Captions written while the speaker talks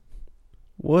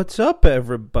What's up,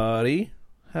 everybody?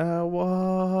 How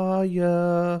are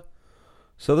ya?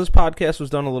 So this podcast was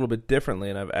done a little bit differently,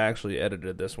 and I've actually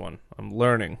edited this one. I'm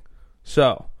learning.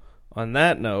 So, on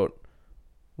that note,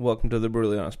 welcome to the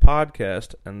Brutally Honest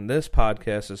Podcast, and this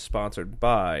podcast is sponsored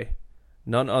by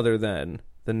none other than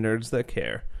the Nerds That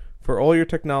Care. For all your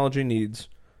technology needs,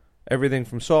 everything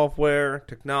from software,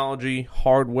 technology,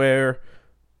 hardware,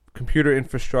 computer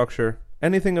infrastructure,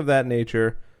 anything of that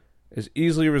nature is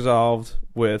easily resolved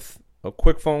with a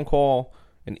quick phone call,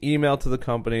 an email to the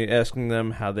company asking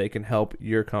them how they can help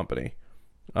your company.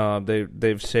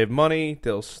 They've saved money,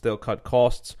 they'll cut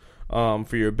costs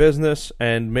for your business,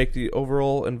 and make the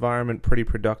overall environment pretty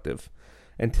productive.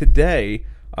 And today,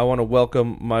 I want to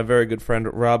welcome my very good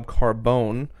friend, Rob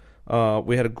Carbone.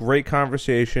 We had a great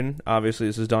conversation. Obviously,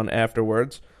 this is done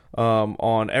afterwards,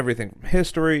 on everything from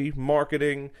history,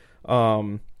 marketing,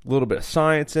 a little bit of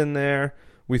science in there.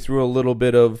 We threw a little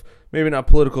bit of, maybe not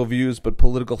political views, but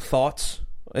political thoughts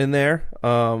in there,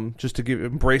 just to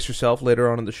embrace yourself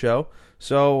later on in the show.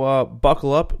 So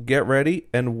buckle up, get ready,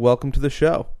 and welcome to the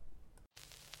show.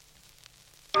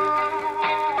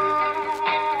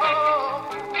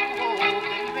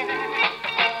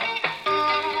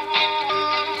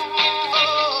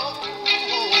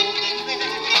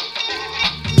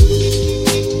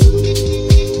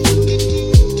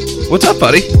 What's up,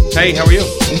 buddy? Hey, how are you?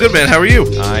 I'm good, man. How are you?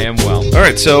 I am well. All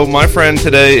right, so my friend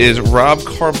today is Rob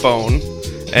Carbone,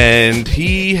 and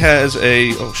he has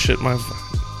a... Oh, shit, my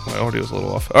audio's a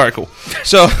little off. All right, cool.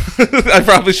 So I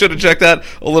probably should have checked that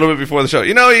a little bit before the show.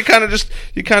 You know, you kind of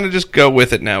just go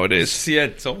with it nowadays. Yeah,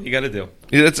 that's all you got to do.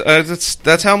 Yeah,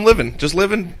 that's how I'm living. Just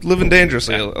living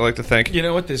dangerously, I like to think. You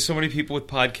know what? There's so many people with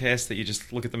podcasts that you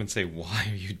just look at them and say, why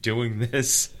are you doing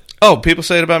this? Oh, people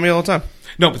say it about me all the time.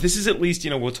 No, but this is at least,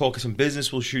 we'll talk some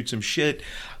business, we'll shoot some shit.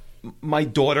 My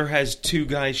daughter has two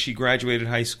guys she graduated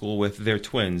high school with. They're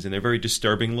twins, and they're very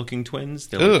disturbing-looking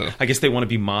twins. Like, I guess they want to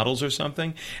be models or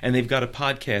something, and they've got a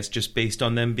podcast just based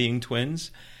on them being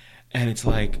twins. And it's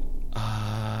like,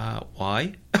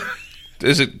 why?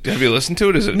 Have you listened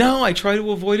to it? Is it? No, I try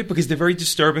to avoid it because they're very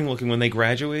disturbing looking. When they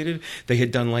graduated, they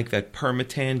had done like that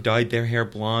permatan, dyed their hair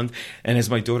blonde, and as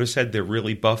my daughter said, they're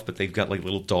really buff, but they've got like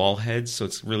little doll heads, so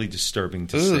it's really disturbing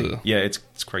to see. Yeah, it's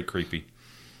quite creepy.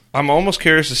 I'm almost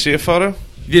curious to see a photo.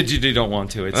 You don't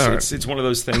want to. It's one of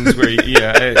those things where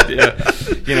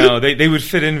they would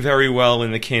fit in very well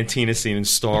in the cantina scene in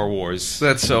Star Wars.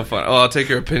 That's so fun. Oh, I'll take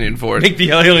your opinion for it. Make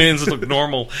the aliens look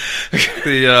normal.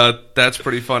 That's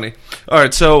pretty funny. All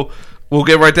right, so we'll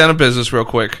get right down to business real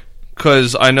quick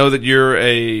because I know that you're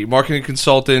a marketing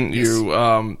consultant. Yes.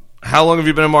 How long have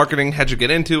you been in marketing? How'd you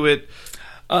get into it?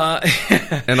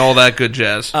 And all that good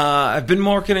jazz. I've been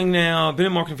marketing now. I've been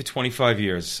in marketing for 25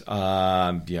 years.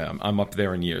 I'm up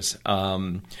there in years.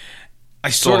 I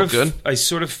sort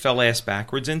of fell ass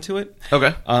backwards into it.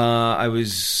 Okay.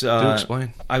 Do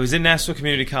explain. I was in Nassau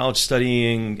Community College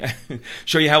studying.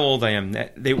 Show you how old I am.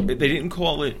 They didn't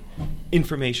call it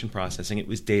information processing. It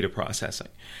was data processing.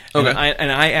 Okay.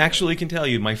 And I actually can tell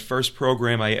you, my first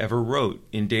program I ever wrote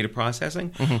in data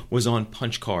processing was on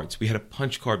punch cards. We had a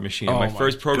punch card machine. Oh, my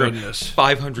first program, goodness.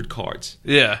 500 cards.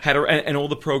 Yeah. And all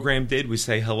the program did was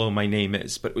say, hello, my name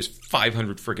is. But it was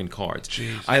 500 friggin' cards.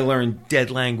 Jeez. I learned dead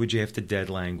language after dead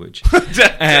language.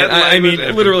 I mean,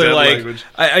 literally, like,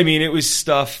 I mean, it was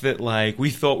stuff that, like, we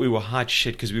thought we were hot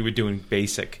shit because we were doing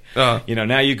basic. Now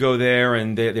you go there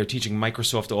and they're teaching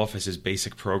Microsoft Office's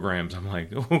basic programs. I'm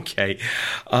like, okay.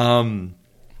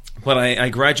 But I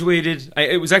graduated.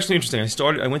 It was actually interesting.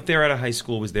 I went there out of high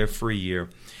school, was there for a year.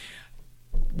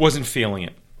 Wasn't feeling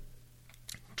it.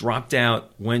 Dropped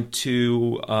out, went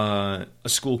to a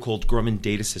school called Grumman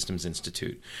Data Systems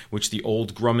Institute, which the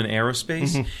old Grumman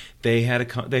Aerospace, they had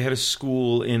a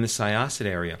school in the Syosset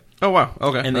area. Oh, wow.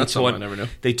 Okay. And that's something I never knew.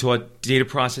 They taught data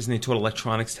processing, they taught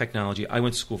electronics technology. I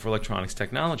went to school for electronics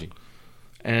technology.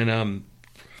 And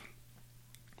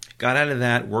got out of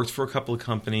that, worked for a couple of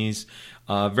companies,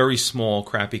 very small,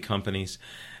 crappy companies.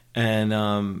 And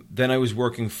then I was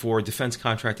working for a defense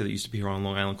contractor that used to be here on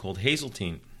Long Island called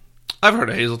Hazeltine. I've heard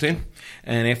of Hazeltine.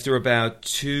 And after about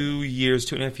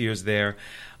 2.5 years there,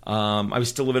 I was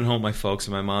still living home with my folks,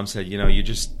 and my mom said, you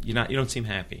don't seem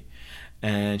happy.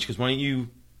 And she goes, why don't you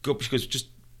go? She goes, just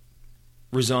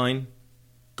resign,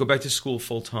 go back to school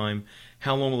full time.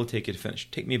 How long will it take you to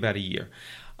finish? Take me about a year.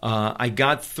 I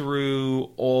got through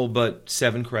all but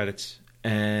 7 credits,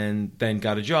 and then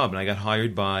got a job, and I got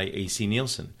hired by AC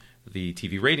Nielsen, the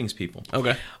TV ratings people.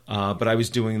 Okay. But I was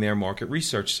doing their market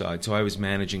research side, so I was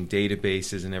managing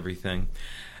databases and everything.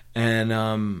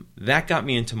 And that got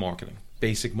me into marketing,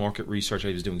 basic market research.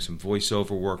 I was doing some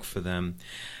voiceover work for them.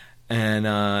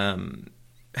 and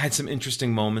had some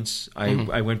interesting moments.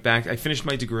 I went back. I finished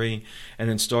my degree and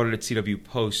then started at CW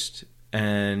Post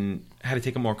and had to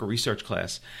take a market research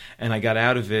class. And I got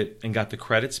out of it and got the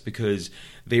credits because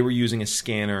they were using a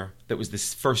scanner that was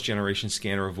this first-generation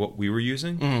scanner of what we were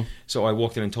using. So I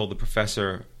walked in and told the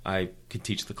professor, I could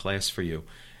teach the class for you.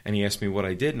 And he asked me what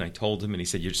I did, and I told him, and he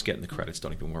said, you're just getting the credits.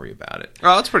 Don't even worry about it.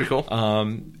 Oh, that's pretty cool.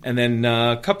 And then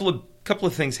a couple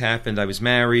of things happened. I was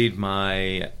married.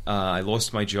 I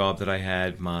lost my job that I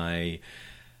had. My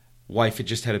wife had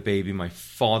just had a baby. My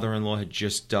father-in-law had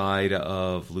just died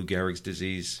of Lou Gehrig's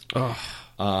disease.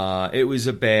 It was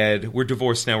we're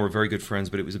divorced now. We're very good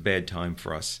friends, but it was a bad time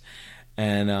for us.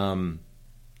 And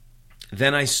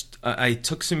then I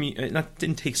took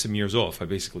didn't take some years off. I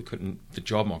basically couldn't. The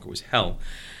job market was hell.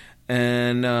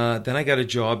 And then I got a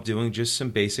job doing just some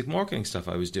basic marketing stuff.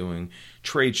 I was doing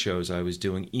trade shows. I was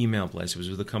doing email blasts. It was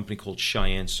with a company called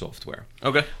Cheyenne Software.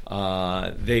 Okay.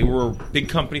 They were a big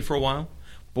company for a while,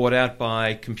 bought out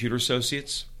by Computer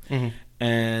Associates.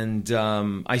 And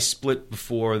I split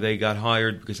before they got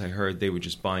hired because I heard they were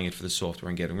just buying it for the software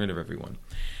and getting rid of everyone.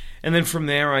 And then from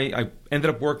there, I ended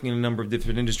up working in a number of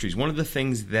different industries. One of the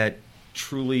things that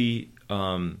truly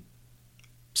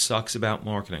sucks about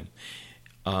marketing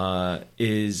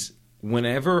is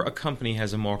whenever a company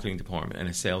has a marketing department and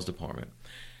a sales department,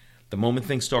 the moment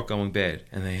things start going bad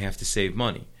and they have to save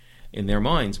money, in their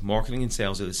minds, marketing and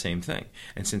sales are the same thing.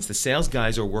 And since the sales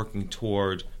guys are working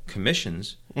toward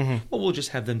commissions, well, we'll just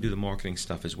have them do the marketing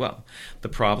stuff as well. The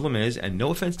problem is, and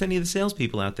no offense to any of the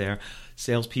salespeople out there,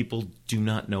 salespeople do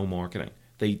not know marketing.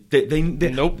 They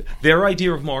Nope. Their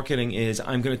idea of marketing is,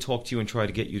 I'm going to talk to you and try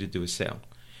to get you to do a sale.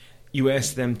 You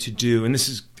ask them to do, and this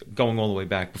is going all the way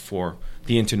back before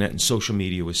the internet and social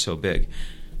media was so big,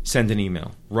 send an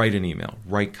email,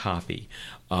 write copy,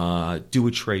 do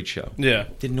a trade show. Yeah.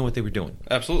 Didn't know what they were doing.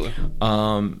 Absolutely.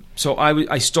 So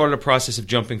I started a process of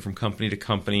jumping from company to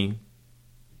company,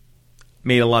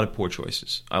 made a lot of poor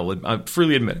choices. I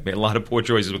freely admit it, made a lot of poor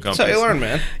choices with companies. That's how you learn,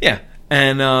 man. Yeah.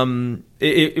 And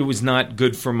it was not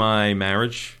good for my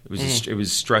marriage. It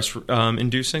was stress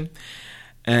inducing.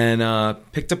 And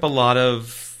picked up a lot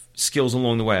of skills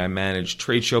along the way. I managed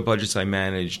trade show budgets. I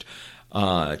managed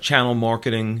channel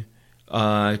marketing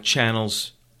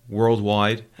channels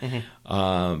worldwide.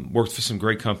 Worked for some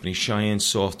great companies, Cheyenne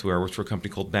Software. Worked for a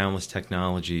company called Boundless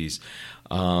Technologies.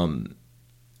 Then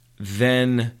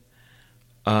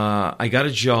I got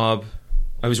a job.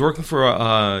 I was working for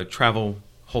a travel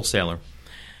wholesaler,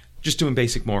 just doing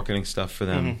basic marketing stuff for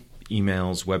them,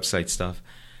 emails, website stuff.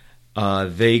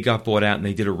 They got bought out and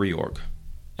they did a reorg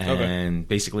and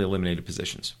basically eliminated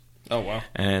positions. Oh, wow.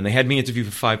 And they had me interview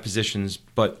for 5 positions,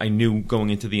 but I knew going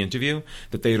into the interview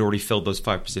that they had already filled those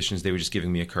 5 positions. They were just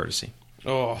giving me a courtesy.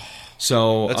 Oh,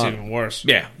 so that's even worse.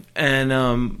 Yeah. And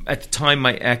at the time,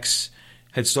 my ex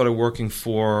had started working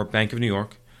for Bank of New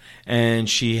York, and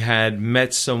she had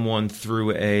met someone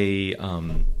through a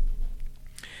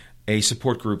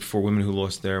support group for women who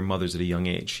lost their mothers at a young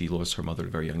age. She lost her mother at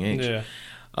a very young age. Yeah.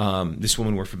 This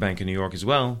woman worked for Bank of New York as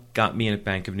well, got me in at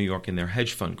Bank of New York in their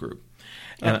hedge fund group.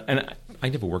 And I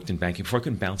never worked in banking before. I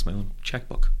couldn't balance my own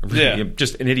checkbook. I'm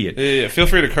just an idiot. Yeah. Feel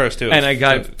free to curse, too. And I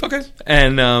got... Okay.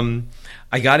 And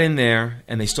I got in there,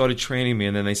 and they started training me,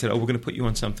 and then they said, we're going to put you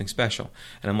on something special.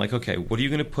 And I'm like, okay, what are you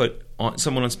going to put on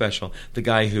someone on special? The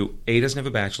guy who, A, doesn't have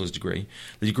a bachelor's degree,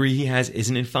 the degree he has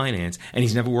isn't in finance, and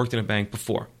he's never worked in a bank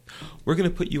before. We're going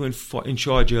to put you in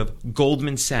charge of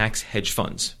Goldman Sachs hedge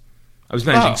funds. I was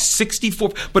managing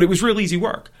 64... But it was real easy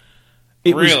work.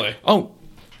 Really?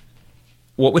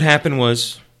 What would happen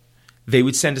was they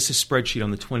would send us a spreadsheet on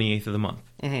the 28th of the month.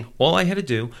 All I had to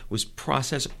do was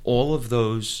process all of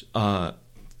those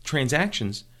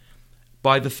transactions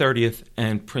by the 30th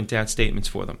and print out statements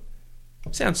for them.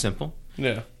 Sounds simple.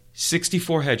 Yeah.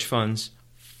 64 hedge funds,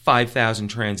 5,000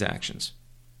 transactions.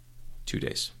 2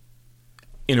 days.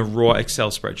 In a raw Excel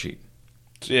spreadsheet.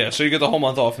 Yeah, so you get the whole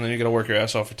month off, and then you got to work your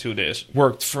ass off for 2 days.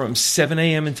 Worked from 7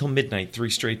 a.m. until midnight, 3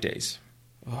 straight days.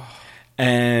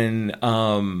 And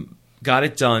got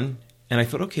it done. And I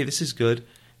thought, okay, this is good.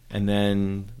 And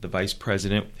then the vice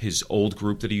president, his old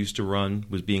group that he used to run,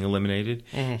 was being eliminated.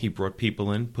 He brought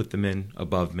people in, put them in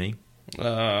above me,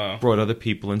 brought other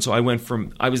people in. So I went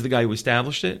from, I was the guy who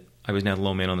established it, I was now the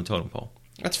low man on the totem pole.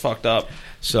 That's fucked up.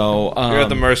 So you're at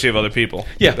the mercy of other people.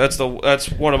 Yeah. That's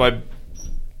one of my,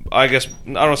 I guess, I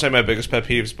don't want to say my biggest pet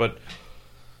peeves, but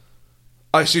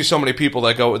I see so many people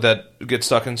that get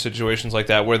stuck in situations like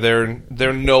that where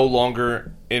they're no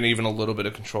longer in even a little bit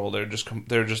of control. They're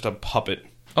just a puppet.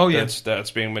 Oh yeah,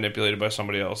 that's being manipulated by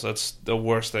somebody else. That's the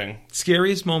worst thing.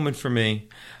 Scariest moment for me.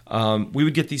 We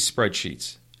would get these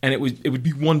spreadsheets, And it would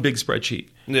be one big spreadsheet.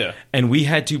 Yeah. And we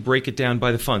had to break it down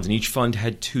by the funds, and each fund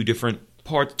had two different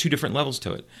levels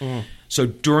to it. Mm. So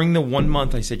during the 1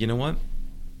 month, I said, you know what?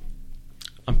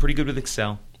 I'm pretty good with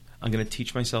Excel. I'm going to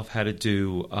teach myself how to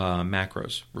do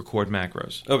macros, record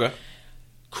macros. Okay.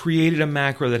 Created a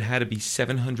macro that had to be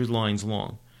 700 lines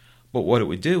long. But what it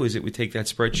would do is it would take that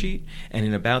spreadsheet and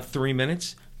in about 3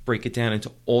 minutes, break it down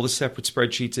into all the separate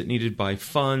spreadsheets it needed by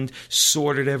fund,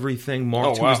 sorted everything,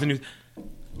 marked who was the new...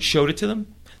 Showed it to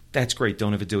them. That's great.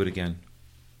 Don't ever do it again.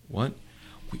 What?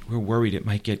 We're worried it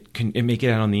may get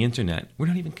out on the internet. We're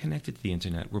not even connected to the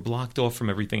internet. We're blocked off from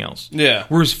everything else. Yeah.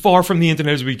 We're as far from the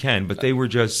internet as we can, but they were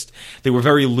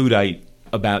very Luddite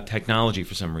about technology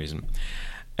for some reason.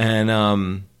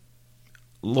 And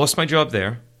lost my job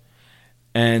there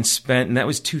and that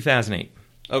was 2008.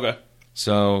 Okay.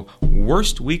 So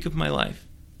worst week of my life.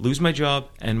 Lose my job,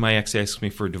 and my ex asked me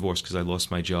for a divorce because I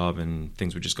lost my job and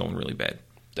things were just going really bad.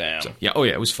 Damn. So, yeah. Oh,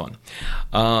 yeah. It was fun.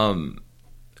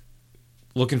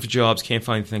 Looking for jobs, can't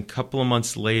find anything. A couple of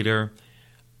months later,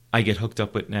 I get hooked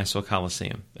up with Nassau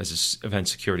Coliseum as an event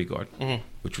security guard,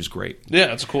 which was great. Yeah,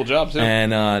 that's a cool job, too.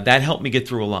 And that helped me get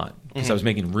through a lot because I was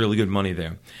making really good money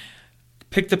there.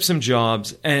 Picked up some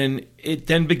jobs, and it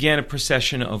then began a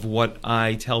procession of what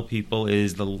I tell people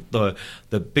is the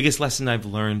biggest lesson I've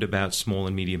learned about small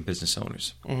and medium business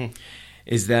owners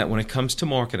is that when it comes to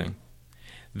marketing,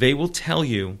 they will tell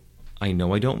you, I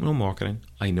know I don't know marketing.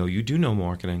 I know you do know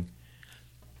marketing.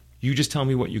 You just tell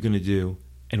me what you're going to do,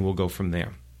 and we'll go from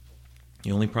there.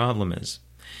 The only problem is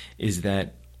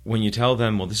that when you tell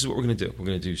them, well, this is what we're going to do. We're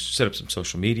going to set up some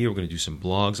social media. We're going to do some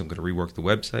blogs. I'm going to rework the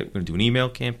website. We're going to do an email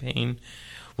campaign.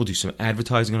 We'll do some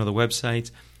advertising on other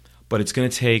websites. But it's going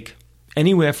to take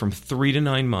anywhere from 3 to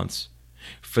 9 months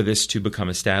for this to become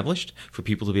established, for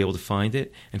people to be able to find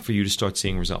it, and for you to start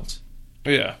seeing results.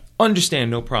 Yeah.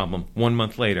 Understand, no problem. 1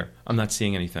 month later, I'm not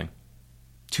seeing anything.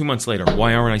 2 months later,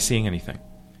 why aren't I seeing anything?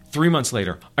 3 months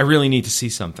later, I really need to see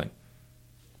something.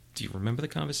 Do you remember the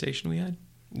conversation we had?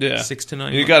 Yeah. 6 to 9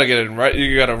 months. You got to get it right.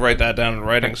 You got to write that down in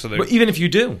writing. But even if you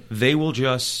do, they will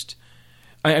just...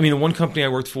 I mean, the one company I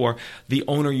worked for, the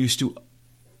owner used to...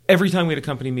 Every time we had a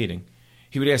company meeting,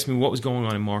 he would ask me what was going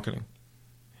on in marketing.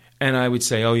 And I would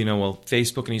say,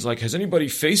 Facebook. And he's like, has anybody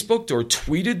Facebooked or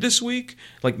tweeted this week?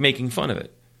 Like making fun of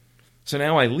it. So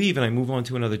now I leave and I move on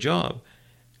to another job.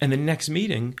 And the next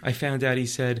meeting, I found out he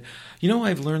said,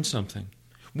 I've learned something.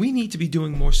 We need to be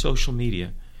doing more social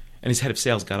media. And his head of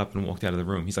sales got up and walked out of the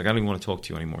room. He's like, I don't even want to talk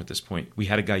to you anymore at this point. We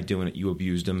had a guy doing it. You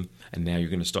abused him. And now you're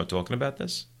going to start talking about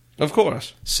this? Of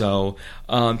course. So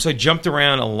I jumped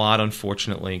around a lot,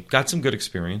 unfortunately. Got some good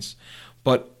experience.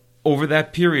 But over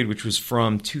that period, which was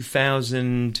from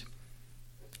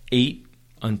 2008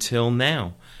 until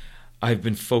now, I've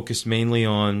been focused mainly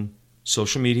on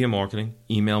social media marketing,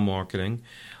 email marketing,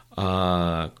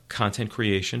 content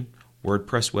creation,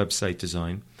 WordPress website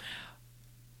design.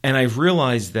 And I've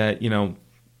realized that,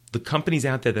 the companies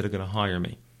out there that are going to hire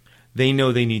me, they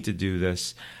know they need to do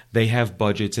this. They have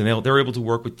budgets, and they're able to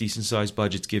work with decent-sized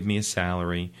budgets, give me a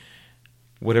salary,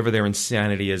 whatever their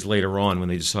insanity is later on when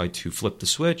they decide to flip the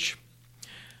switch.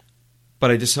 But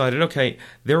I decided, okay,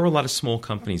 there are a lot of small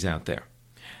companies out there.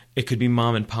 It could be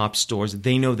mom-and-pop stores.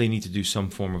 They know they need to do some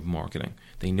form of marketing.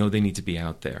 They know they need to be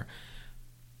out there.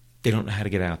 They don't know how to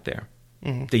get out there.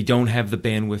 Mm-hmm. They don't have the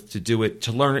bandwidth to do it,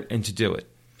 to learn it, and to do it.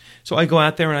 So I go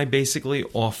out there and I basically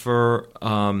offer,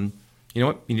 you know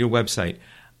what, you need a website.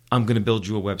 I'm going to build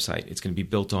you a website. It's going to be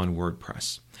built on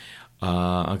WordPress.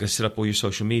 I'm going to set up all your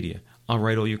social media. I'll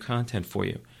write all your content for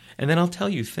you. And then I'll tell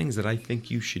you things that I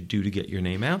think you should do to get your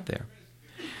name out there.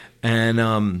 And,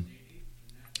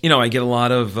 I get a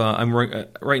lot of,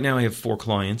 right now I have 4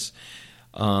 clients.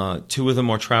 2 of them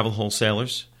are travel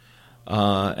wholesalers.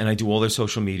 And I do all their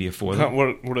social media for them. What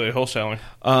are they wholesaling?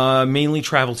 Mainly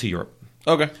travel to Europe.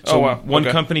 Okay. So wow. One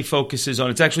company focuses on,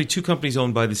 it's actually 2 companies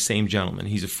owned by the same gentleman.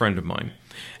 He's a friend of mine.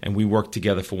 And we work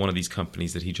together for one of these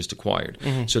companies that he just acquired.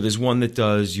 Mm-hmm. So there's one that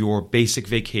does your basic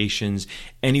vacations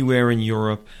anywhere in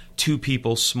Europe, 2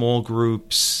 people, small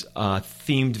groups,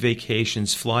 themed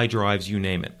vacations, fly drives, you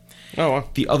name it. Oh, wow.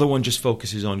 The other one just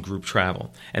focuses on group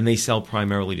travel. And they sell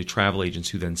primarily to travel agents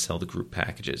who then sell the group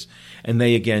packages. And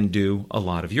they, again, do a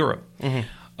lot of Europe.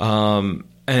 Mm-hmm.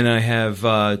 And I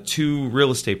have 2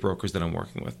 real estate brokers that I'm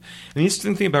working with. And the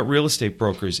interesting thing about real estate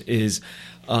brokers is,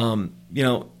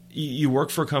 you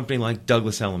work for a company like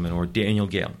Douglas Elliman or Daniel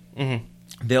Gale. Mm-hmm.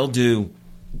 They'll do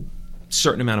a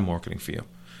certain amount of marketing for you.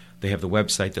 They have the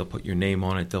website. They'll put your name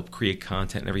on it. They'll create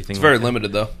content and everything. It's very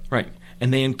limited, though. Right.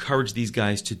 And they encourage these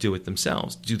guys to do it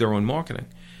themselves, do their own marketing.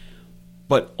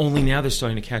 But only now they're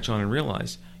starting to catch on and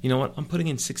realize, you know what, I'm putting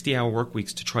in 60-hour work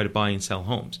weeks to try to buy and sell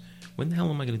homes. When the hell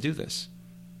am I going to do this?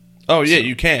 Oh, yeah,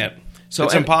 you can't. So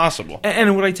it's impossible.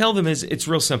 And what I tell them is, it's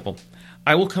real simple.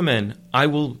 I will come in. I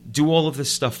will do all of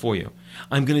this stuff for you.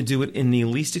 I'm going to do it in the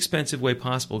least expensive way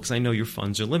possible because I know your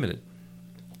funds are limited.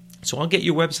 So I'll get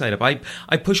your website up.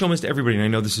 I push almost everybody, and I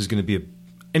know this is going to be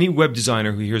any web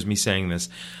designer who hears me saying this,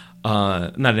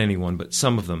 not anyone, but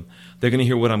some of them, they're going to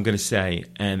hear what I'm going to say,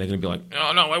 and they're going to be like,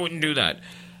 oh, no, I wouldn't do that.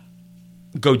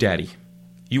 GoDaddy.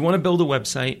 You want to build a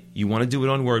website, you want to do it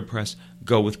on WordPress,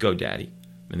 go with GoDaddy.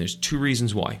 And there's 2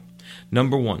 reasons why.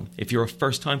 Number 1, if you're a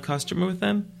first-time customer with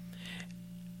them,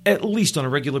 at least on a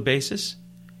regular basis,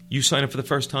 you sign up for the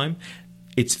first time,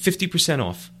 it's 50%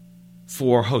 off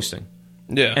for hosting.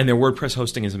 Yeah. And their WordPress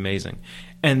hosting is amazing.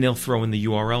 And they'll throw in the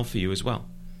URL for you as well.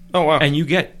 Oh, wow. And you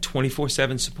get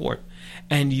 24/7 support.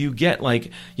 And you get,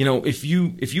 like, you know, if you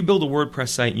build a WordPress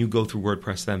site and you go through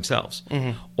WordPress themselves,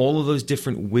 all of those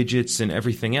different widgets and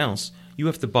everything else, you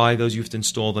have to buy those, you have to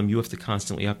install them, you have to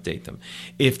constantly update them.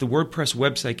 If the WordPress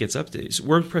website gets updated,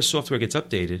 WordPress software gets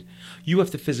updated, you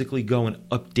have to physically go and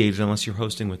update it unless you're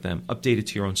hosting with them, update it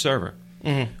to your own server.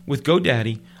 With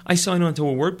GoDaddy, I sign on to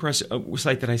a WordPress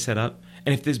site that I set up,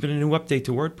 and if there's been a new update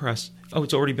to WordPress, oh,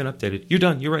 it's already been updated. You're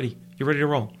done. You're ready. You're ready to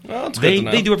roll. Well, that's good to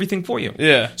know. They do everything for you.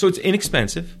 Yeah. So it's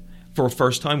inexpensive for a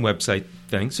first-time website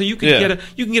thing. So you can you set up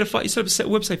a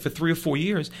website for 3 or 4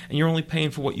 years, and you're only paying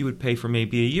for what you would pay for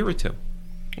maybe a year or 2.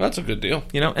 That's a good deal.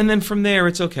 You know, and then from there,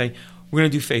 it's okay. We're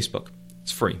going to do Facebook.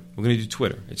 It's free. We're going to do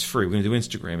Twitter. It's free. We're going to do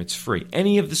Instagram. It's free.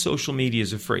 Any of the social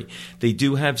medias are free. They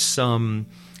do have some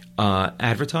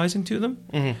advertising to them,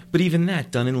 but even that,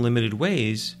 done in limited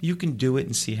ways, you can do it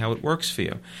and see how it works for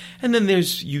you. And then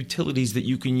there's utilities that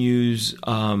you can use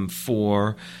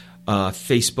for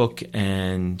Facebook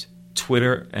and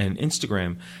Twitter and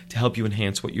Instagram to help you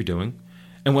enhance what you're doing.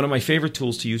 And one of my favorite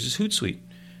tools to use is Hootsuite.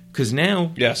 Because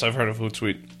now, yes, I've heard of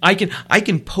Hootsuite. I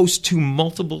can post to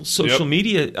multiple social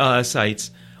media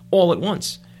sites all at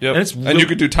once. Yep. And you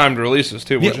could do timed releases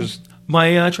too, which is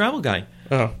my travel guy.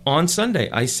 Oh. On Sunday,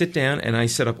 I sit down and I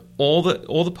set up all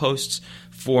the posts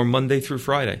for Monday through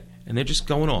Friday, and they're just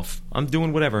going off. I'm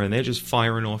doing whatever, and they're just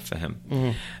firing off for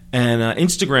him. And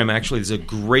Instagram, actually, there's a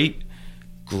great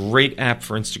app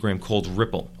for Instagram called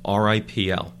Ripple,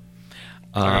 RIPL.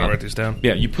 I'm gonna write these down.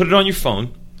 Yeah, you put it on your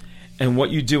phone. And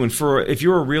what you do, and if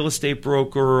you're a real estate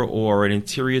broker or an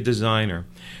interior designer,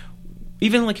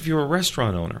 even like if you're a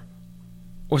restaurant owner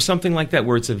or something like that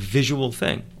where it's a visual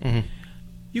thing,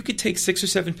 you could take 6 or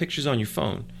 7 pictures on your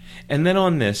phone. And then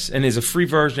on this, and there's a free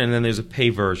version and then there's a pay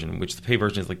version, which the pay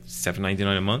version is like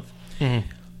 $7.99 a month.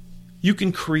 You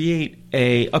can create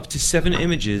up to 7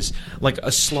 images, like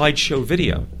a slideshow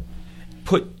video,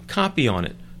 put copy on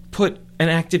it, put an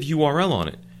active URL on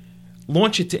it,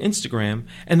 launch it to Instagram,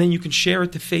 and then you can share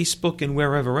it to Facebook and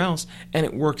wherever else, and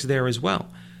it works there as well.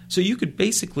 So you could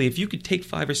basically, if you could take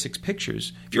 5 or 6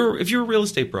 pictures, if you're a real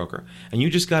estate broker and you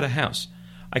just got a house,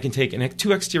 I can take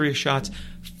 2 exterior shots,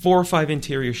 4 or 5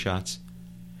 interior shots,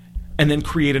 and then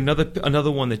create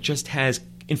another one that just has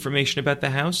information about the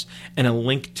house and a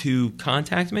link to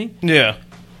contact me. Yeah.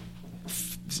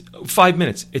 5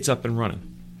 minutes, it's up and running.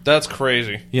 That's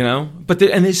crazy. You know? But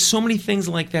there's so many things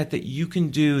like that you can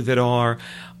do that are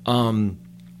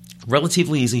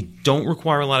relatively easy, don't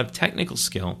require a lot of technical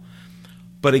skill.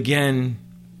 But again,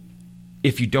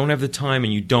 if you don't have the time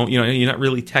and you're not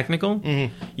really technical,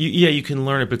 you can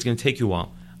learn it, but it's going to take you a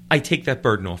while. I take that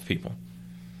burden off people.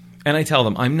 And I tell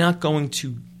them, I'm not going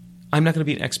to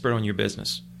be an expert on your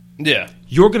business. Yeah.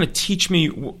 You're going to teach me,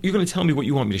 you're going to tell me what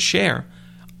you want me to share.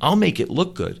 I'll make it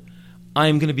look good.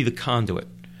 I'm going to be the conduit.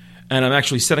 And I'm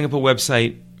actually setting up a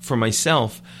website for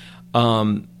myself.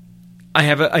 I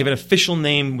have an official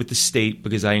name with the state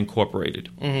because I incorporated.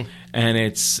 And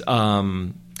it's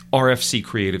RFC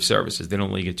Creative Services. They don't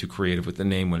let you get too creative with the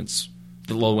name when it's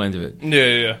the low end of it.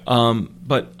 Yeah.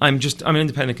 But I'm an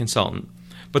independent consultant.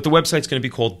 But the website's going to be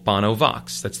called Bono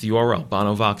Vox. That's the URL,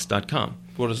 bonovox.com.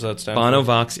 What does that stand for? Bono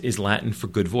Vox is Latin for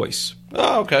good voice.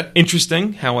 Oh, okay.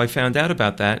 Interesting how I found out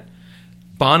about that.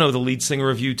 Bono, the lead singer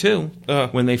of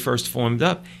U2, when they first formed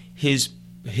up, his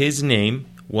name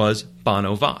was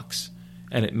Bono Vox,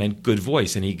 and it meant good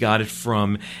voice. And he got it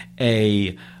from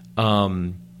I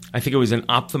think it was an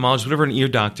ophthalmologist, whatever an ear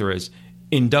doctor is,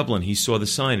 in Dublin. He saw the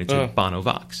sign, it said Bono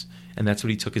Vox, and that's what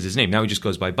he took as his name. Now he just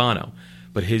goes by Bono.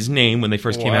 But his name, when they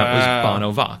first came out, was Bono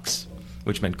Vox,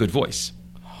 which meant good voice.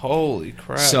 Holy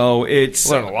crap. So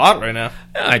it's... I learned a lot right now.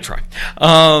 I try.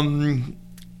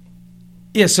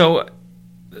 So...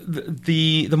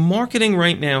 The marketing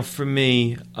right now for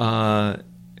me,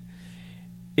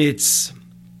 it's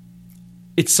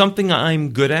it's something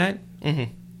I'm good at,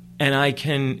 Mm-hmm. and I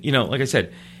can, like I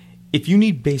said, if you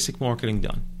need basic marketing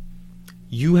done,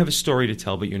 you have a story to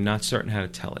tell, but you're not certain how to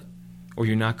tell it, or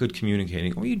you're not good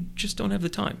communicating, or you just don't have the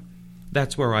time.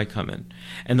 That's where I come in.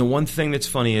 And the one thing that's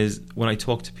funny is when I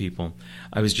talk to people,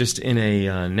 I was just in a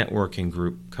networking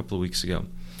group a couple of weeks ago,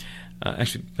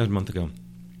 actually about a month ago,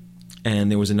 and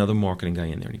there was another marketing guy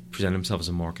in there, and he presented himself as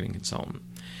a marketing consultant.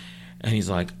 And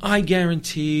he's like, I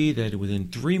guarantee that within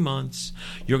 3 months,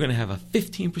 you're going to have a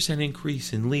 15%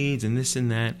 increase in leads and this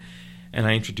and that. And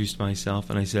I introduced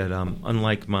myself, and I said,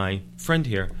 unlike my friend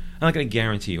here, I'm not going to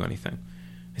guarantee you anything.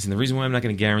 I said, the reason why I'm not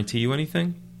going to guarantee you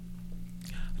anything,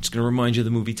 I'm just going to remind you of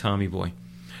the movie Tommy Boy.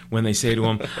 When they say to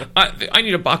him, I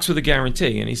need a box with a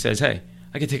guarantee. And he says, hey,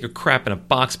 I can take a crap in a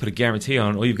box, put a guarantee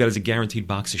on it. All you've got is a guaranteed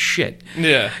box of shit.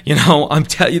 Yeah. I'm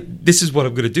telling you, this is what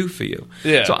I'm going to do for you.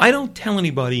 Yeah. So I don't tell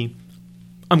anybody,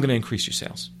 I'm going to increase your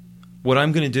sales. What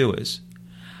I'm going to do is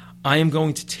I am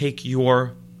going to take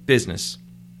your business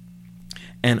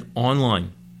and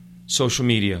online, social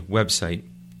media, website,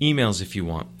 emails if you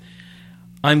want.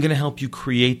 I'm going to help you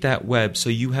create that web so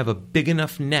you have a big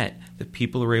enough net that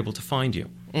people are able to find you.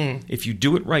 If you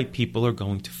do it right, people are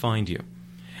going to find you.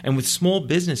 And with small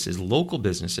businesses, local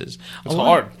businesses, it's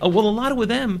hard. A lot of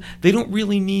them, they don't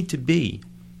really need to be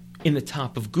in the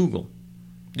top of Google.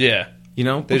 Yeah.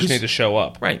 They just need to show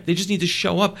up. Right. They just need to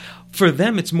show up. For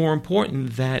them, it's more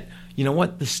important that,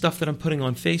 the stuff that I'm putting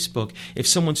on Facebook, if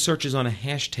someone searches on a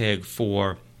hashtag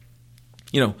for,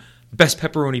 best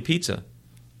pepperoni pizza,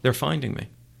 they're finding me.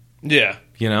 Yeah.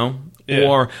 Yeah.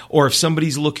 Or if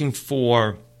somebody's looking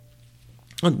for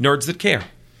Nerds That Care.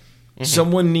 Mm-hmm.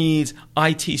 Someone needs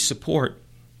IT support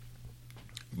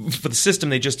for the system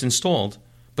they just installed,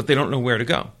 but they don't know where to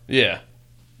go. Yeah.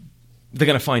 They're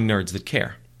going to find Nerds That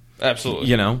Care.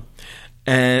 Absolutely.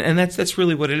 And that's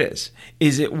really what it is.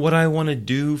 Is it what I want to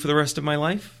do for the rest of my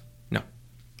life? No.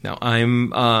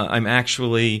 I'm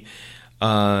actually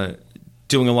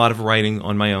doing a lot of writing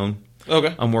on my own.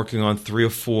 Okay. I'm working on 3 or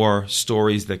 4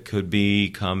 stories that could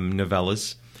become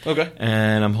novellas. Okay.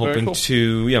 And I'm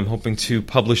hoping to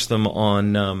publish them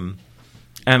on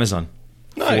Amazon.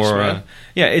 Nice, man.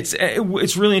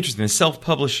 It's really interesting. The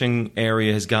self-publishing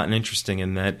area has gotten interesting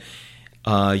in that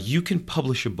you can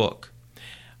publish a book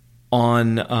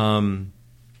on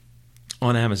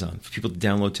Amazon for people to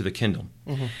download to the Kindle.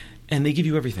 Mm-hmm. And they give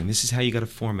you everything. This is how you got to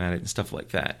format it and stuff like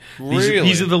that. Really?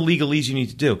 These are the legalese you need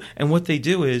to do. And what they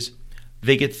do is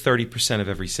they get 30% of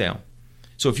every sale.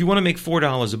 So if you want to make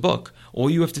 $4 a book, all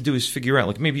you have to do is figure out,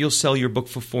 like maybe you'll sell your book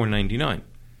for $4.99.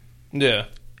 Yeah.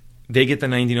 They get the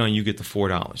 $99, you get the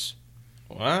 $4.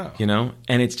 Wow.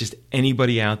 And it's just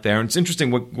anybody out there. And it's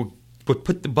interesting, what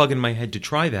put the bug in my head to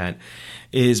try that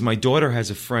is my daughter has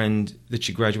a friend that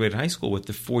she graduated high school with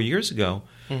that 4 years ago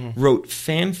wrote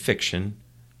fan fiction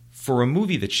for a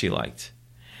movie that she liked.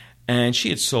 And she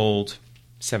had sold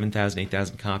 7,000,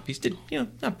 8,000 copies. Did,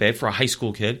 not bad for a high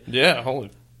school kid. Yeah,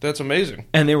 that's amazing.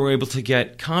 And they were able to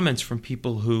get comments from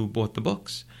people who bought the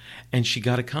books. And she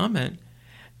got a comment,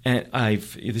 and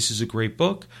this is a great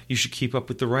book. You should keep up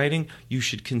with the writing. You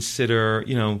should consider,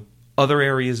 other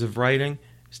areas of writing.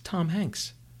 It's Tom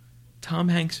Hanks. Tom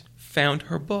Hanks found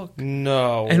her book.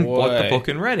 No and way. bought the book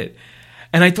and read it.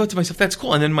 And I thought to myself, that's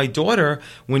cool. And then my daughter,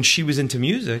 when she was into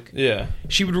music,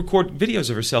 she would record videos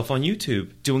of herself on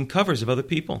YouTube doing covers of other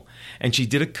people. And she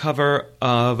did a cover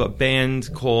of a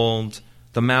band called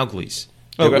the Mowglis,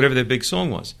 whatever their big song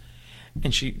was.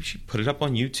 And she put it up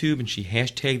on YouTube, and she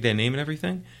hashtagged their name and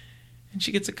everything. And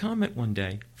she gets a comment one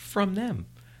day from them.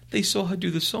 They saw her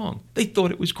do the song. They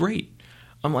thought it was great.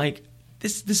 I'm like,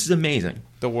 this is amazing.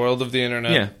 The world of the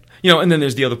internet. Yeah. And then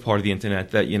there's the other part of the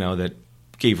internet that, that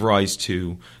gave rise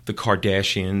to the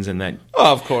Kardashians and that.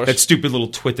 Oh, of course. That stupid little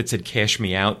twit that said "Cash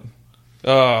me out."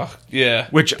 Oh, yeah.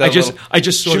 Which I just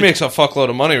saw. She makes a fuckload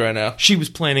of money right now. She was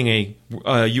planning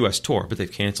a U.S. tour, but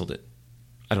they've canceled it.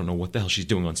 I don't know what the hell she's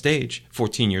doing on stage.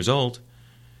 14 years old.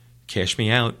 Cash me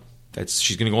out.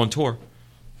 She's going to go on tour.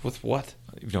 With what?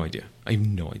 I have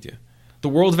no idea. The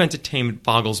world of entertainment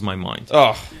boggles my mind.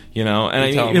 Oh, and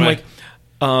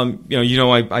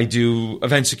I do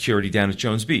event security down at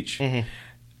Jones Beach. Mm-hmm.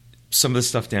 Some of the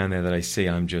stuff down there that I see,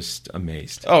 I'm just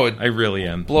amazed. Oh, I really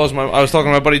am. Blows my. I was talking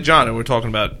to my buddy John, and we were talking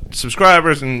about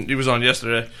subscribers, and he was on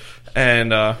yesterday,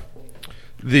 and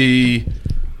we're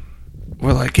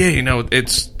like,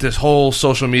 it's this whole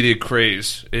social media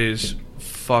craze is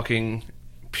fucking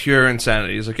pure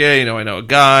insanity. He's like, I know a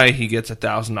guy, he gets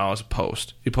 $1,000 a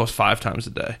post. He posts 5 times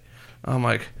a day. I'm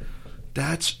like,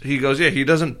 he goes,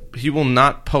 he will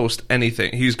not post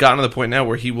anything. He's gotten to the point now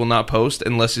where he will not post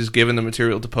unless he's given the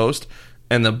material to post,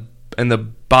 and the and the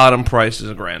bottom price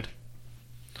is $1,000.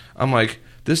 I'm like,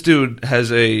 this dude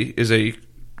is a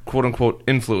quote unquote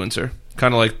influencer,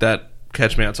 kind of like that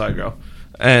Catch Me Outside girl,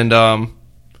 and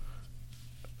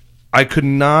I could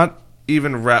not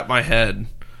even wrap my head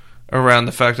around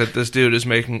the fact that this dude is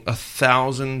making a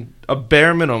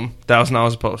bare minimum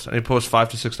 $1,000 a post, and he posts 5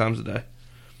 to 6 times a day.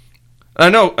 I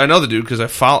know the dude because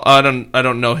I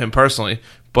don't know him personally,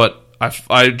 but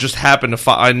I just happened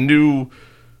to I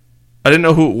didn't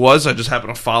know who it was. I just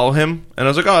happened to follow him, and I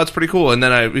was like, "Oh, that's pretty cool." And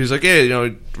then he was like, "Yeah,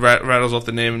 he rattles off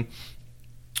the name."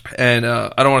 And I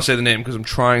don't want to say the name because I'm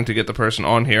trying to get the person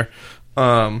on here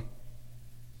to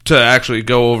actually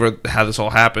go over how this all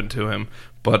happened to him.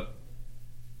 But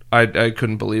I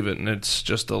couldn't believe it, and it's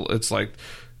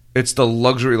the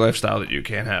luxury lifestyle that you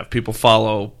can't have. People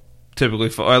follow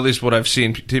typically, or at least what I've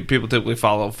seen, people typically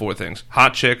follow 4 things: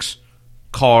 hot chicks,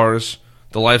 cars,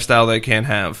 the lifestyle they can't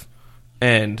have,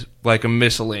 and like a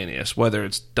miscellaneous, whether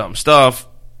it's dumb stuff,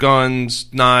 guns,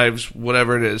 knives,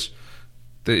 whatever it is.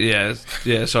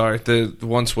 Sorry. The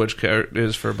one switch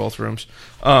is for both rooms.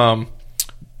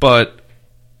 But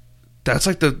that's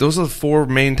like those are the 4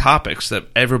 main topics that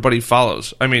everybody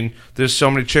follows. I mean, there's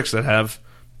so many chicks that have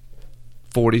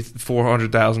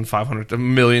 400,000, 500,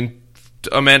 1 million.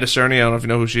 Amanda Cerny, I don't know if you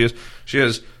know who she is. She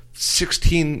has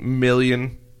 16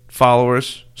 million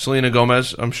followers. Selena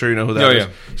Gomez, I'm sure you know who that is. Yeah.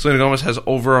 Selena Gomez has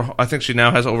I think she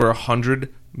now has over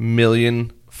 100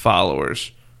 million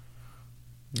followers.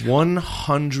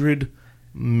 100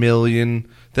 million.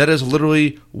 That is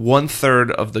literally 1/3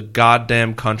 of the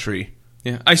goddamn country.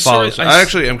 Yeah, I'm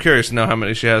curious to know how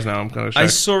many she has now. I'm going to check. I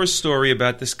saw a story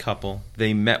about this couple.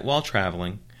 They met while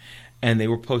traveling, and they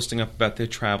were posting up about their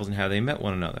travels and how they met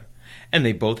one another. And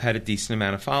they both had a decent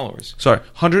amount of followers. Sorry,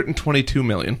 122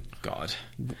 million. God.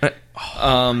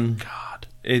 God.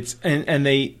 It's and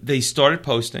they started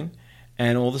posting,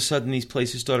 and all of a sudden these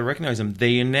places started recognizing them.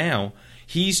 They are now.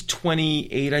 He's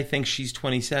 28, I think she's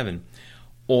 27.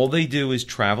 All they do is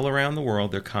travel around the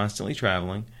world. They're constantly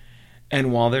traveling.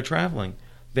 And while they're traveling,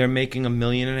 they're making $1.5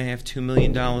 million, $2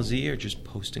 million a year just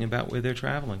posting about where they're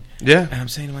traveling. Yeah. And I'm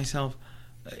saying to myself,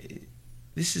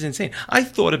 this is insane. I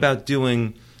thought about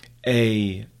doing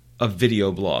a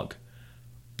video blog.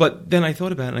 But then I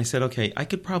thought about it and I said, okay, I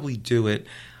could probably do it.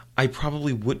 I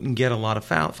probably wouldn't get a lot of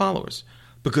followers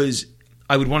because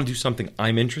I would want to do something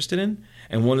I'm interested in.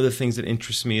 And one of the things that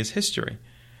interests me is history.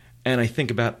 And I think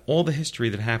about all the history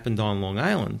that happened on Long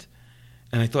Island.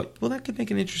 And I thought, well, that could make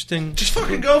an interesting. Just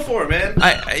fucking go for it, man.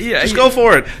 Just go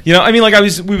for it. You know, I mean, like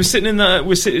we were sitting I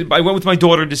went with my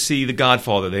daughter to see The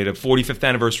Godfather. They had a 45th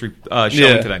anniversary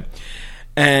showing today,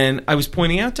 and I was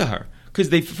pointing out to her because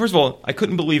first of all, I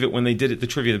couldn't believe it when they did the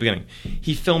trivia at the beginning.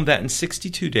 He filmed that in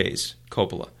 62 days.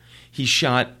 Coppola. He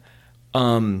shot.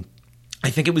 I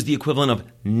think it was the equivalent of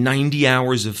 90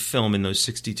 hours of film in those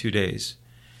 62 days,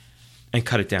 and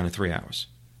cut it down to 3 hours.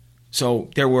 So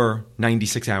there were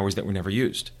 96 hours that were never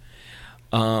used.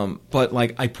 But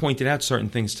like I pointed out certain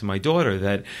things to my daughter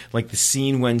that like the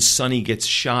scene when Sonny gets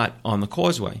shot on the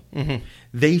causeway,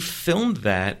 they filmed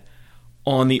that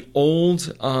on the old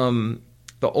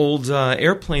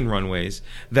airplane runways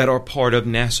that are part of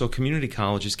Nassau Community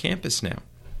College's campus now.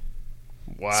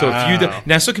 Wow. So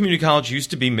Nassau Community College used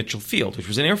to be Mitchell Field, which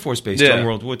was an Air Force base during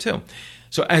World War II.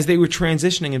 So as they were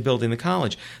transitioning and building the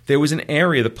college, there was an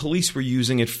area, the police were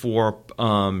using it for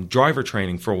driver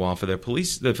training for a while for the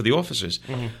officers.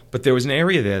 Mm-hmm. But there was an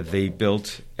area there, they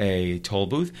built a toll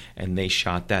booth, and they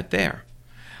shot that there.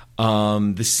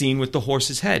 The scene with the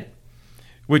horse's head,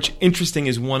 which, interesting,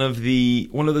 is one of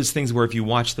those things where if you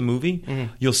watch the movie,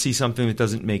 you'll see something that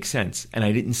doesn't make sense. And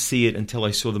I didn't see it until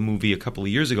I saw the movie a couple of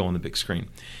years ago on the big screen.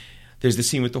 There's the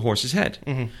scene with the horse's head.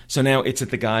 Mm-hmm. So now it's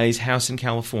at the guy's house in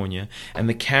California, and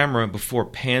the camera before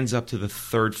pans up to the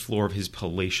 3rd floor of his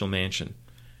palatial mansion.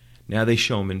 Now they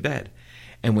show him in bed.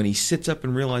 And when he sits up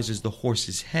and realizes the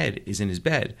horse's head is in his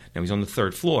bed, now he's on the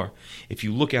 3rd floor, if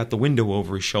you look out the window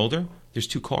over his shoulder, there's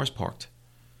 2 cars parked.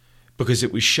 Because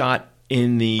it was shot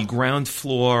in the ground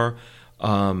floor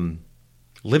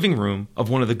living room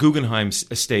of one of the Guggenheim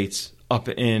estates up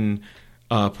in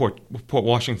Port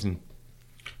Washington.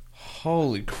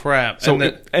 Holy crap. So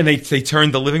they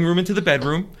turned the living room into the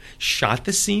bedroom, shot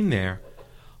the scene there,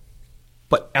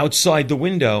 but outside the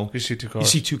window you see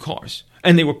 2 cars.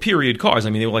 And they were period cars.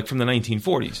 I mean, they were like from the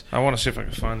 1940s. I want to see if I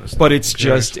can find this. But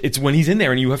it's when he's in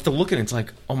there and you have to look at it, it's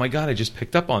like, oh my God, I just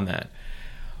picked up on that.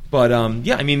 But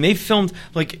yeah, I mean, they filmed,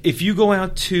 like, if you go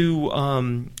out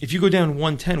to, if you go down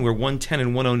 110 where 110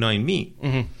 and 109 meet,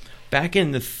 back in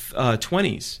the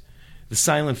 20s, the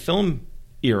silent film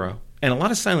era, and a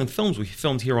lot of silent films we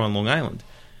filmed here on Long Island,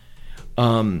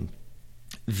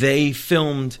 they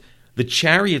filmed the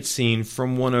chariot scene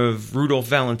from one of Rudolph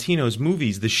Valentino's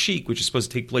movies, The Sheik, which is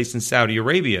supposed to take place in Saudi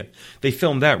Arabia. They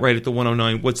filmed that right at the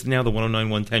 109, what's now the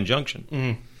 109-110 junction.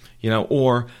 Mm-hmm. You know,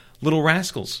 or Little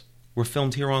Rascals were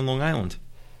filmed here on Long Island.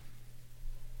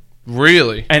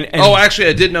 Really? And actually,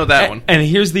 I did know that one. And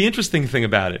here's the interesting thing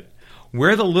about it.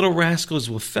 Where the Little Rascals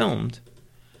were filmed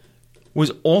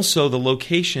was also the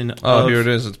location of... here it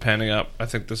is. It's panning up. I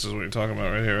think this is what you're talking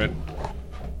about right here, right?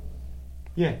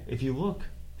 Yeah, if you look,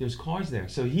 there's cars there.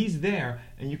 So he's there,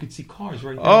 and you could see cars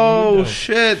right there. Oh,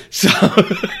 shit. So,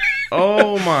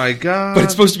 oh, my God. But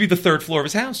it's supposed to be the third floor of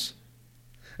his house.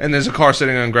 And there's a car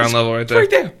sitting on ground level right there. Right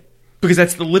there. Because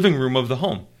that's the living room of the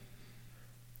home.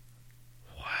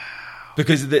 Wow.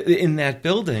 Because in that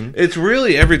building... It's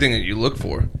really everything that you look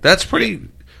for. That's pretty...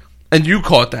 And you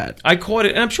caught that. I caught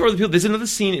it, and I'm sure other people... There's another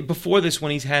scene before this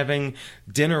when he's having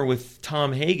dinner with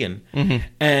Tom Hagen. Mm-hmm.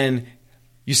 And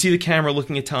you see the camera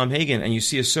looking at Tom Hagen, and you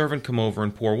see a servant come over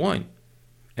and pour wine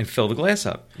and fill the glass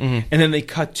up. Mm-hmm. And then they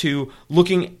cut to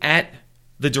looking at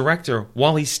the director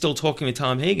while he's still talking to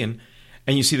Tom Hagen,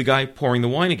 and you see the guy pouring the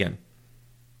wine again.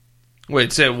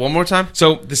 Wait, say it one more time?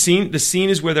 So the scene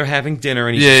is where they're having dinner,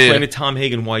 and he's explaining to Tom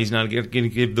Hagen why he's not going to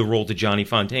give the role to Johnny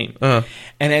Fontaine. Uh-huh.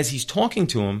 And as he's talking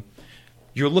to him,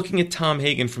 you're looking at Tom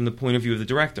Hagen from the point of view of the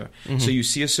director. Mm-hmm. So you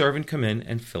see a servant come in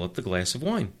and fill up the glass of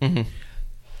wine. Mm-hmm.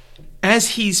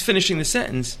 As he's finishing the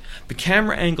sentence, the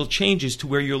camera angle changes to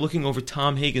where you're looking over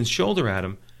Tom Hagen's shoulder at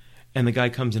him, and the guy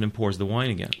comes in and pours the wine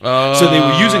again. So they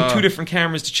were using two different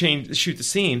cameras to shoot the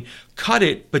scene, cut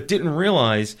it, but didn't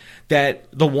realize that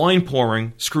the wine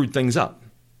pouring screwed things up.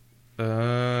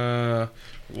 Wow.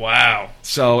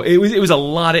 So it was a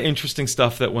lot of interesting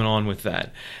stuff that went on with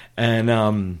that.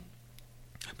 And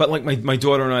but like my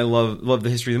daughter and I love the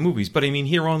history of the movies. But I mean,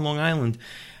 here on Long Island,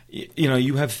 you know,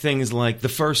 you have things like the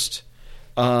first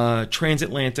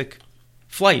transatlantic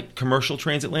flight, commercial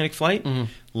transatlantic flight,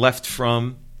 left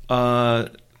from Port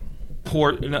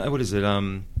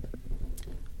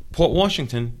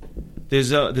Washington.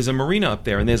 There's a marina up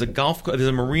there, and there's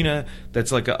a marina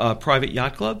that's like a private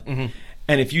yacht club. Mm-hmm.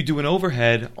 And if you do an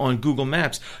overhead on Google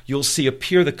Maps, you'll see a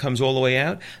pier that comes all the way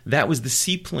out. That was the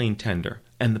seaplane tender,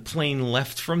 and the plane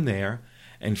left from there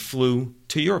and flew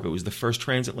to Europe. It was the first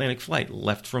transatlantic flight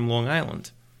left from Long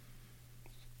Island.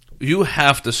 You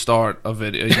have to start a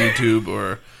video, a YouTube,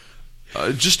 or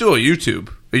just do a YouTube.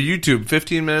 A YouTube,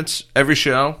 15 minutes every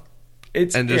show.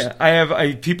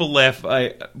 People laugh.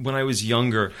 When I was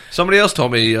younger, somebody else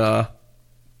told me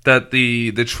that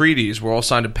the treaties were all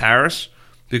signed in Paris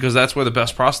because that's where the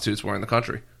best prostitutes were in the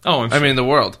country. Oh, I mean, the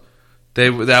world.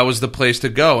 That was the place to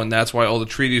go, and that's why all the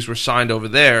treaties were signed over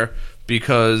there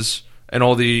and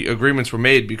all the agreements were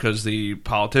made because the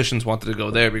politicians wanted to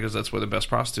go there because that's where the best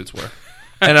prostitutes were.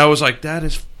 And I was like, that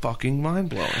is fucking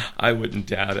mind-blowing. I wouldn't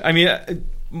doubt it. I mean,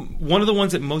 one of the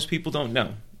ones that most people don't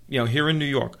know, you know, here in New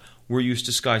York, we're used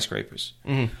to skyscrapers.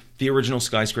 Mm-hmm. The original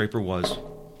skyscraper was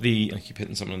I keep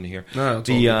hitting someone in here. No,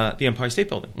 the Empire State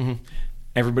Building. Mm-hmm.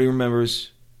 Everybody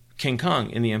remembers King Kong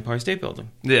in the Empire State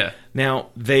Building. Yeah. Now,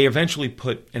 they eventually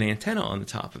put an antenna on the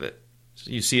top of it.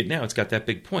 So you see it now. It's got that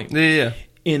big point. Yeah.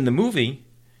 In the movie,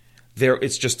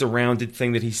 it's just a rounded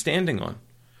thing that he's standing on.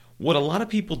 What a lot of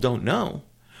people don't know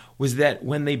was that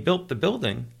when they built the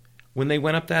building, when they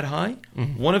went up that high,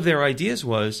 one of their ideas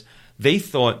was they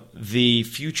thought the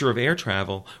future of air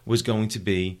travel was going to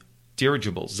be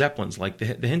dirigibles, Zeppelins, like the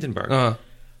Hindenburg. Uh-huh.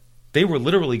 They were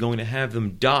literally going to have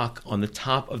them dock on the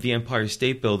top of the Empire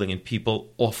State Building and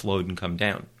people offload and come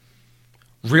down.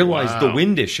 Realized the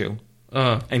wind issue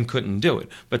and couldn't do it.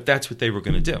 But that's what they were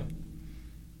going to do.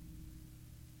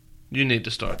 You need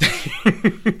to start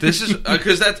this is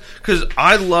because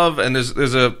I love, and there's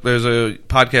a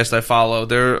podcast I follow.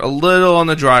 They're a little on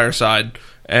the drier side,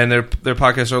 and their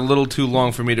podcasts are a little too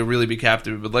long for me to really be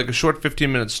captivated. But like a short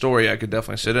 15-minute story, I could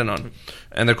definitely sit in on.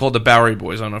 And they're called the Bowery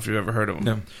Boys. I don't know if you've ever heard of them.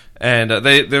 No. And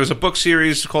there was a book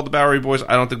series called the Bowery Boys.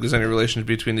 I don't think there's any relation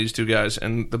between these two guys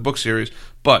and the book series,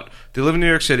 but they live in New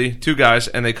York City, two guys,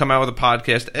 and they come out with a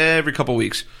podcast every couple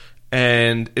weeks.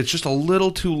 And it's just a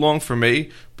little too long for me,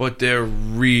 but they're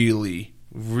really,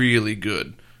 really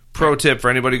good. Pro tip for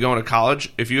anybody going to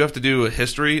college, if you have to do a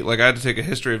history, like I had to take a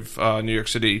history of New York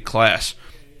City class,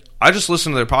 I just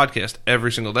listened to their podcast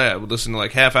every single day. I would listen to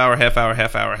like half hour,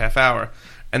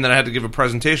 and then I had to give a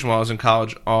presentation while I was in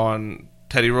college on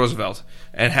Teddy Roosevelt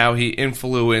and how he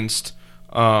influenced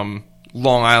Long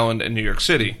Island and New York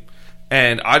City.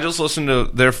 And I just listened to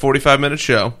their 45-minute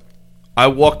show. I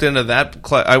walked into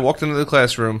the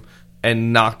classroom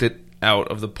and knocked it out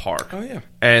of the park. Oh, yeah.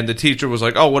 And the teacher was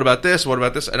like, "Oh, what about this? What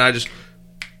about this?" And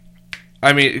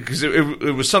I mean, because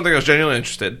it was something I was genuinely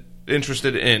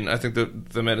interested in. I think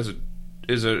that the man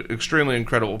is an extremely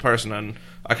incredible person, and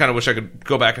I kind of wish I could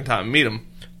go back in time and meet him.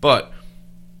 But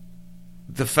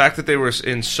the fact that they were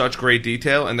in such great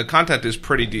detail, and the content is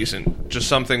pretty decent. Just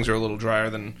some things are a little drier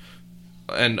and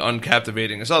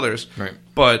uncaptivating as others. Right.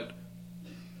 But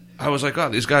I was like,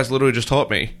 God, these guys literally just taught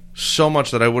me so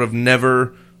much that I would have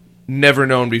never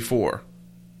known before.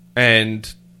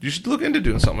 And you should look into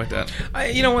doing something like that.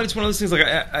 You know what? It's one of those things. Like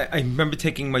I remember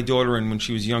taking my daughter in when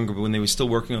she was younger, but when they were still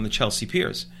working on the Chelsea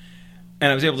Piers,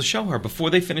 and I was able to show her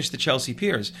before they finished the Chelsea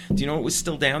Piers. Do you know what was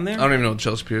still down there? I don't even know what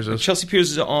Chelsea Piers is. Chelsea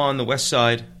Piers is on the west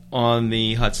side on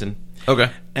the Hudson. Okay.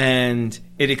 And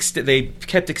they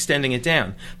kept extending it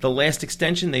down. The last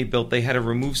extension they built, they had to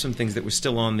remove some things that were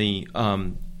still on the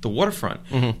waterfront.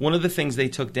 Mm-hmm. One of the things they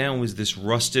took down was this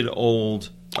rusted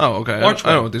old. Oh, okay.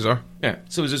 Archway. I know what these are. Yeah.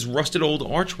 So it was this rusted old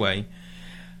archway.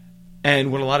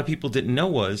 And what a lot of people didn't know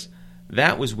was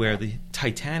that was where the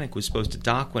Titanic was supposed to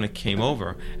dock when it came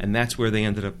over, and that's where they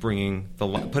ended up putting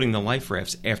the life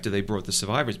rafts after they brought the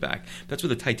survivors back. That's where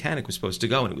the Titanic was supposed to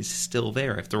go, and it was still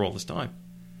there after all this time.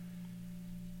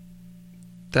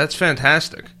 That's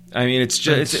fantastic. I mean, it's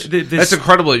just that's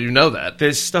incredible that you know that.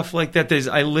 There's stuff like that.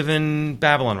 I live in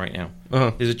Babylon right now.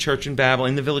 Uh-huh. There's a church in Babylon,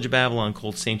 in the village of Babylon,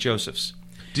 called St. Joseph's.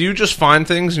 Do you just find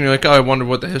things and you're like, oh, I wonder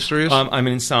what the history is? I'm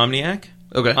an insomniac.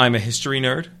 Okay. I'm a history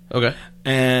nerd. Okay.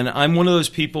 And I'm one of those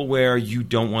people where you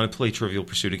don't want to play Trivial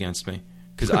Pursuit against me.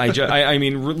 Because I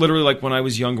mean, literally, like when I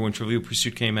was younger, when Trivial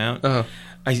Pursuit came out, uh-huh.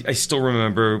 I still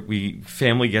remember we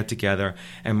family get together,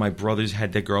 and my brothers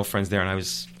had their girlfriends there, and I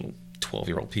was a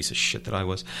 12-year-old piece of shit that I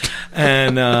was,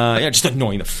 and just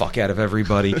annoying the fuck out of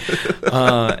everybody.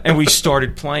 And we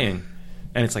started playing,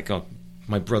 and it's like, oh,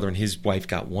 my brother and his wife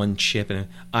got one chip, and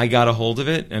I got a hold of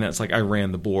it, and it's like I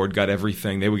ran the board, got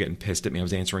everything. They were getting pissed at me. I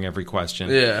was answering every question.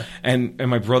 Yeah. And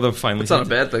my brother finally... It's not a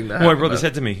bad thing. My brother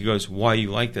said to me, he goes, why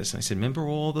you like this? And I said, remember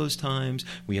all those times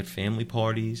we had family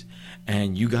parties,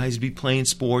 and you guys would be playing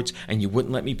sports, and you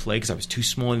wouldn't let me play because I was too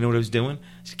small to know what I was doing?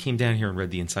 So I came down here and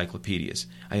read the encyclopedias.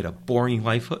 I had a boring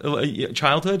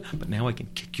childhood, but now I can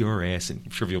kick your ass in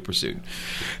Trivial Pursuit.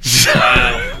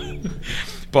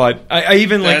 But I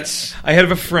even I have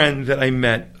a friend that I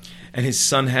met, and his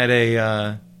son had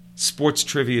a sports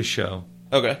trivia show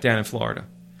down in Florida.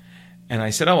 And I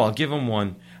said, oh, I'll give him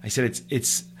one. I said,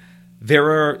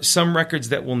 there are some records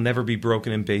that will never be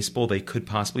broken in baseball. They could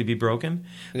possibly be broken.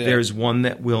 Yeah. There's one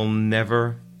that will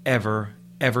never, ever,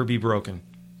 ever be broken.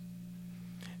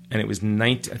 And it was,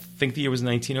 I think the year was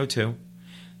 1902.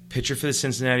 Pitcher for the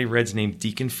Cincinnati Reds named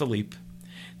Deacon Philippe.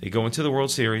 They go into the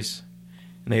World Series.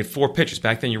 And they had 4 pitchers.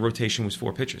 Back then, your rotation was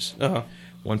 4 pitchers. Uh-huh.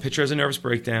 One pitcher has a nervous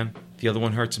breakdown. The other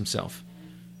one hurts himself.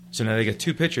 So now they got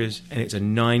 2 pitchers, and it's a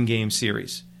 9-game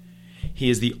series.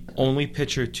 He is the only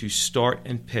pitcher to start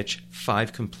and pitch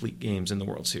 5 complete games in the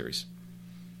World Series.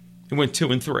 He went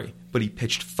 2 and 3, but he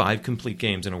pitched 5 complete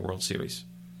games in a World Series.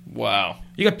 Wow.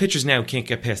 You got pitchers now who can't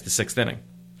get past the 6th inning.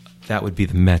 That would be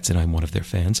the Mets, and I'm one of their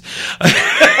fans.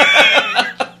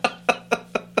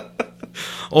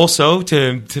 Also,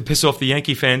 to piss off the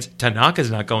Yankee fans,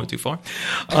 Tanaka's not going too far.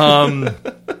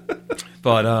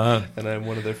 But and I'm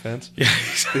one of their fans. Yeah.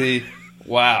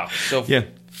 Wow. So yeah,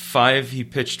 he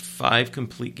pitched 5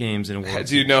 complete games in a World Series.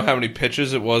 Do you know how many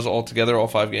pitches it was altogether, all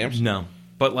 5 games? No.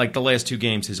 But like the last 2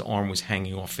 games, his arm was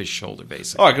hanging off his shoulder,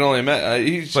 basically. Oh, I can only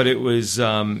imagine. But it was...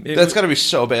 that's got to be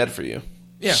so bad for you.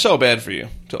 Yeah. So bad for you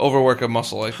to overwork a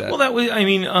muscle like that. Well, that was,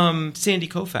 Sandy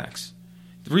Koufax.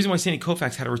 The reason why Sandy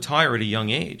Koufax had to retire at a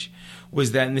young age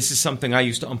was that, and this is something I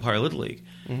used to umpire Little League,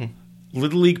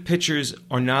 Little League pitchers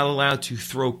are not allowed to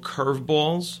throw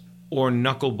curveballs or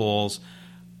knuckleballs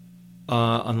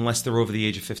unless they're over the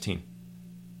age of 15.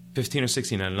 15 or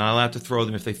 16. They're not allowed to throw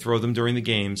them. If they throw them during the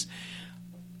games,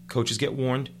 coaches get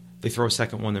warned. They throw a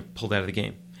second one, they're pulled out of the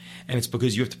game. And it's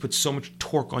because you have to put so much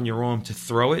torque on your arm to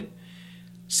throw it.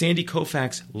 Sandy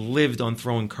Koufax lived on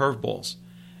throwing curveballs.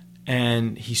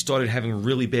 And he started having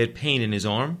really bad pain in his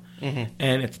arm. Mm-hmm.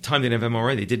 And at the time they didn't have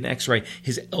MRI, they did an X-ray.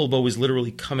 His elbow was literally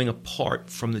coming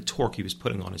apart from the torque he was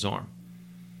putting on his arm.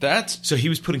 So he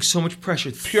was putting so much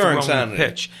pressure pure insanity. The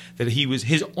pitch that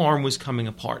his arm was coming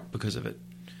apart because of it.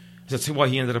 That's why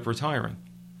he ended up retiring.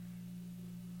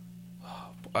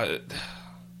 There's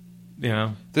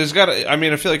got to... I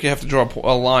mean, I feel like you have to draw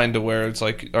a line to where it's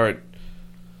like, all right...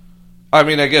 I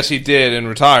mean, I guess he did and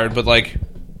retired, but like...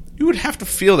 You would have to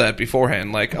feel that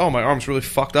beforehand. Like, oh, my arm's really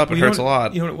fucked up. It hurts a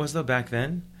lot. You know what it was, though, back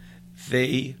then?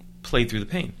 They played through the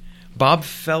pain. Bob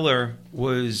Feller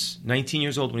was 19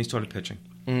 years old when he started pitching.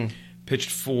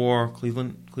 Pitched for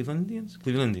Cleveland Indians?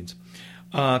 Cleveland Indians.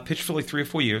 Pitched for like 3 or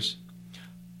 4 years.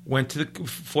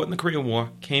 fought in the Korean War,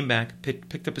 came back,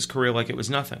 picked up his career like it was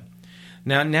nothing.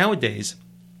 Now, nowadays,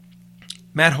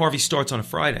 Matt Harvey starts on a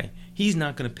Friday. He's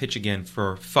not going to pitch again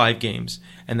for 5 games,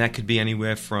 and that could be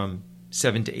anywhere from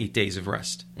 7 to 8 days of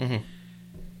rest. Mm-hmm.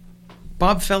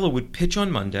 Bob Feller would pitch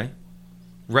on Monday,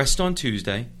 rest on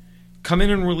Tuesday, come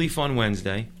in relief on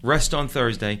Wednesday, rest on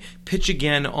Thursday, pitch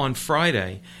again on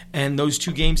Friday, and those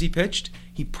 2 games he pitched,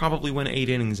 he probably went 8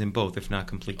 innings in both, if not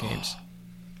complete games.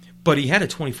 But he had a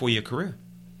 24-year career.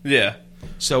 Yeah.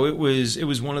 So it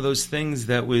was one of those things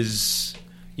that was,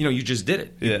 you just did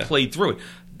it. You played through it.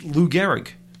 Lou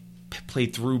Gehrig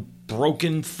played through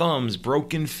broken thumbs,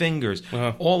 broken fingers,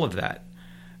 all of that.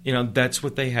 That's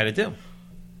what they had to do.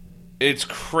 It's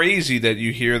crazy that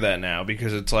you hear that now,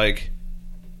 because it's like,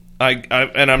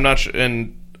 I'm not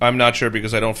sure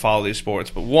because I don't follow these sports.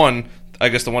 But one, I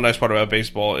guess the one nice part about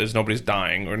baseball is nobody's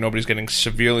dying or nobody's getting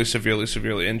severely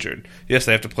injured. Yes,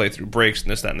 they have to play through breaks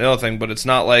and this, that, and the other thing, but it's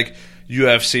not like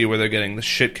UFC where they're getting the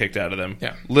shit kicked out of them.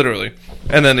 Yeah, literally.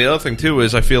 And then the other thing too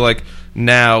is I feel like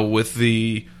now with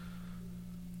the,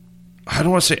 I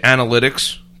don't want to say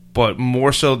analytics, but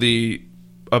more so the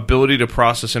ability to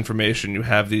process information, you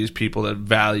have these people that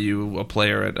value a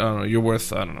player at, I don't know, you're worth,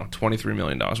 $23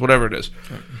 million, whatever it is.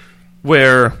 Right.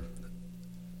 Where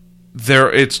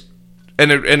it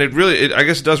really, I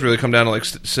guess it does really come down to like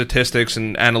statistics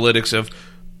and analytics of,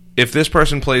 if this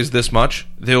person plays this much,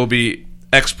 they will be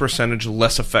X percentage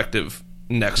less effective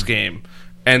next game.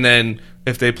 And then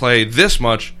if they play this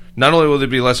much, not only will they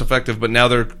be less effective, but now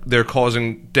they're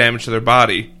causing damage to their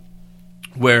body,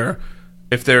 where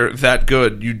if they're that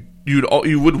good, you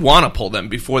would want to pull them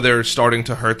before they're starting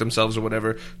to hurt themselves or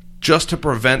whatever, just to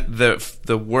prevent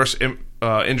the worst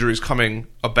injuries coming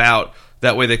about.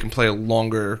 That way they can play a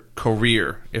longer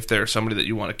career if they're somebody that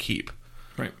you want to keep.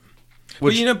 Right.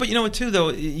 But you know what too, though,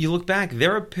 you look back,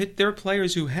 there are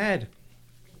players who had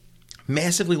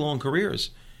massively long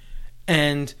careers,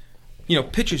 and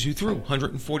pitchers who threw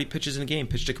 140 pitches in a game,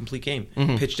 pitched a complete game,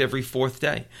 pitched every 4th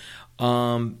day.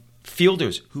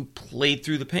 Fielders who played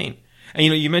through the pain. And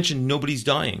you mentioned nobody's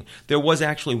dying. There was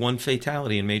actually one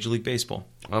fatality in Major League Baseball.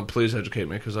 Please educate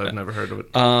me, because I've never heard of it.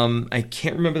 I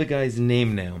can't remember the guy's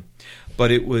name now,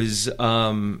 but it was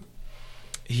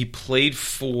he played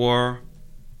for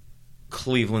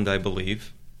Cleveland, I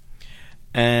believe,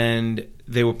 and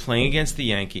they were playing against the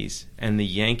Yankees, and the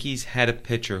Yankees had a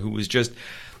pitcher who was just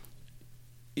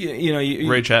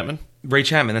Ray Chapman. Ray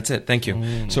Chapman, that's it. Thank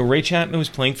you. So Ray Chapman was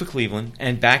playing for Cleveland,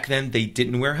 and back then they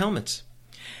didn't wear helmets.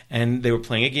 And they were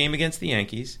playing a game against the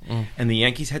Yankees, and the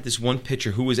Yankees had this one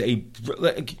pitcher who was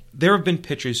there have been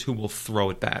pitchers who will throw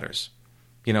at batters.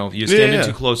 If you're standing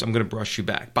too close, I'm going to brush you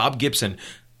back. Bob Gibson,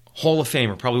 Hall of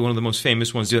Famer, probably one of the most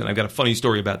famous ones to do it, and I've got a funny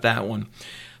story about that one.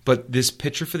 But this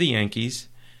pitcher for the Yankees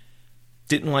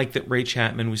didn't like that Ray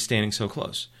Chapman was standing so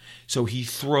close. So he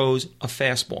throws a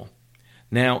fastball.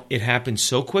 Now, it happened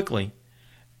so quickly,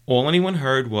 all anyone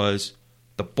heard was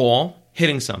the ball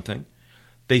hitting something.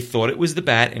 They thought it was the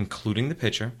bat, including the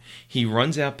pitcher. He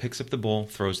runs out, picks up the ball,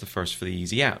 throws the first for the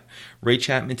easy out. Ray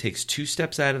Chapman takes 2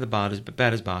 steps out of the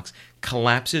batter's box,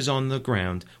 collapses on the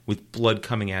ground with blood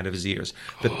coming out of his ears.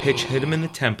 The pitch hit him in the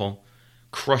temple,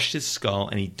 crushed his skull,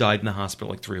 and he died in the hospital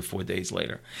like 3 or 4 days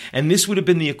later. And this would have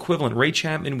been the equivalent. Ray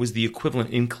Chapman was the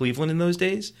equivalent in Cleveland in those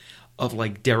days of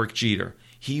like Derek Jeter.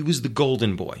 He was the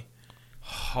golden boy.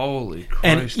 Holy Christ.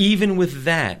 And even with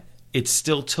that, it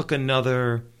still took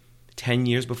another 10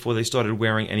 years before they started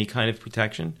wearing any kind of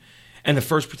protection. And the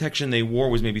first protection they wore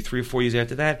was maybe 3 or 4 years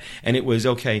after that. And it was,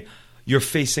 okay, you're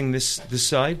facing this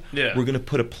side. Yeah. We're going to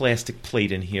put a plastic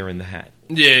plate in here in the hat.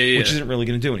 Yeah. Which isn't really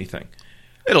going to do anything.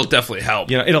 It'll definitely help.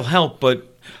 It'll help,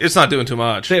 but it's not doing too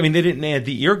much. They didn't add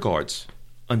the ear guards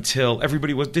until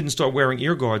everybody didn't start wearing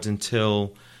ear guards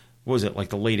until, what was it, like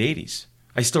the late 80s.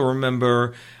 I still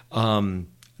remember Don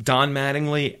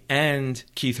Mattingly and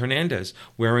Keith Hernandez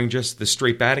wearing just the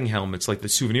straight batting helmets, like the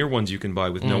souvenir ones you can buy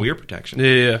with no ear protection.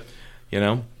 Yeah.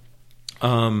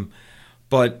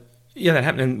 But yeah, that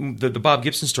happened. And the Bob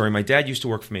Gibson story, my dad used to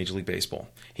work for Major League Baseball.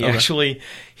 He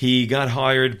got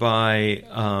hired by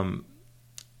while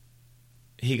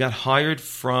he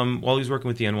was working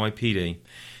with the NYPD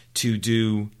to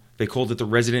do, they called it the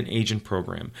resident agent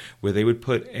program, where they would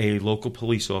put a local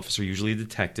police officer, usually a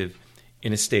detective,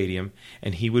 in a stadium,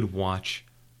 and he would watch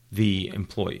the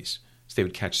employees. So they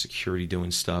would catch security doing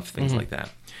stuff, things like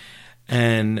that.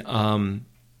 And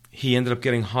he ended up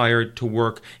getting hired to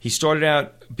work. He started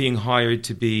out being hired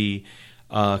to be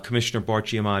Commissioner Bart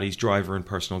Giamatti's driver and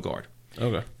personal guard.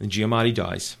 Okay. And Giamatti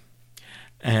dies.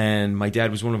 And my dad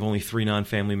was one of only 3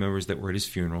 non-family members that were at his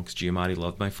funeral, because Giamatti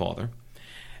loved my father.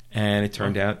 And it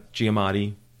turned out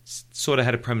Giamatti sort of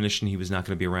had a premonition he was not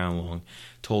going to be around long.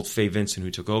 Told Fay Vincent,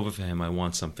 who took over for him, I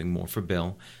want something more for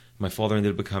Bill. My father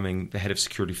ended up becoming the head of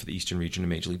security for the Eastern region of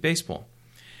Major League Baseball.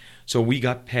 So we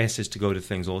got passes to go to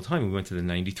things all the time. We went to the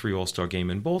 93 All-Star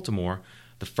game in Baltimore,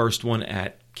 the first one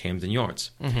at Camden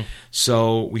Yards. Mm-hmm.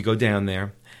 So we go down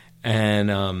there,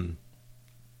 and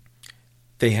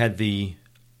they had the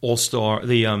All-Star,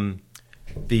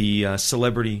 the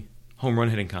celebrity home run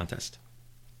hitting contest.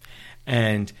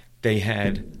 And they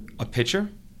had a pitcher,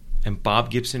 and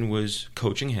Bob Gibson was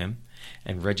coaching him,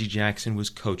 and Reggie Jackson was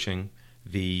coaching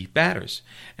the batters,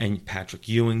 and Patrick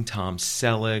Ewing, Tom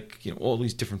Selleck, all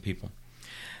these different people.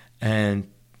 And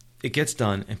it gets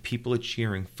done, and people are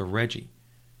cheering for Reggie.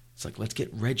 It's like, let's get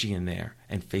Reggie in there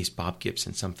and face Bob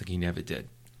Gibson, something he never did.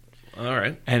 All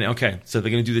right. And okay, so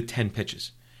they're going to do the 10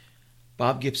 pitches.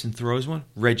 Bob Gibson throws one,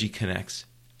 Reggie connects.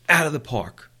 Out of the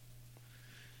park.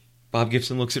 Bob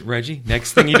Gibson looks at Reggie.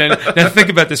 Next thing you know, now think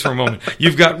about this for a moment.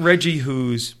 You've got Reggie,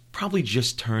 who's probably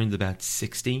just turned about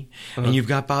 60, and you've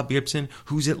got Bob Gibson,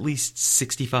 who's at least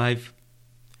 65.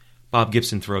 Bob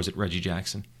Gibson throws at Reggie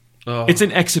Jackson. Oh. It's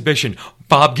an exhibition.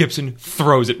 Bob Gibson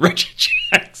throws at Reggie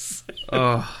Jackson.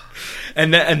 Oh.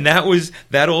 And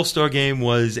that All-Star game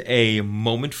was a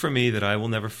moment for me that I will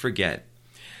never forget,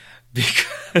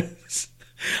 because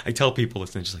I tell people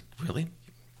listening, just like, really?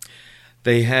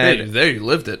 They had there you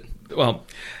lived it. Well,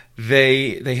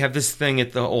 they have this thing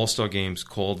at the All-Star games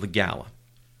called the Gala.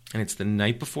 And it's the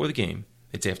night before the game.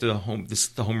 It's after the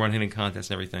home run hitting contest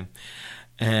and everything.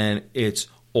 And it's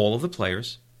all of the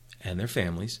players and their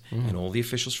families and all the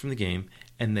officials from the game,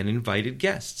 and then invited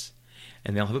guests.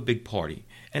 And they'll have a big party.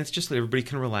 And it's just that everybody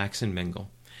can relax and mingle.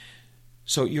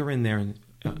 So you're in there, and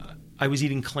I was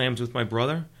eating clams with my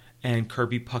brother, and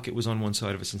Kirby Puckett was on one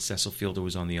side of us, and Cecil Fielder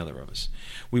was on the other of us.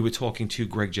 We were talking to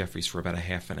Greg Jeffries for about a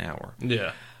half an hour.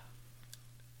 Yeah.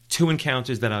 2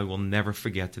 encounters that I will never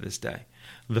forget to this day.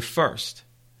 The first,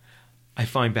 I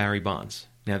find Barry Bonds.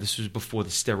 Now, this was before the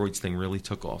steroids thing really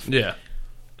took off. Yeah.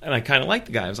 And I kind of liked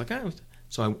the guy. I was like,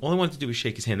 So all I wanted to do was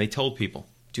shake his hand. They told people,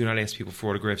 do not ask people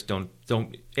for autographs. Don't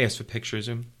ask for pictures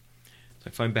of him. So I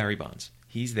find Barry Bonds.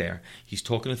 He's there. He's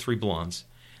talking to 3 blondes.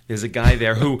 There's a guy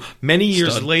there who, many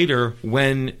years later,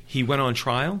 when he went on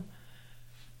trial,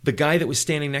 the guy that was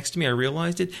standing next to me, I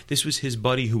realized it, this was his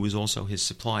buddy who was also his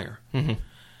supplier. Mm-hmm.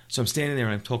 So I'm standing there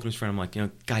and I'm talking to his friend. I'm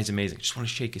like, guy's amazing. I just want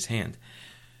to shake his hand.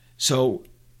 So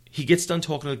he gets done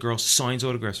talking to the girl, signs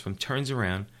autographs for him, turns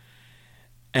around,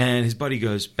 and his buddy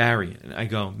goes, Barry. And I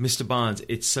go, Mr. Bonds,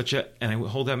 it's such a... And I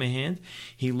hold out my hand.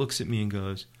 He looks at me and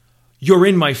goes, you're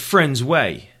in my friend's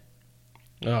way.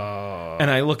 Oh. And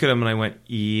I look at him and I went,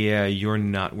 yeah, you're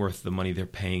not worth the money they're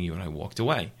paying you. And I walked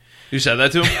away. You said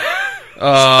that to him?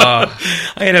 I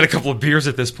had a couple of beers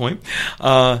at this point.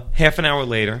 Half an hour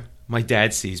later, my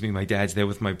dad sees me. My dad's there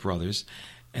with my brothers.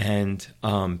 And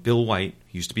Bill White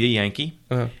used to be a Yankee.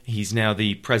 Uh-huh. He's now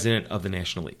the president of the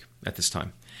National League at this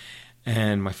time.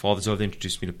 And my father's over there,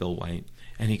 introduced me to Bill White.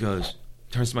 And he goes,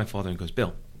 turns to my father and goes,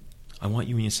 Bill, I want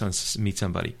you and your son to meet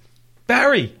somebody.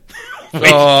 Barry!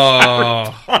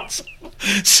 Oh.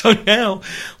 So now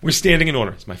we're standing in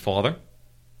order. It's my father,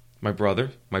 my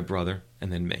brother,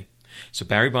 and then me. So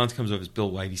Barry Bonds comes over as Bill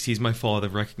White. He sees my father,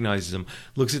 recognizes him,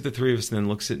 looks at the 3 of us, and then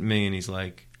looks at me, and he's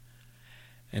like,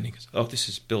 and he goes, oh, this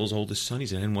is Bill's oldest son.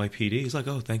 He's in NYPD. He's like,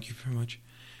 oh, thank you very much.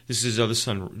 This is his other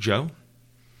son, Joe.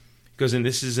 He goes, and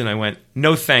this is, and I went,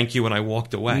 no, thank you, and I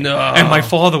walked away. No. And my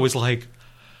father was like,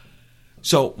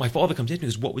 so my father comes in and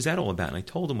goes, what was that all about? And I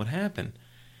told him what happened.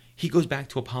 He goes back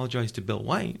to apologize to Bill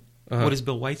White. Uh-huh. What does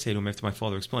Bill White say to him after my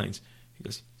father explains? He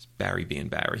goes, it's Barry being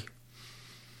Barry.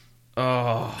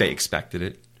 Oh. They expected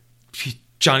it.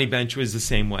 Johnny Bench was the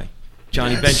same way.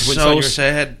 Johnny That's Bench was so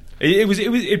sad.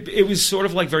 It was sort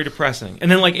of like very depressing.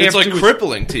 And then like it's like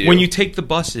crippling to you. When you take the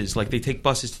buses, like they take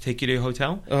buses to take you to your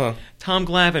hotel. Uh-huh. Tom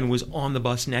Glavine was on the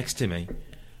bus next to me.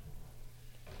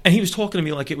 And he was talking to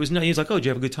me like it was no. He was like, "Oh, did you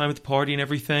have a good time at the party and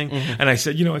everything?" Mm-hmm. And I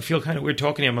said, "I feel kind of weird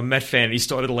talking to him. I'm a Met fan." And he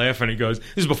started laughing. He goes,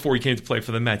 "This is before he came to play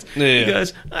for the Mets." Yeah. He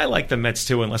goes, "I like the Mets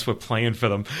too, unless we're playing for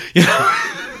them."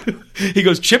 He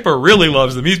goes, "Chipper really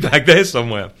loves them. He's back there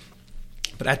somewhere."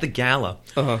 But at the gala,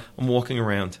 uh-huh. I'm walking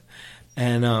around,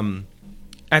 and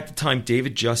at the time,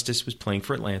 David Justice was playing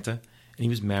for Atlanta, and he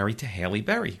was married to Halle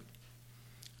Berry.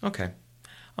 Okay,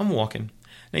 I'm walking.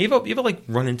 Now, you ever like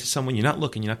run into someone, you're not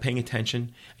looking, you're not paying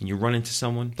attention, and you run into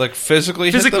someone? Like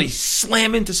physically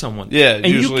slam into someone. Yeah, and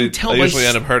usually, you can tell I usually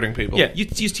end up hurting people. Yeah, you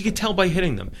can tell by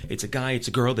hitting them. It's a guy, it's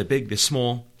a girl, they're big, they're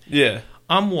small. Yeah.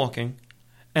 I'm walking,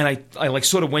 and I like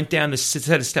sort of went down this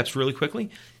set of steps really quickly,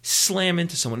 slam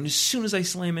into someone, and as soon as I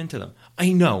slam into them,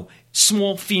 I know,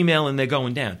 small female, and they're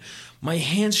going down. My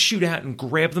hands shoot out and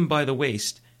grab them by the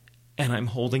waist, and I'm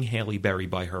holding Halle Berry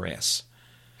by her ass.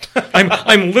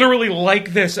 I'm literally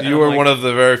like this. You were one of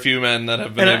the very few men that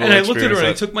have been able to experience that. And I looked at her, and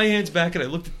I took my hands back, and I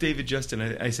looked at David Justin,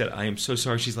 and I said, I am so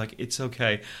sorry. She's like, it's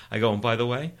okay. I go, and by the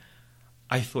way,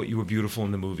 I thought you were beautiful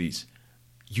in the movies.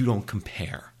 You don't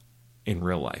compare in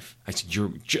real life. I said,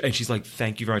 and she's like,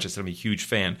 thank you very much. I said, I'm a huge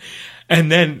fan.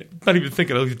 And then, not even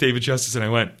thinking, I looked at David Justice, and I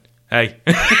went, hey.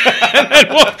 And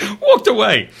then walked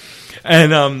away.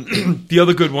 And the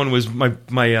other good one was my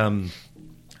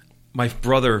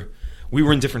brother. We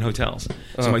were in different hotels.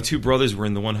 So my two brothers were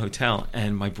in the one hotel,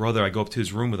 and my brother, I go up to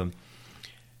his room with him,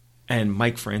 and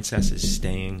Mike Frances is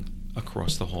staying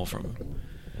across the hall from him.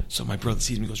 So my brother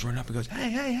sees me, goes running up and goes,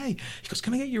 hey. He goes,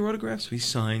 can I get your autograph? So he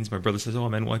signs. My brother says, oh,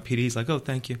 I'm NYPD. He's like, oh,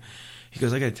 thank you. He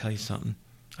goes, I got to tell you something.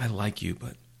 I like you,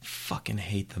 but fucking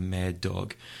hate the mad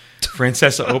dog.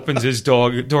 Francesa opens his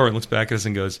door and looks back at us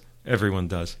and goes, everyone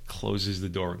does. Closes the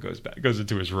door and goes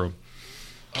into his room.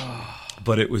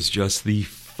 But it was just the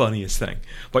funniest thing.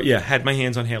 But yeah, had my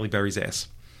hands on Halle Berry's ass.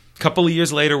 A couple of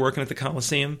years later, working at the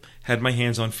Coliseum, had my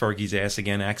hands on Fergie's ass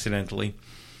again, accidentally.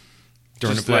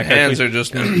 During the Black hands are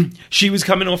just she was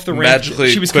coming off the ramp.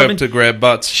 Magically equipped to grab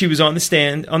butts. She was on the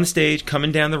stage,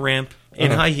 coming down the ramp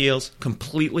in high heels,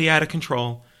 completely out of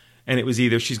control. And it was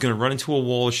either she's going to run into a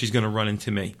wall or she's going to run into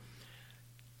me.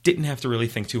 Didn't have to really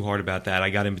think too hard about that.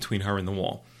 I got in between her and the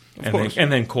wall,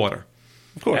 and then caught her.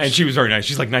 Of course. And she was very nice.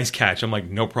 She's like, nice catch. I'm like,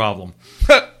 no problem.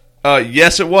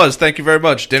 Yes, it was. Thank you very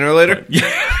much. Dinner later?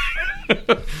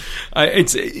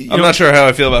 I'm not sure how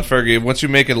I feel about Fergie. Once you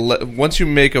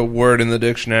make a word in the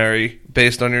dictionary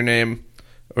based on your name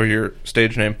or your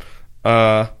stage name,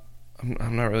 I'm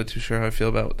not really too sure how I feel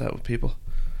about that with people.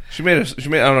 She made I don't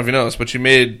know if you know this, but she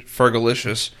made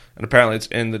Fergalicious, and apparently it's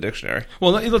in the dictionary.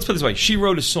 Well, let's put it this way. She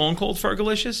wrote a song called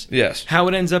Fergalicious. Yes. How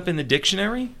it ends up in the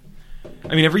dictionary?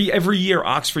 I mean, every year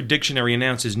Oxford Dictionary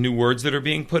announces new words that are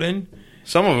being put in.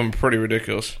 Some of them are pretty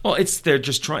ridiculous. They're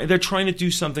trying to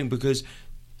do something because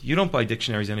you don't buy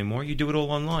dictionaries anymore. You do it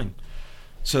all online.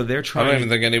 So they're trying. I don't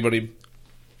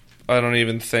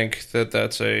even think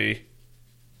that's a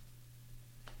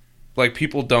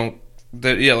people don't.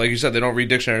 Like you said, they don't read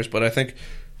dictionaries, but I think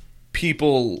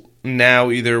people now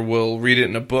either will read it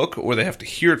in a book or they have to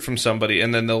hear it from somebody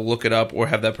and then they'll look it up or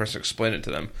have that person explain it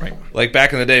to them. Right. Like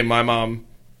back in the day, my mom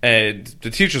and the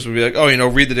teachers would be like,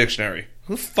 read the dictionary.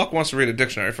 Who the fuck wants to read a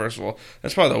dictionary, first of all?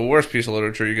 That's probably the worst piece of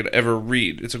literature you could ever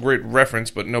read. It's a great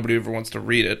reference, but nobody ever wants to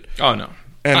read it. Oh, no.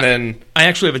 I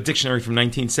actually have a dictionary from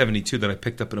 1972 that I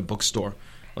picked up in a bookstore,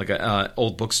 like an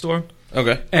old bookstore.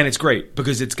 Okay. And it's great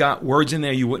because it's got words in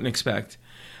there you wouldn't expect.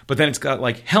 But then it's got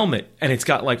like helmet, and it's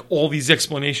got like all these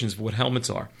explanations of what helmets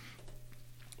are.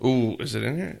 Ooh, is it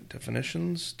in here?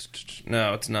 Definitions?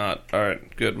 No, it's not. All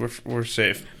right, good. We're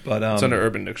safe. But it's under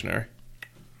Urban Dictionary.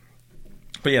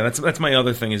 But yeah, that's my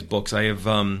other thing is books. I have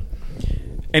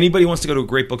anybody wants to go to a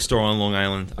great bookstore on Long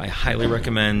Island, I highly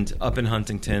recommend up in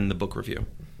Huntington, the Book Review.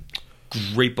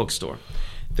 Great bookstore.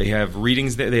 They have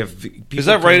readings there. They have. Is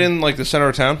that right in like the center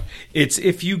of town? It's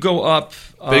if you go up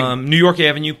New York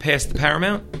Avenue past the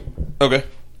Paramount. Okay.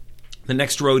 The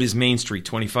next road is Main Street,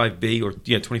 25B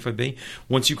 25B.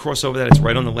 Once you cross over that, it's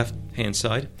right on the left-hand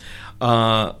side.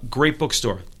 Great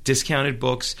bookstore, discounted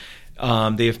books.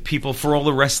 They have people for all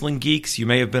the wrestling geeks. You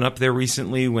may have been up there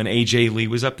recently when AJ Lee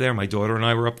was up there. My daughter and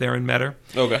I were up there and met her.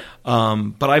 Okay.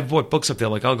 But I've bought books up there.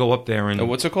 Like I'll go up there and.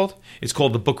 What's it called? It's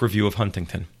called the Book Review of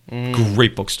Huntington.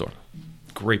 Great bookstore.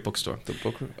 Great bookstore. The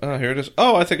book. Here it is.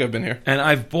 Oh, I think I've been here. And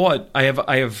I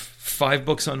have 5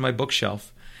 books on my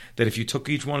bookshelf that if you took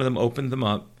each one of them, opened them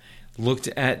up, looked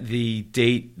at the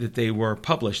date that they were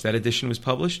published, that edition was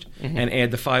published, and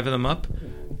add the 5 of them up,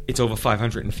 it's over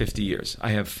 550 years. I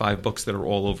have 5 books that are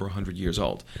all over 100 years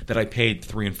old that I paid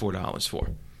 $3 and $4 for.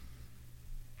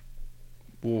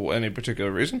 Well, any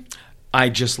particular reason? I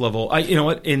just love all. You know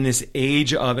what? In this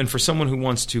age of, and for someone who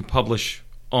wants to publish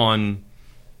on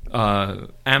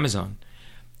Amazon,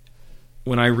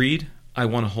 when I read, I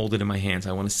want to hold it in my hands.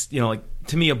 I want to,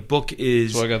 to me, a book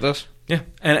is. So I got this. Yeah,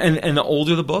 and the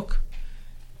older the book,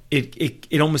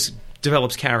 it almost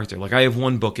develops character. Like I have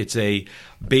one book. It's a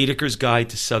Baedeker's Guide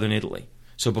to Southern Italy.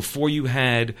 So before you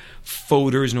had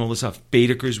photos and all this stuff,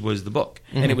 Baedeker's was the book.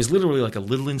 And it was literally like a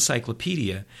little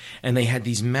encyclopedia. And they had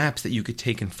these maps that you could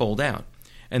take and fold out.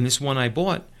 And this one I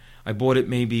bought it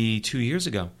maybe 2 years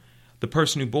ago. The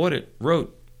person who bought it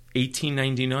wrote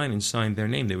 1899 and signed their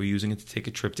name. They were using it to take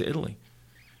a trip to Italy.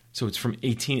 So it's I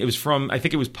think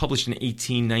it was published in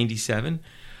 1897.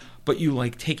 But you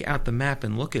take out the map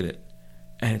and look at it.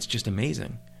 And it's just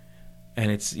amazing.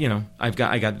 And it's, I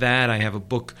got that. I have a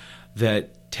book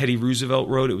that Teddy Roosevelt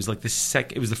wrote. It was like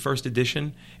it was the first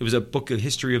edition. It was a book of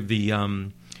history of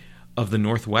the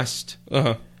Northwest.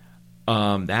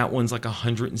 That one's like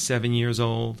 107 years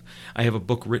old. I have a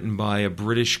book written by a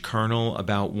British colonel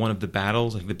about one of the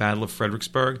battles, like the Battle of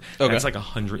Fredericksburg. Okay. That's like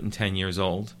 110 years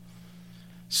old.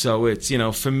 So it's,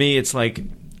 for me, it's like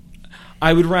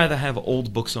I would rather have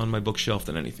old books on my bookshelf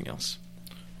than anything else.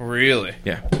 Really?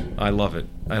 Yeah, I love it.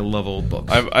 I love old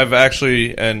books. I've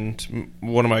actually, and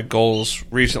one of my goals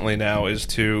recently now is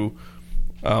to,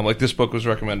 like this book was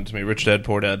recommended to me, Rich Dad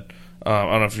Poor Dad. I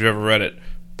don't know if you've ever read it,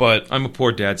 but I'm a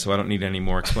poor dad, so I don't need any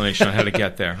more explanation on how to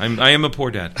get there. I am a poor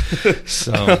dad.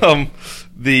 So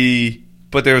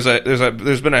but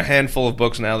there's been a handful of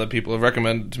books now that people have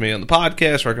recommended to me on the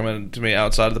podcast, recommended to me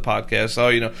outside of the podcast. So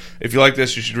if you like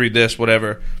this, you should read this,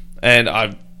 whatever. And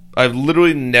I've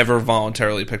literally never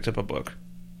voluntarily picked up a book,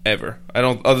 ever. I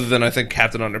don't, other than I think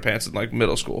Captain Underpants in like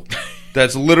middle school.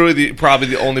 That's literally probably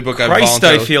the only book I've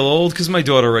voluntarily. I feel old because my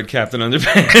daughter read Captain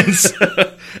Underpants,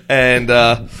 and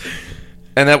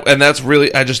that's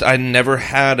really I never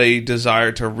had a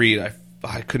desire to read.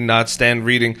 I could not stand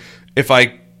reading.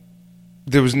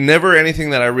 There was never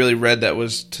anything that I really read that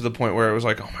was to the point where it was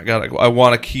like, oh my god, I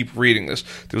want to keep reading this.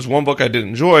 There was one book I did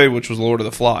enjoy, which was Lord of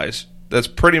the Flies. That's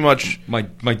pretty much... My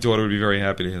daughter would be very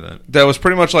happy to hear that. That was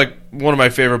pretty much like one of my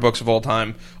favorite books of all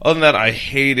time. Other than that, I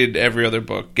hated every other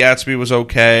book. Gatsby was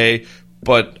okay,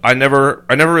 but I never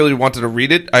really wanted to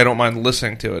read it. I don't mind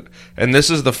listening to it. And this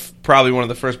is probably one of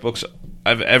the first books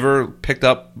I've ever picked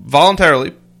up,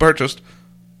 voluntarily purchased,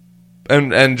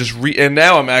 and just read. And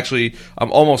now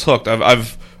I'm almost hooked.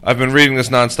 I've been reading this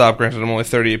nonstop. Granted, I'm only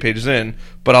 38 pages in,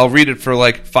 but I'll read it for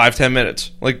like 5-10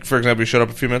 minutes. Like, for example, he showed up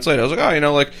a few minutes late. I was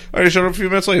like, he showed up a few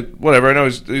minutes late. Whatever. I know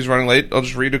he's running late. I'll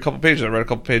just read a couple pages. I read a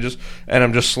couple pages, and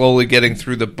I'm just slowly getting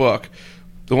through the book.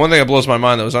 The one thing that blows my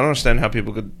mind, though, is I don't understand how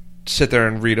people could sit there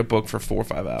and read a book for 4 or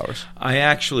 5 hours.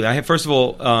 First of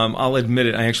all, I'll admit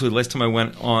it. Last time I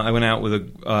went out with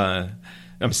a.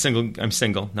 I'm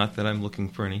single. Not that I'm looking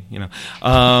for any.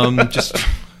 Just.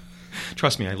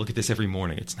 Trust me, I look at this every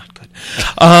morning. It's not good.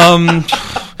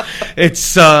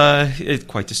 It's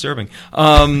quite disturbing.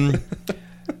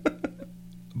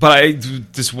 But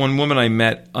this one woman I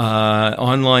met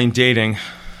online dating,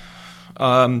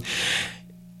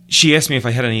 she asked me if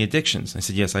I had any addictions. I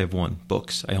said, yes, I have one.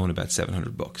 Books. I own about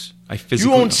 700 books.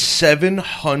 You own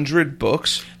 700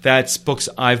 books? That's books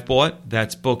I've bought.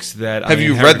 That's books that Have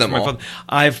you read them all?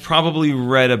 I've probably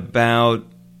read about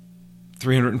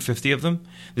 350 of them.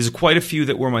 There's quite a few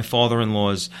that were my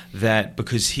father-in-law's that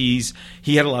because he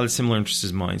had a lot of similar interests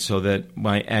as mine, so that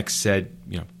my ex said,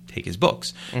 take his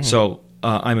books. Mm-hmm. So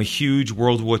I'm a huge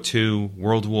World War II,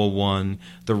 World War I,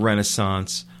 the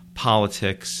Renaissance,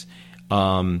 politics,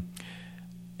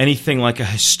 anything like a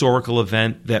historical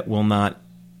event that will not,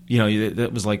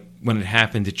 that was like when it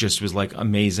happened, it just was like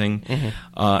amazing. Mm-hmm.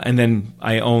 And then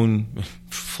I own,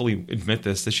 fully admit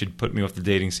this should put me off the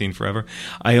dating scene forever.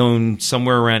 I own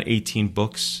somewhere around 18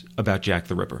 books about Jack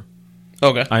the Ripper.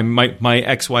 Okay. My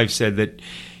ex-wife said that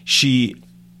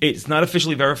it's not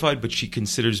officially verified, but she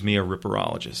considers me a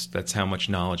ripperologist. That's how much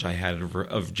knowledge I had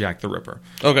of Jack the Ripper.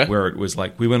 Okay. Where it was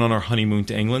like, we went on our honeymoon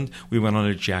to England, we went on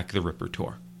a Jack the Ripper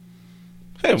tour.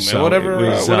 Hey, man,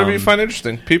 whatever you find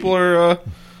interesting. People are...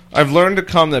 I've learned to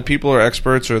come that people are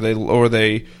experts or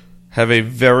they have a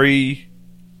very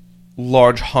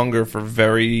large hunger for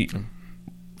very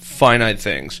finite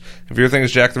things. If your thing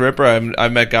is Jack the Ripper,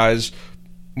 I've met guys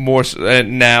more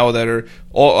now that are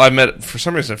all I've met. For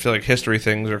some reason, I feel like history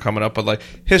things are coming up, but like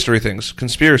history things,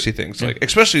 conspiracy things, like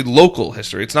especially local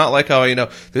history. It's not like how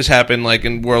this happened like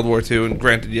in World War II, and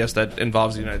granted, yes, that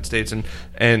involves the United States and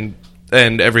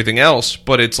everything else,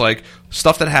 but it's like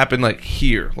stuff that happened like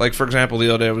here. Like, for example,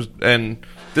 the other day and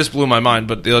this blew my mind,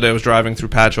 but the other day I was driving through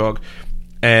Patchogue,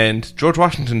 and George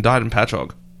Washington died in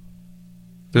Patchogue.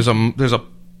 There's a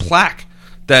plaque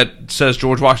that says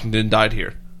George Washington died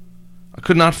here. I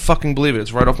could not fucking believe it.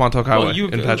 It's right off Montauk Highway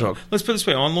in Patchogue. Let's put it this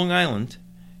way. On Long Island,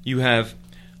 you have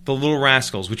The Little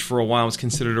Rascals, which for a while was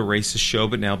considered a racist show,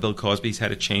 but now Bill Cosby's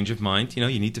had a change of mind. You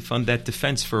need to fund that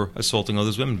defense for assaulting all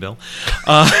those women, Bill.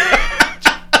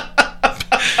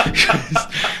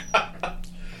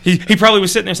 He probably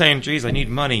was sitting there saying, geez, I need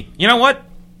money. You know what?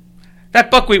 That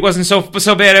buckwheat wasn't so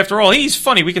bad after all. He's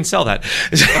funny. We can sell that.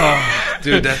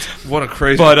 Dude, that's what a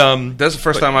crazy... But, that's the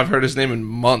first time I've heard his name in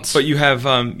months. But you have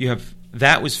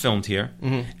that was filmed here.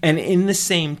 Mm-hmm. And in the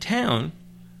same town,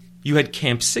 you had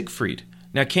Camp Siegfried.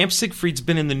 Now, Camp Siegfried's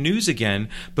been in the news again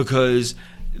because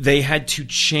they had to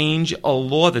change a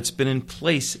law that's been in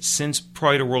place since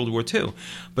prior to World War II.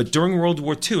 But during World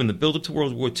War II, in the build-up to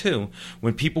World War II,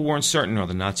 when people weren't certain, are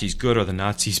the Nazis good, are the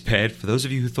Nazis bad? For those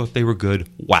of you who thought they were good,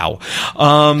 wow.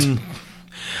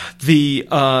 The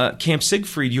Camp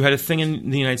Siegfried, you had a thing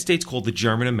in the United States called the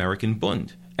German-American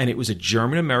Bund. And it was a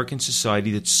German-American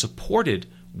society that supported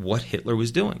what Hitler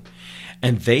was doing.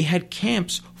 And they had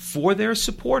camps for their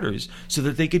supporters so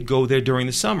that they could go there during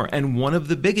the summer. And one of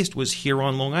the biggest was here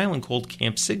on Long Island called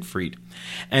Camp Siegfried.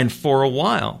 And for a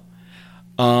while,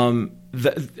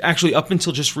 actually up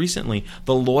until just recently,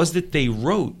 the laws that they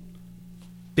wrote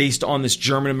based on this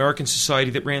German-American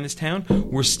society that ran this town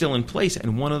were still in place.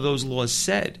 And one of those laws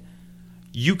said,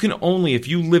 you can only, if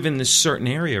you live in this certain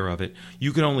area of it,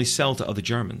 you can only sell to other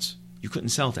Germans. You couldn't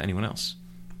sell to anyone else.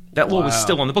 That law was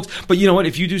still on the books. But you know what?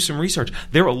 If you do some research,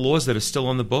 there are laws that are still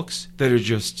on the books that are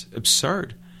just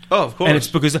absurd. Oh, of course. And it's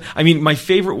because, I mean, my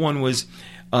favorite one was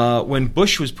when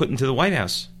Bush was put into the White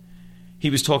House. He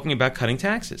was talking about cutting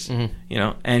taxes, you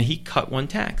know, and he cut one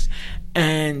tax.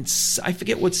 And I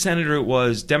forget what senator it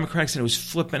was, Democratic senator, was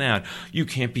flipping out. You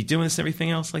can't be doing this and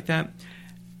everything else like that.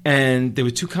 And there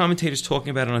were two commentators talking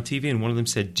about it on TV, and one of them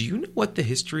said, do you know what the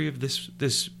history of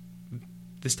this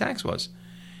tax was?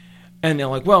 And they're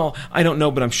like, well, I don't know,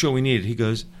 but I'm sure we need it. He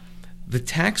goes, the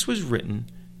tax was written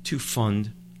to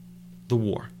fund the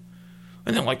war.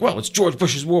 And they're like, well, it's George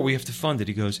Bush's war. We have to fund it.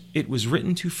 He goes, it was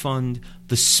written to fund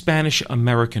the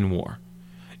Spanish-American War.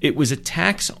 It was a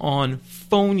tax on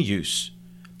phone use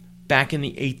back in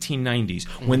the 1890s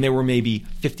when there were maybe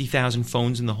 50,000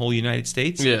 phones in the whole United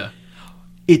States. Yeah.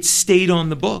 It stayed on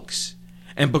the books.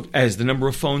 And as the number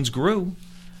of phones grew,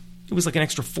 it was like an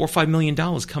extra $4 or $5 million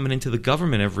coming into the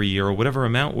government every year, or whatever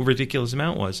amount, what ridiculous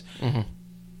amount was,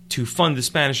 to fund the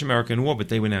Spanish-American War, but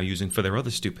they were now using for their other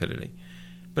stupidity.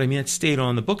 But I mean, it stayed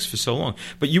on the books for so long.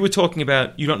 But you were talking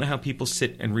about, you don't know how people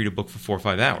sit and read a book for 4 or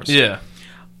 5 hours. Yeah.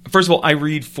 First of all, I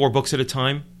read 4 books at a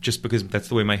time, just because that's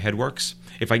the way my head works.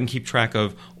 If I can keep track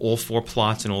of all 4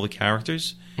 plots and all the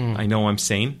characters, I know I'm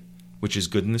sane, which is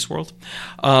good in this world.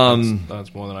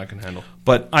 That's more than I can handle.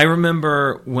 But I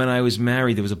remember when I was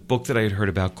married, there was a book that I had heard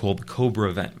about called The Cobra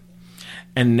Event.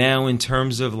 And now in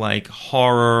terms of like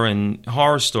horror and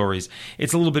horror stories,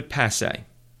 it's a little bit passé.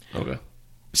 Okay.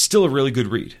 Still a really good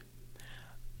read.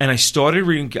 And I started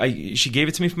reading, she gave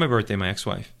it to me for my birthday, my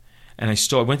ex-wife. And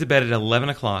I went to bed at 11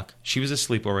 o'clock. She was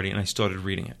asleep already, and I started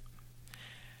reading it.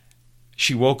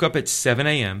 She woke up at 7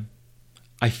 a.m.,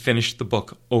 I finished the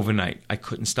book overnight. I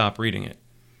couldn't stop reading it.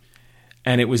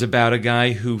 And it was about a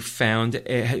guy who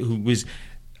was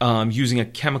using a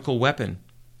chemical weapon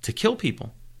to kill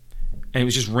people. And it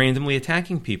was just randomly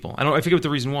attacking people. I forget what the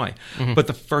reason why. But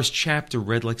the first chapter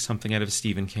read like something out of a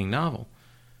Stephen King novel.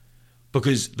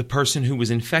 Because the person who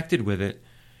was infected with it,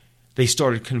 they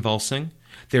started convulsing.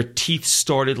 Their teeth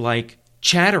started like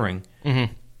chattering. And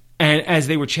as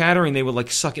they were chattering, they were like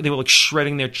sucking, they were like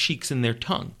shredding their cheeks and their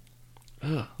tongue.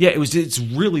 Ugh. Yeah, it's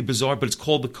really bizarre, but it's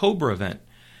called The Cobra Event.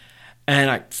 And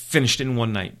I finished it in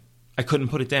one night. I couldn't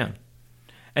put it down.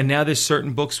 And now there's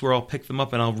certain books where I'll pick them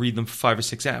up and I'll read them for 5 or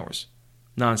 6 hours,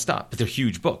 nonstop. But they're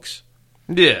huge books.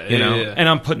 Yeah, you know? Yeah. And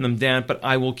I'm putting them down, but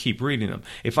I will keep reading them.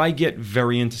 If I get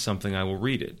very into something, I will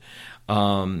read it.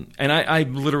 And I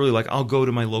literally, I'll go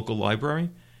to my local library,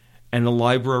 and the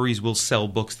libraries will sell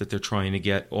books that they're trying to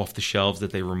get off the shelves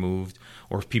that they removed,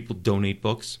 or if people donate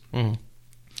books.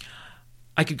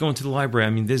 I could go into the library. I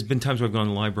mean, there's been times where I've gone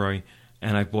to the library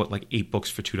and I bought 8 books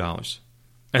for $2.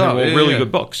 And they're all really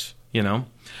good books, you know?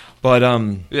 But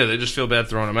yeah, they just feel bad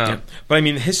throwing them out. Yeah. But I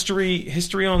mean, history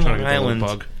on Long Island.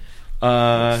 Bug.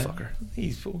 Fucker.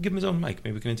 We'll give him his own mic.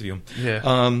 Maybe we can interview him. Yeah.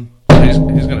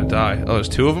 He's gonna die. Oh, there's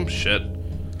 2 of them.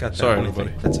 Shit. Got that. Sorry,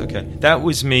 everybody. That's okay. That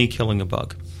was me killing a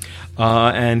bug.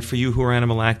 And for you who are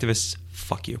animal activists,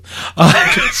 fuck you.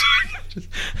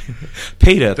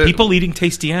 PETA, people eating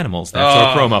tasty animals. That's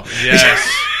our promo. Yes.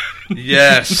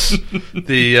 Yes.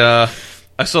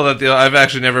 I saw that I've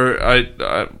actually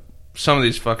never. Some of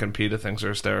these fucking PETA things are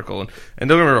hysterical, and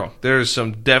don't get me wrong, there is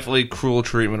some definitely cruel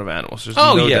treatment of animals. There's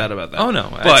no doubt about that. Oh no,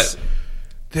 but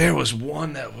there was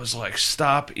one that was like,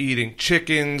 stop eating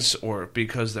chickens, or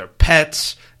because they're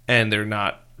pets and they're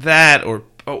not that, or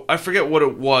I forget what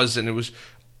it was, and it was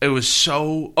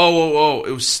so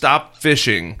it was stop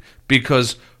fishing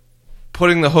because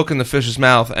putting the hook in the fish's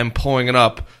mouth and pulling it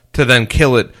up to then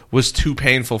kill it was too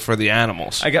painful for the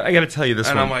animals. I got to tell you this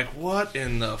and one. I'm like, what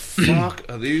in the fuck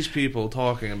are these people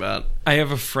talking about? I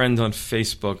have a friend on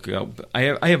Facebook.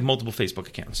 I have multiple Facebook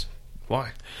accounts.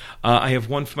 Why? I have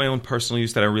one for my own personal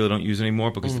use that I really don't use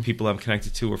anymore because the people I'm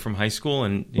connected to are from high school,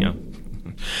 and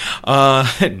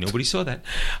nobody saw that.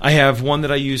 I have one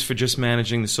that I use for just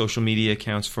managing the social media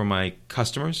accounts for my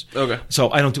customers. Okay.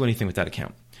 So I don't do anything with that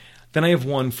account. Then I have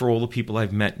one for all the people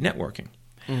I've met networking.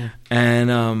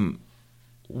 And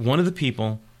one of the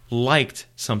people liked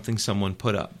something someone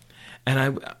put up.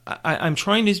 And I'm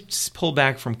trying to pull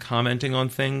back from commenting on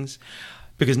things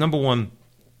because, number one,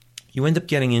 you end up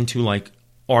getting into like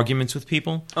arguments with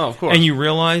people. Oh, of course. And you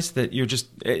realize that you're just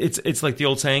it's like the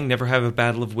old saying, never have a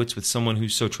battle of wits with someone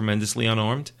who's so tremendously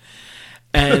unarmed.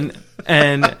 And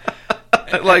I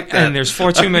like that. And there's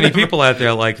far too many people out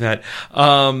there like that.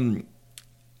 And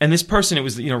this person, it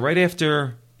was right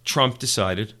after Trump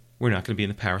decided we're not going to be in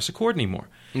the Paris Accord anymore.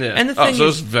 Yeah. And the thing so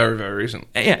it's very, very recent.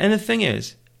 Yeah, and the thing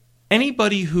is,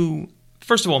 anybody who,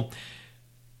 first of all,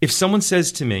 if someone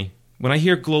says to me, when I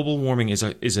hear global warming is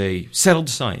a settled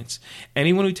science,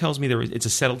 anyone who tells me it's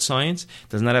a settled science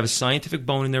does not have a scientific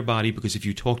bone in their body, because if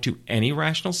you talk to any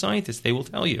rational scientist, they will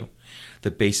tell you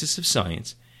the basis of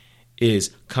science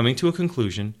is coming to a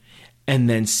conclusion and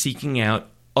then seeking out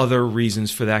other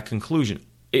reasons for that conclusion.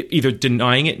 Either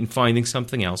denying it and finding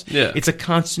something else. Yeah. It's a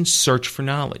constant search for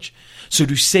knowledge. So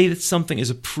to say that something is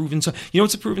a proven science,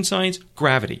 what's a proven science?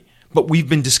 Gravity. But we've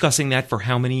been discussing that for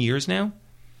how many years now?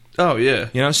 Oh yeah.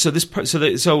 And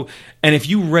if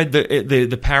you read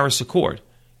the Paris Accord,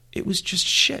 it was just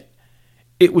shit.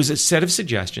 It was a set of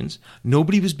suggestions.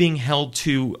 Nobody was being held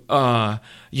to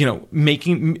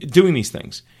doing these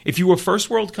things. If you were a first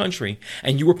world country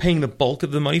and you were paying the bulk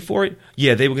of the money for it,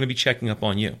 yeah, they were going to be checking up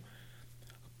on you.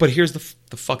 But here's the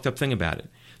fucked up thing about it.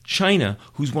 China,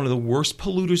 who's one of the worst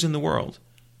polluters in the world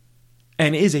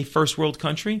and is a first world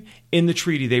country, in the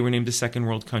treaty they were named a second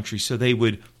world country, so they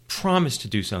would promise to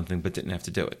do something but didn't have to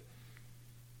do it.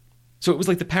 So it was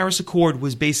like the Paris Accord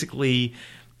was basically,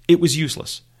 it was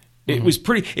useless. It was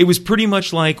pretty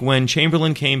much like when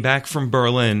Chamberlain came back from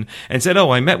Berlin and said,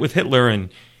 I met with Hitler and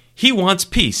he wants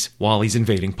peace while he's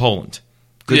invading Poland.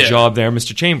 Good job there,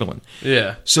 Mr. Chamberlain.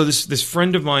 Yeah. So this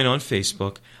friend of mine on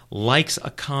Facebook likes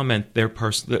a comment a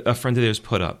friend of theirs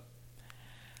put up.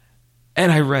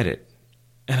 And I read it.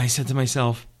 And I said to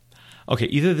myself, okay,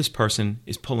 either this person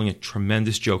is pulling a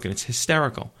tremendous joke and it's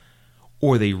hysterical,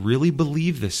 or they really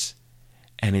believe this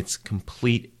and it's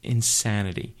complete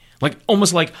insanity.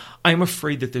 Almost like I'm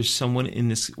afraid that there's someone in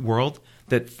this world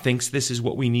that thinks this is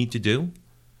what we need to do.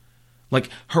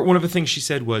 One of the things she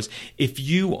said was, if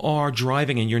you are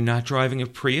driving and you're not driving a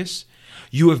Prius,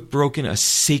 you have broken a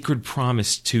sacred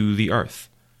promise to the earth.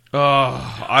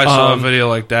 Oh, I saw a video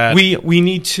like that. We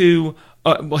need to...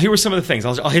 here were some of the things.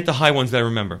 I'll hit the high ones that I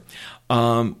remember.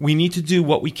 We need to do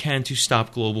what we can to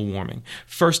stop global warming.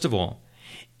 First of all,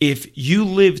 if you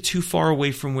live too far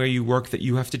away from where you work that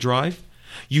you have to drive,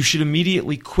 you should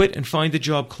immediately quit and find a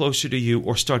job closer to you,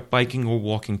 or start biking or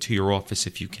walking to your office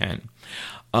if you can.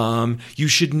 You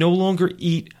should no longer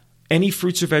eat any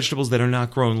fruits or vegetables that are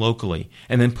not grown locally,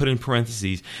 and then put in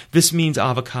parentheses, this means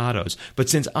avocados. But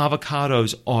since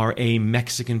avocados are a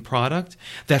Mexican product,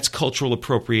 that's cultural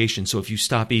appropriation. So if you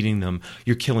stop eating them,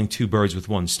 you're killing two birds with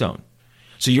one stone.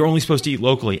 So you're only supposed to eat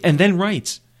locally. And then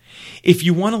writes, if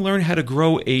you want to learn how to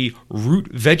grow a root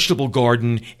vegetable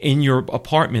garden in your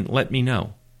apartment, let me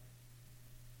know.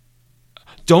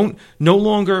 No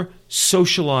longer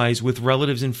socialize with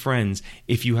relatives and friends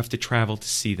if you have to travel to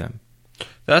see them.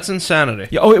 That's insanity.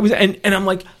 Yeah. It was, and I'm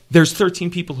like, there's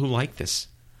 13 people who like this.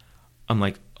 I'm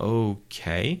like,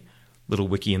 okay, little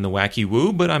wiki in the wacky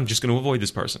woo, but I'm just going to avoid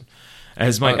this person.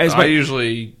 As my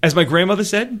grandmother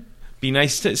said, be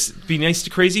nice to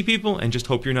crazy people, and just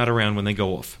hope you're not around when they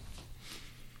go off.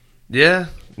 Yeah.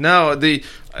 No,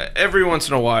 every once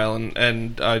in a while,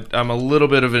 and I'm a little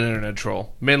bit of an internet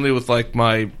troll, mainly with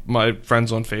my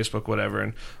friends on Facebook, whatever,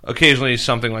 and occasionally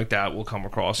something like that will come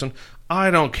across, and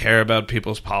I don't care about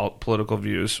people's political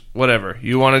views, whatever.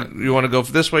 You want to go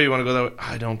this way, you want to go that way,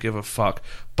 I don't give a fuck.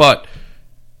 But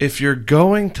if you're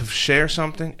going to share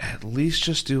something, at least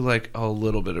just do a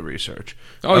little bit of research.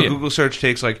 Google search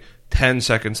takes 10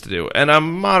 seconds to do. And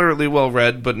I'm moderately well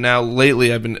read, but now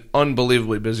lately I've been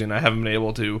unbelievably busy and I haven't been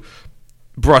able to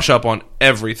brush up on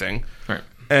everything. Right.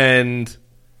 And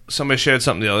somebody shared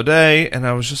something the other day, and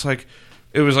I was just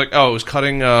it was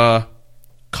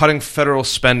cutting federal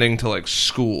spending to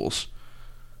schools.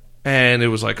 And it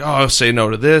was say no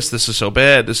to this is so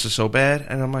bad, this is so bad.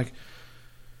 And I'm like,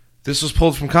 this was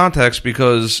pulled from context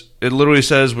because it literally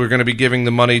says we're going to be giving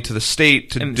the money to the state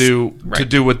to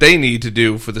do what they need to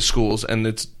do for the schools, and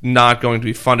it's not going to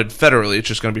be funded federally. It's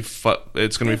just going to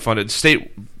be funded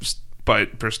state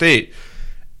per state.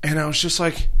 And I was just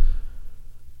like,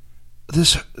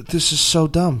 this is so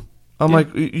dumb. I'm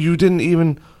like, you didn't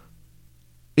even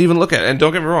look at it. And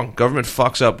don't get me wrong, government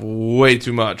fucks up way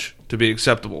too much to be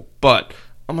acceptable. But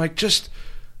I'm like, just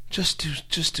do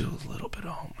a little bit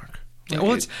of homework. Yeah,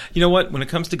 well, it's, you know what? When it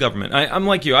comes to government, I'm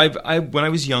like you. When I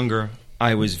was younger,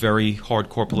 I was very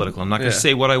hardcore political. I'm not going to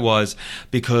say what I was,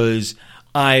 because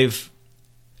as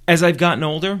I've gotten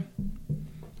older,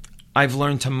 I've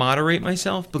learned to moderate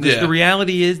myself, because the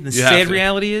reality is, the sad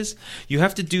reality is, you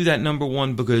have to do that, number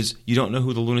one, because you don't know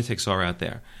who the lunatics are out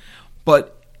there.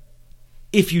 But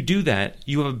if you do that,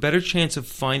 you have a better chance of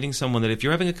finding someone that, if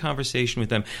you're having a conversation with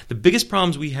them, the biggest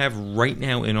problems we have right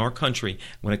now in our country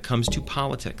when it comes to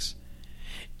politics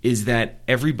is that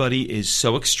everybody is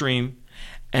so extreme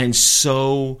and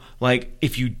so, like,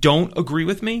 if you don't agree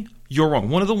with me, you're wrong.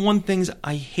 One of the things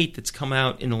I hate that's come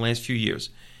out in the last few years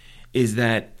is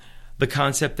that the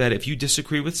concept that if you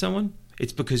disagree with someone,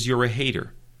 it's because you're a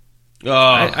hater.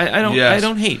 I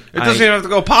don't hate. It doesn't even have to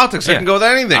go politics. It can go with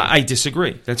anything. I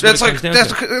disagree. That's what it comes down to.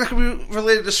 That could be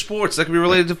related to sports. That could be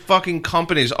related to fucking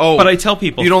companies. Oh, but I tell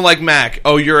people, you don't like Mac.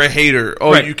 Oh, you're a hater.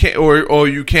 Oh, you can't. Or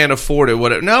you can't afford it.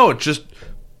 Whatever. No,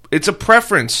 it's a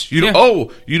preference. You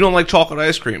don't like chocolate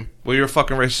ice cream. Well, you're a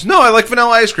fucking racist. No, I like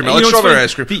vanilla ice cream. I like strawberry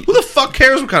ice cream. Who the fuck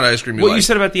cares what kind of ice cream you like? What you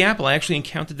said about the Apple, I actually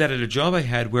encountered that at a job I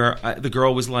had where the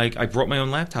girl was like, I brought my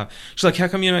own laptop. She's like, how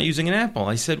come you're not using an Apple?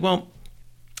 I said, well,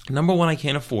 number one, I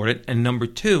can't afford it. And number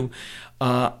two,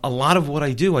 a lot of what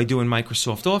I do in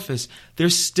Microsoft Office.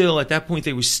 They're still, at that point,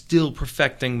 they were still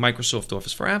perfecting Microsoft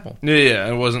Office for Apple. Yeah,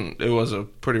 it was a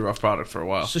pretty rough product for a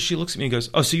while. So she looks at me and goes,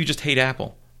 oh, so you just hate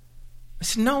Apple? I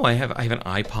said, no, I have an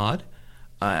iPod.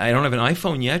 I don't have an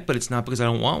iPhone yet, but it's not because I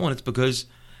don't want one. It's because,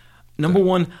 number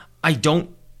one, I don't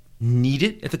need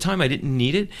it. At the time, I didn't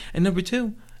need it. And number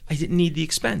two, I didn't need the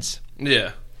expense.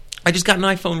 Yeah. I just got an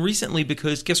iPhone recently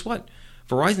because, guess what?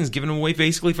 Verizon's giving them away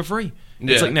basically for free.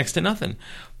 It's like next to nothing.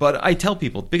 But I tell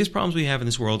people, the biggest problems we have in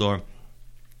this world are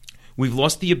we've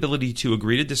lost the ability to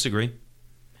agree to disagree.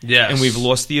 Yes. And we've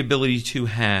lost the ability to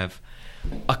have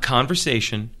a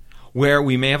conversation where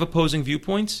we may have opposing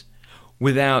viewpoints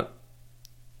without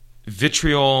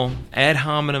vitriol, ad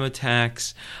hominem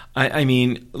attacks. I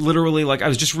mean, literally, like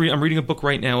I'm reading a book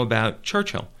right now about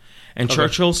Churchill. And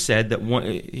Churchill said that one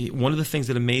of the things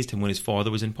that amazed him when his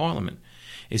father was in Parliament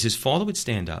is his father would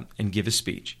stand up and give a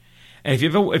speech. And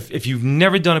if you've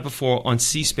never done it before, on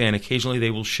C-SPAN, occasionally they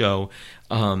will show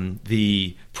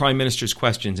the Prime Minister's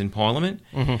questions in Parliament,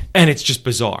 and it's just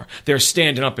bizarre. They're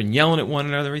standing up and yelling at one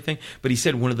another, everything. But he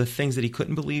said one of the things that he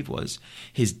couldn't believe was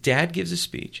his dad gives a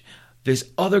speech. This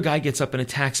other guy gets up and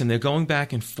attacks him. They're going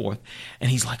back and forth. And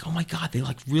he's like, oh, my God, they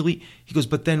like really... He goes,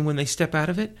 but then when they step out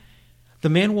of it, the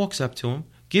man walks up to him,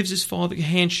 gives his father a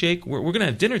handshake. We're going to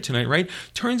have dinner tonight, right?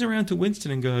 Turns around to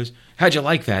Winston and goes, how'd you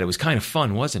like that? It was kind of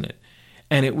fun, wasn't it?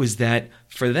 And it was that,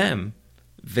 for them,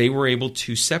 they were able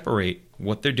to separate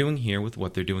what they're doing here with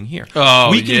what they're doing here.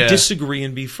 We can disagree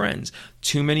and be friends.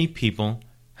 Too many people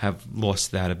have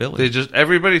lost that ability.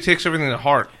 Everybody takes everything to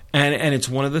heart. And it's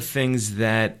one of the things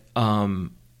that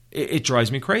it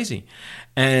drives me crazy.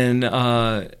 And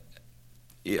I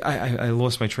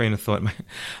lost my train of thought.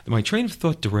 My train of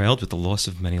thought derailed with the loss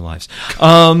of many lives.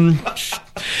 But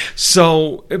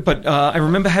I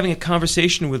remember having a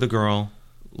conversation with a girl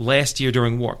last year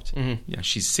during Warped. Yeah,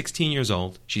 she's 16 years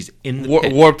old. She's in the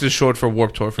pit. Warped is short for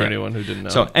Warped Tour for anyone who didn't know.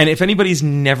 So, and if anybody's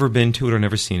never been to it or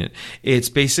never seen it, it's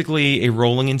basically a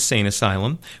rolling insane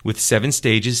asylum with 7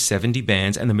 stages, 70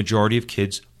 bands, and the majority of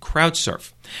kids crowd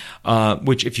surf.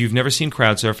 Which, if you've never seen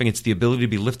crowd surfing, it's the ability to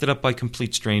be lifted up by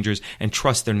complete strangers and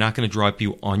trust they're not going to drop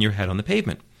you on your head on the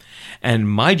pavement. And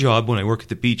my job when I work at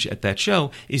the beach at that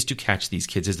show is to catch these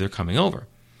kids as they're coming over.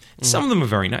 Some of them are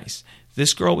very nice.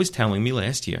 This girl was telling me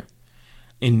last year,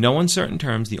 in no uncertain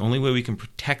terms, the only way we can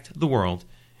protect the world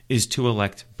is to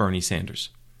elect Bernie Sanders.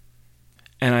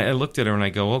 And I looked at her and I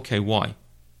go, okay, why?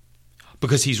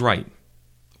 Because he's right.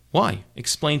 Why?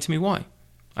 Explain to me why.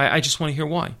 I just want to hear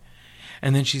why.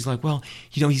 And then she's like, well,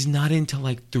 he's not into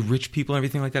like the rich people and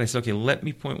everything like that. I said, okay, let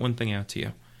me point one thing out to you.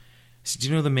 I said, do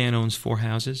you know the man owns 4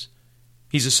 houses?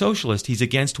 He's a socialist. He's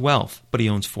against wealth, but he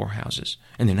owns 4 houses.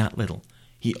 And they're not little.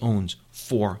 He owns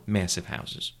 4 massive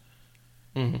houses.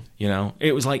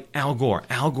 It was like Al Gore.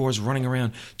 Al Gore's running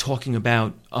around talking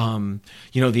about,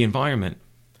 the environment,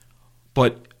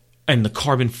 and the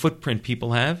carbon footprint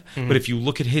people have. But if you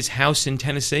look at his house in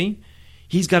Tennessee,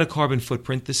 he's got a carbon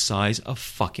footprint the size of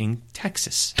fucking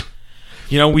Texas.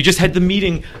 We just had the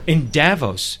meeting in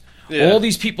Davos. Yeah. All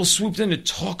these people swooped in to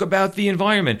talk about the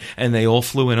environment, and they all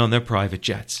flew in on their private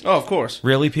jets. Oh, of course.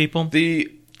 Really, people?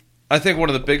 I think one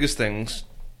of the biggest things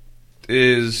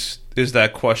is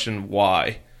that question,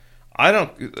 why? I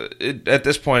don't. At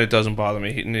this point, it doesn't bother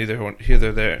me. Neither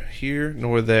here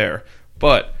nor there.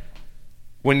 But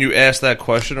when you ask that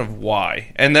question of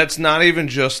why, and that's not even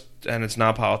just, and it's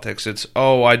not politics. It's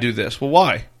I do this. Well,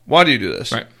 why? Why do you do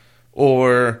this? Right.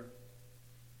 Or,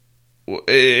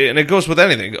 and it goes with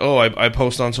anything. I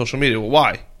post on social media. Well,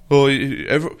 why? Well,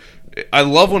 I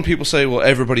love when people say, well,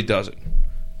 everybody does it.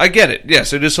 I get it.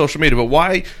 Yes, it is social media, but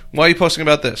why are you posting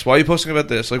about this? Why are you posting about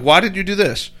this? Like, why did you do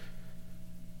this?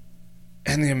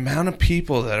 And the amount of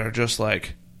people that are just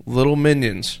like little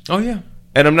minions. Oh, yeah.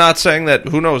 And I'm not saying that,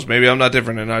 who knows, maybe I'm not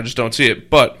different and I just don't see it.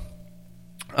 But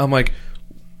I'm like,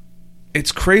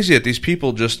 it's crazy that these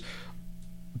people just,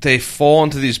 they fall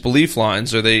into these belief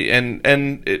lines, or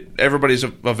everybody's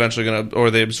eventually going to, or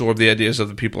they absorb the ideas of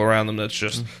the people around them.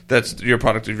 That's your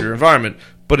product of your environment.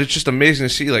 But it's just amazing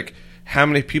to see, like, how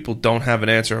many people don't have an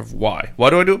answer of why.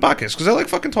 Why do I do a podcast? Because I like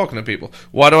fucking talking to people.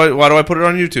 Why do I put it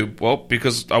on YouTube? Well,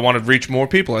 because I want to reach more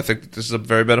people. I think that this is a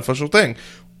very beneficial thing.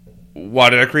 Why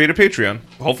did I create a Patreon?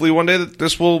 Hopefully one day that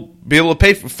this will be able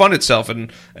to fund itself,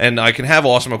 and I can have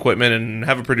awesome equipment and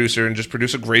have a producer and just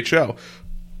produce a great show.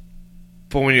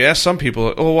 But when you ask some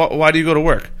people, why do you go to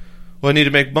work? Well, I need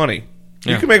to make money.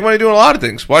 Yeah. You can make money doing a lot of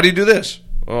things. Why do you do this?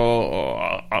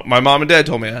 My mom and dad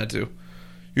told me I had to.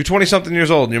 You're 20-something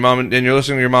years old, and you're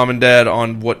listening to your mom and dad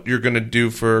on what you're going to do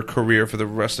for a career for the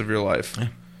rest of your life. Yeah.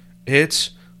 It's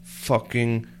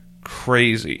fucking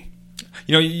crazy.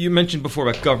 You know, you mentioned before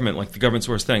about government, like the government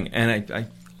source thing, and I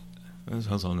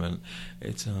hold on a minute.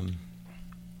 It's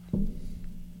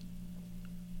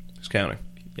Just counting.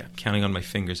 Yeah, counting on my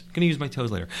fingers. I'm going to use my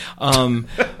toes later.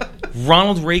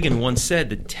 Ronald Reagan once said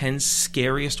the 10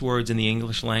 scariest words in the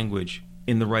English language,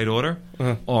 in the right order,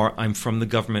 are "I'm from the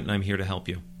government and I'm here to help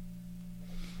you."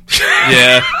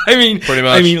 Yeah, I mean, pretty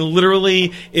much. I mean,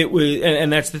 literally, it was,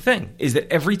 and that's the thing, is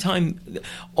that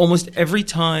almost every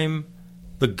time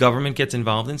the government gets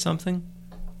involved in something,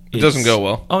 it doesn't go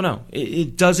well. Oh no,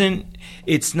 it doesn't.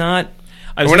 It's not.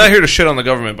 We're not here to shit on the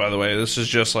government, by the way. This is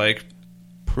just like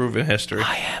proven history.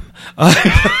 I am.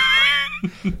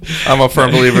 I'm a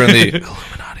firm believer in the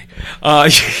Illuminati.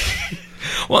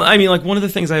 Well, I mean, like, one of the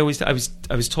things I was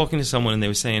talking to someone, and they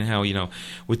were saying how, you know,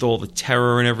 with all the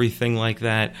terror and everything like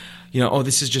that, you know,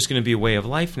 this is just going to be a way of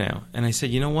life now. And I said,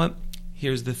 you know what?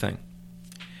 Here's the thing.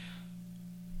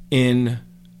 When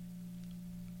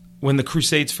the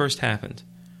Crusades first happened,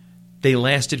 they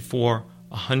lasted for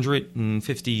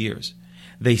 150 years.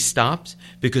 They stopped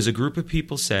because a group of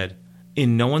people said,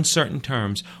 in no uncertain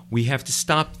terms, we have to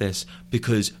stop this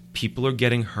because people are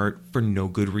getting hurt for no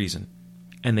good reason.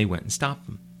 And they went and stopped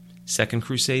them. Second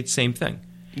Crusade, same thing.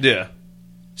 Yeah.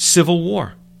 Civil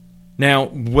War. Now,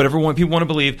 whatever people want to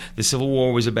believe, the Civil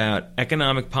War was about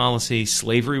economic policy.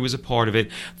 Slavery was a part of it.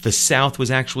 The South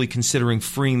was actually considering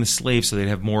freeing the slaves so they'd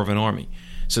have more of an army.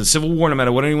 So the Civil War, no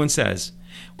matter what anyone says,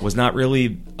 was not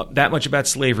really that much about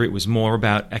slavery. It was more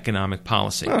about economic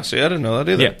policy. Oh, see, I didn't know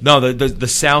that either. Yeah, no, the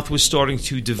South was starting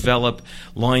to develop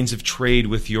lines of trade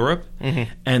with Europe,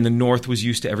 and the North was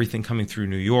used to everything coming through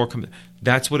New York.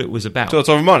 That's what it was about. So it's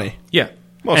over money. Yeah.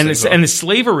 And the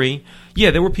slavery,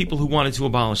 yeah, there were people who wanted to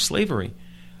abolish slavery.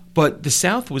 But the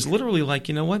South was literally like,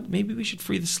 you know what, maybe we should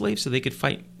free the slaves so they could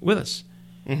fight with us.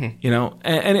 Mm-hmm. You know,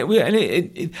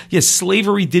 yes,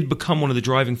 slavery did become one of the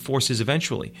driving forces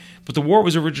eventually. But the war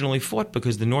was originally fought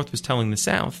because the North was telling the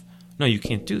South, no, you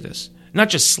can't do this. Not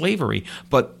just slavery,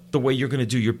 but the way you're going to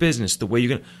do your business, the way you're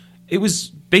going to... It was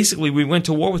basically, we went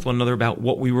to war with one another about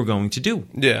what we were going to do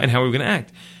and how we were going to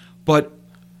act. But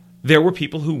there were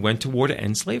people who went to war to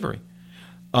end slavery.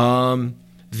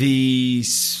 The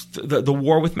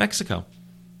war with Mexico.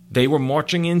 They were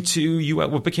marching into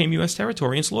what became U.S.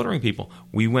 territory and slaughtering people.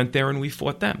 We went there and we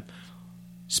fought them.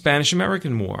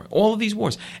 Spanish-American War. All of these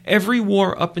wars. Every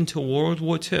war up until World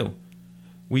War II,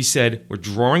 we said, we're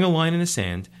drawing a line in the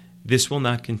sand. This will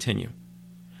not continue.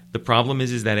 The problem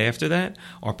is that after that,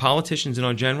 our politicians and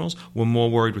our generals were more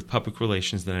worried with public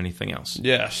relations than anything else.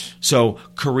 Yes. So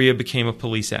Korea became a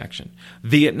police action.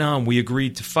 Vietnam, we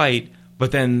agreed to fight,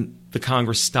 but then the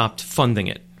Congress stopped funding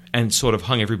it and sort of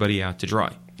hung everybody out to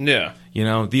dry. Yeah. You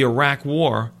know, the Iraq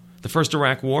War, the first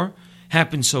Iraq War,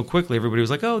 happened so quickly, everybody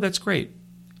was like, oh, that's great.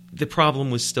 The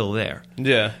problem was still there.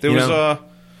 Yeah. There was,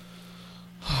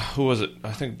 who was it?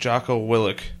 I think Jocko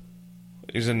Willink.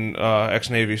 He's an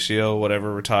ex-Navy SEAL,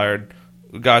 whatever, retired.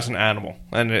 The guy's an animal.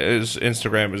 And his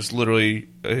Instagram is literally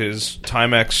his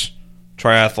Timex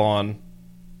triathlon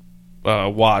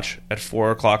watch at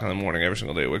 4 o'clock in the morning. Every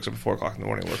single day he wakes up at 4 o'clock in the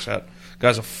morning and works out. The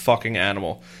guy's a fucking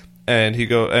animal. And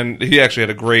he actually had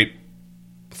a great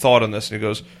thought on this. And he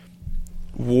goes,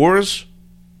 wars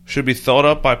should be thought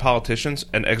up by politicians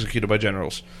and executed by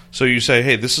generals. So you say,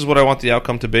 hey, this is what I want the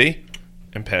outcome to be,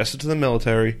 and pass it to the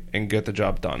military and get the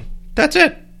job done. That's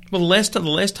it. Well, the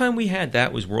last time we had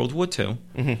that was World War II.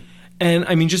 Mm-hmm. And,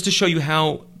 I mean, just to show you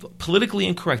how politically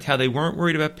incorrect, how they weren't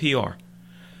worried about PR,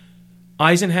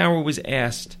 Eisenhower was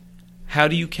asked, how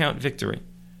do you count victory?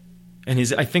 And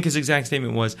I think his exact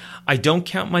statement was, I don't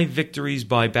count my victories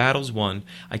by battles won.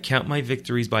 I count my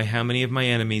victories by how many of my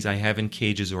enemies I have in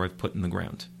cages or I've put in the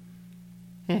ground.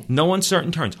 No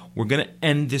uncertain terms. We're going to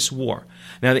end this war.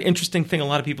 Now, the interesting thing a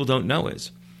lot of people don't know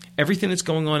is everything that's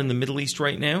going on in the Middle East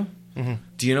right now,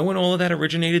 do you know when all of that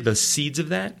originated, the seeds of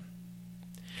that?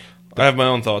 I have my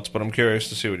own thoughts, but I'm curious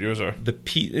to see what yours are.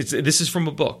 This is from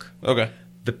a book. Okay.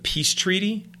 The Peace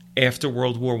Treaty after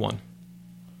World War I.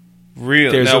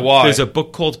 Really? Why? There's a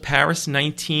book called Paris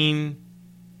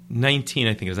 1919,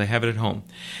 I think it is. I have it at home.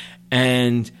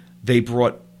 And they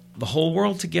brought the whole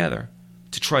world together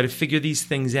to try to figure these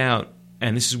things out.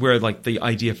 And this is where like the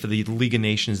idea for the League of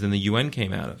Nations and the UN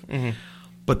came out of. Mm-hmm.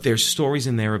 But there's stories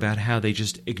in there about how they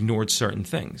just ignored certain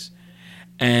things.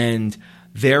 And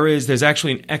there's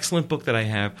actually an excellent book that I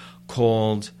have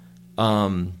called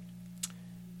what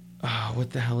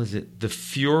the hell is it? The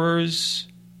Führer's...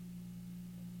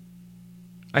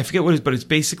 I forget what it is, but it's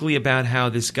basically about how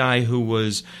this guy who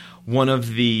was one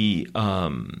of the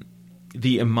imams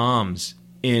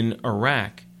in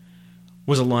Iraq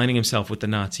was aligning himself with the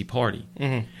Nazi Party.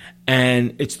 Mm-hmm.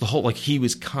 And it's the whole, like, he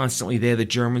was constantly there. The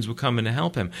Germans were coming to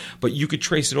help him. But you could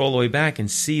trace it all the way back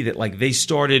and see that, like, they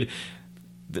started...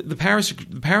 The Paris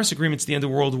agreements at the end of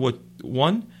World War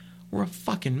I were a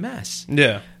fucking mess.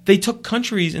 Yeah. They took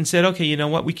countries and said, okay, you know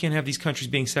what? We can't have these countries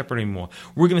being separate anymore.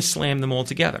 We're going to slam them all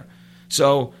together.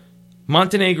 So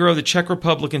Montenegro, the Czech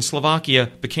Republic, and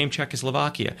Slovakia became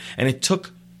Czechoslovakia. And it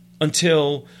took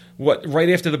until right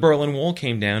after the Berlin Wall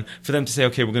came down for them to say,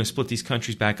 okay, we're going to split these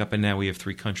countries back up, and now we have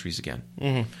 3 countries again.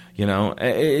 Mm-hmm. You know,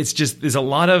 it's just, there's a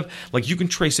lot of, like, you can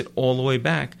trace it all the way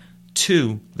back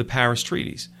to the Paris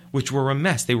treaties, which were a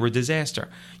mess. They were a disaster.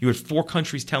 You had 4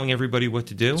 countries telling everybody what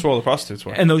to do. That's where all the prostitutes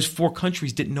were. And those 4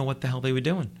 countries didn't know what the hell they were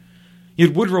doing. You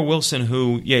had Woodrow Wilson,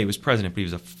 who, yeah, he was president, but he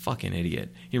was a fucking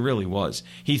idiot. He really was.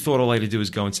 He thought all he had to do was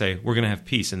go and say, we're going to have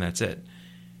peace, and that's it.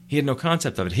 He had no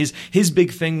concept of it. His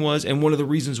big thing was, and one of the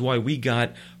reasons why we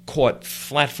got caught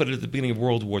flat-footed at the beginning of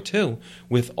World War II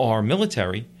with our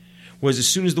military, was as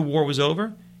soon as the war was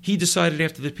over, he decided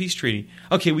after the peace treaty,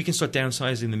 okay, we can start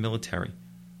downsizing the military.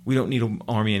 We don't need an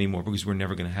army anymore because we're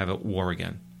never going to have a war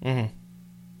again. Mm-hmm.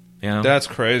 You know? That's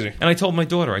crazy. And I told my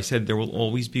daughter, I said, there will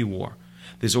always be war.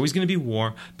 There's always going to be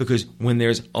war because when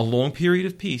there's a long period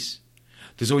of peace,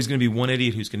 there's always going to be one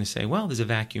idiot who's going to say, well, there's a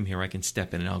vacuum here. I can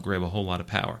step in and I'll grab a whole lot of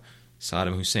power.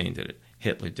 Saddam Hussein did it.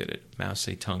 Hitler did it. Mao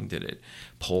Zedong did it.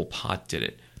 Pol Pot did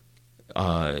it.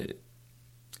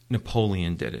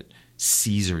 Napoleon did it.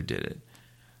 Caesar did it.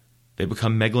 They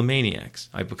become megalomaniacs.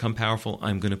 I become powerful.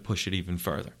 I'm going to push it even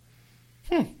further.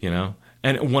 You know?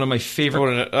 And one of my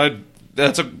favorite...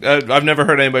 I've never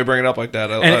heard anybody bring it up like that.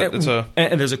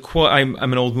 And there's a quote. I'm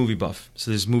an old movie buff,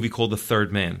 so there's a movie called The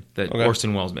Third Man that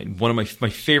Orson Welles made. One of my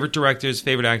favorite directors,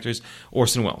 favorite actors,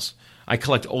 Orson Welles. I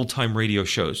collect old time radio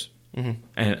shows, and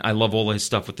I love all his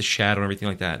stuff with The Shadow and everything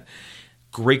like that.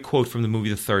 Great quote from the movie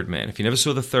The Third Man. If you never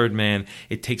saw The Third Man,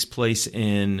 it takes place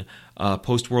in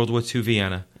post World War II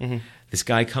Vienna. Mm-hmm. This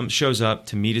guy shows up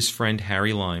to meet his friend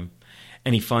Harry Lime.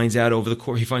 And he finds out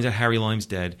Harry Lime's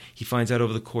dead. He finds out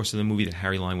over the course of the movie that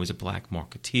Harry Lime was a black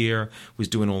marketeer, was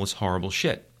doing all this horrible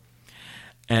shit.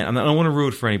 And I don't want to ruin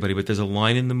it for anybody, but there's a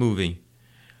line in the movie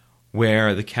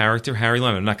where the character Harry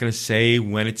Lime, I'm not going to say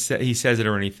when he says it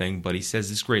or anything, but he says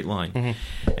this great line.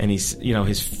 Mm-hmm. And he's, you know,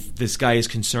 this guy is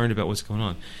concerned about what's going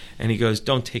on. And he goes,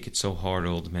 "Don't take it so hard,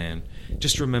 old man.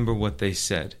 Just remember what they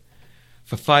said.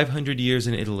 For 500 years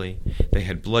in Italy, they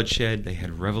had bloodshed, they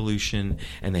had revolution,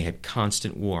 and they had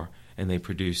constant war. And they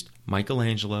produced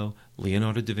Michelangelo,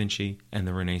 Leonardo da Vinci, and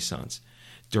the Renaissance.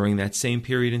 During that same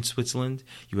period in Switzerland,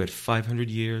 you had 500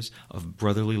 years of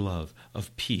brotherly love,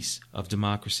 of peace, of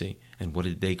democracy. And what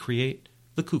did they create?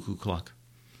 The cuckoo clock."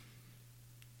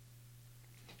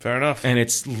 Fair enough. And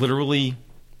it's literally...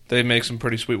 They make some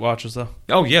pretty sweet watches, though.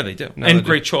 Oh, yeah, they do. And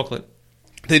great chocolate.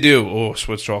 They do. Oh,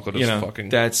 Swiss chocolate is fucking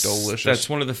delicious. That's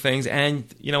one of the things. And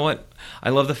you know what? I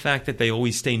love the fact that they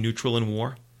always stay neutral in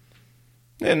war.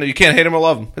 And you can't hate them or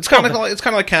love them. It's kind of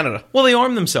like Canada. Well, they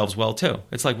arm themselves well, too.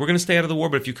 It's like, we're going to stay out of the war,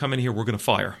 but if you come in here, we're going to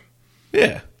fire.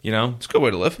 Yeah. You know? It's a good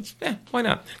way to live. Yeah, why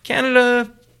not? Canada's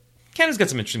got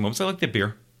some interesting moments. I like their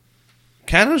beer.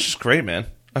 Canada's just great, man.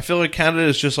 I feel like Canada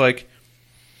is just like...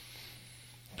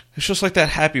 It's just like that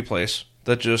happy place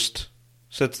that just...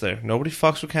 sits there. Nobody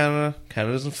fucks with Canada.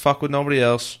 Canada doesn't fuck with nobody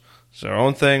else. It's our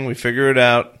own thing. We figure it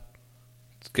out.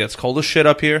 It gets cold as shit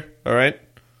up here. All right,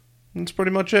 that's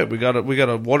pretty much it. We got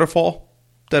a waterfall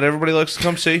that everybody likes to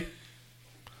come see.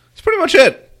 That's pretty much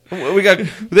it.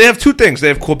 They have two things. They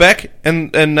have Quebec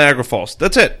and Niagara Falls.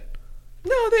 That's it.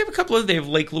 No, they have a couple of. They have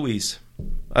Lake Louise.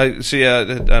 I see. I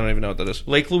don't even know what that is.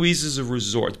 Lake Louise is a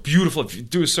resort. Beautiful. If you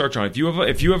do a search on it,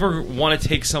 if you ever want to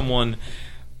take someone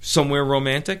somewhere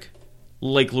romantic,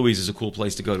 Lake Louise is a cool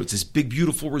place to go to. It's this big,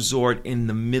 beautiful resort in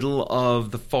the middle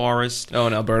of the forest. Oh,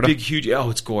 in Alberta. Big, huge. Oh,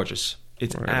 it's gorgeous.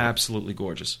 It's absolutely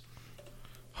gorgeous.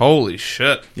 Holy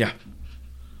shit. Yeah.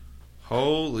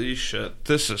 Holy shit.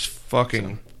 This is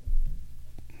fucking.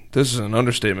 This is an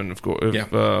understatement for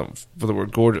the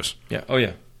word gorgeous. Yeah. Oh,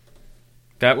 yeah.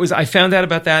 I found out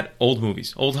about that old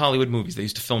Hollywood movies. They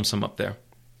used to film some up there.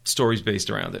 Stories based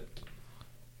around it.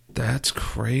 That's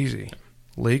crazy.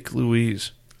 Lake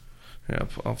Louise. Yeah,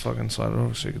 I'll fucking slide it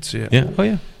over so you can see it. Yeah. Oh,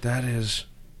 yeah. That is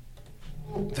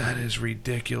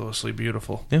ridiculously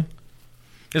beautiful. Yeah.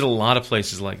 There's a lot of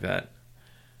places like that.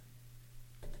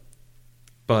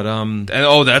 But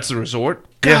that's the resort?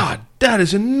 God, that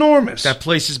is enormous. That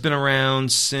place has been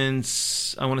around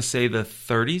since I want to say the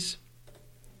 30s.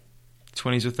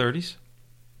 20s or 30s.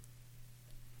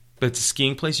 But it's a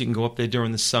skiing place. You can go up there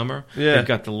during the summer. Yeah. They've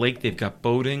got the lake. They've got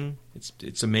boating.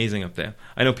 It's amazing up there.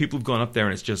 I know people have gone up there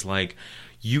and it's just like,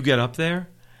 you get up there,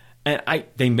 and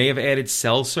they may have added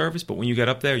cell service, but when you get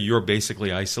up there, you're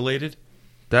basically isolated.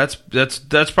 That's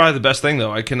probably the best thing,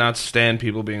 though. I cannot stand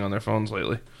people being on their phones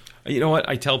lately. You know what?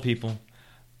 I tell people,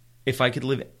 if I could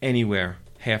live anywhere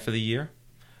half of the year,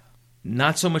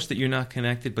 not so much that you're not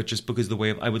connected, but just because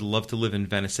I would love to live in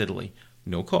Venice, Italy.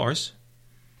 No cars.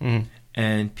 Mm-hmm.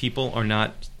 And people are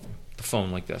not the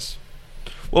phone like this.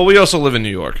 Well, we also live in New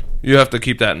York. You have to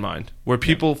keep that in mind. Where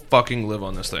people fucking live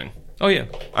on this thing. Oh, yeah.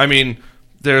 I mean,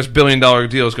 there's billion-dollar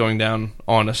deals going down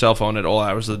on a cell phone at all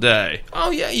hours of the day. Oh,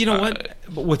 yeah. You know what?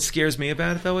 But what scares me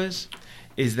about it, though, is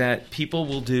that people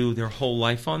will do their whole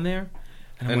life on there.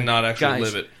 And not actually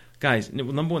live it. Guys,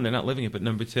 number one, they're not living it. But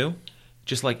number two,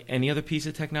 just like any other piece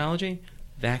of technology,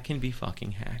 that can be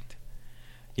fucking hacked.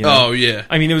 You know? Oh, yeah.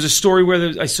 I mean, there was a story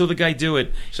where I saw the guy do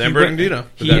it. San Bernardino.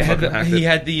 He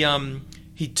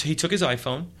took his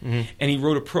iPhone and he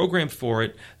wrote a program for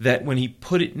it that when he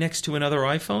put it next to another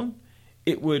iPhone,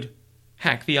 it would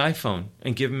hack the iPhone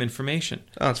and give him information.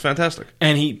 Oh, it's fantastic.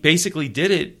 And he basically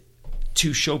did it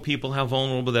to show people how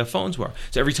vulnerable their phones were.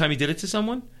 So every time he did it to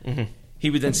someone,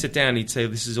 he would then sit down and he'd say,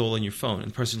 this is all on your phone.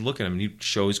 And the person would look at him and he'd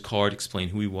show his card, explain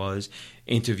who he was,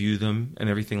 interview them, and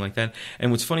everything like that. And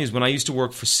what's funny is when I used to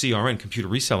work for CRN, Computer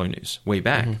Reseller News, way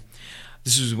back,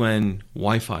 this was when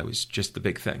Wi-Fi was just the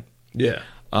big thing. Yeah.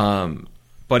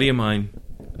 Buddy of mine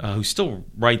who still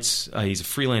writes, he's a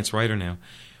freelance writer now,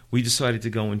 we decided to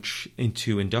go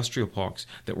into industrial parks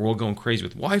that were all going crazy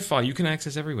with Wi-Fi. You can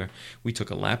access everywhere. We took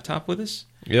a laptop with us,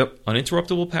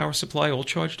 uninterruptible power supply, all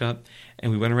charged up,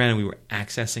 and we went around and we were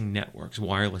accessing networks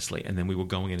wirelessly, and then we were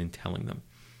going in and telling them.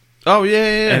 Oh,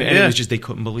 yeah. And it was just, they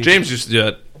couldn't believe James it. used to do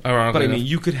it, ironically. But I mean,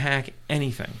 you could hack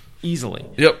anything easily.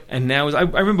 Yep. And now, I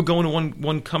remember going to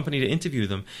one company to interview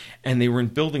them, and they were in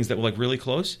buildings that were like really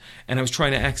close, and I was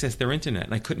trying to access their internet,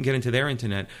 and I couldn't get into their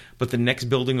internet, but the next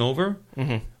building over,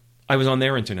 I was on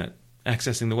their internet,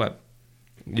 accessing the web.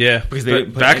 Yeah. Because they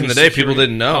back in the day, people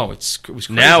didn't know. Oh, it was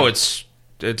crazy. Now it's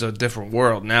a different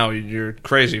world. Now you're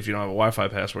crazy if you don't have a Wi-Fi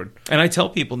password. And I tell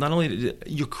people, not only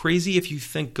you're crazy if you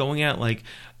think going out like,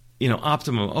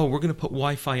 Optimum, we're going to put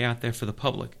Wi-Fi out there for the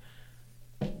public.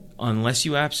 Unless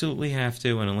you absolutely have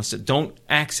to, and don't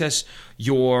access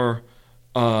your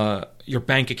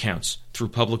bank accounts through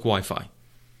public Wi-Fi.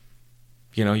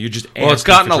 You're just it's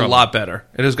gotten a lot better.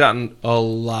 It has gotten a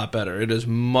lot better. It is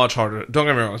much harder. Don't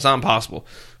get me wrong, it's not impossible,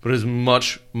 but it is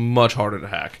much, much harder to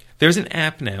hack. There's an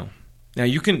app now. Now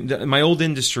you can. My old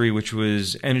industry, which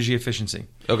was energy efficiency.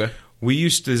 Okay.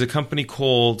 There's a company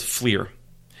called FLIR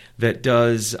that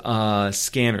does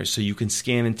scanners, so you can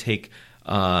scan and take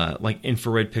like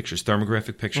infrared pictures,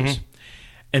 thermographic pictures.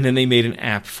 And then they made an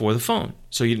app for the phone,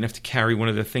 so you didn't have to carry one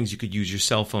of the things. You could use your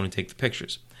cell phone and take the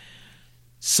pictures.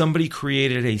 Somebody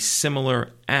created a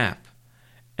similar app,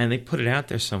 and they put it out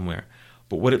there somewhere.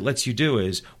 But what it lets you do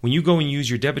is, when you go and use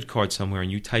your debit card somewhere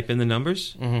and you type in the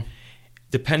numbers,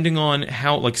 depending on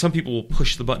how, like some people will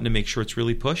push the button to make sure it's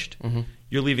really pushed,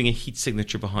 you're leaving a heat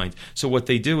signature behind. So what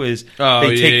they do is,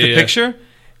 they take the picture,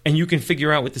 and you can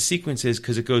figure out what the sequence is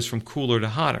because it goes from cooler to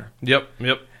hotter. Yep.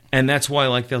 And that's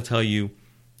why, they'll tell you,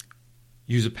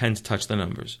 use a pen to touch the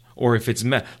numbers. Or if it's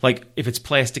if it's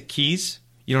plastic keys,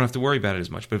 you don't have to worry about it as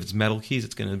much. But if it's metal keys,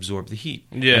 it's going to absorb the heat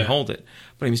Yeah. and hold it.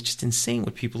 But I mean, it's just insane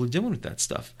what people are doing with that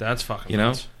stuff. That's fucking You know?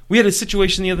 nuts. We had a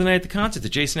situation the other night at the concert, the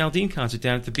Jason Aldean concert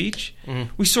down at the beach.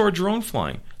 Mm-hmm. We saw a drone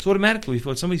flying. So automatically we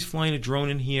thought somebody's flying a drone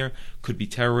in here. Could be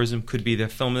terrorism. Could be they're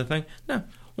filming the thing. No.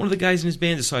 One of the guys in his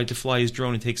band decided to fly his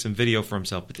drone and take some video for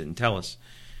himself, but didn't tell us.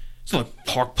 So the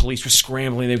park police were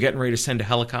scrambling. They were getting ready to send a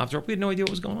helicopter up. We had no idea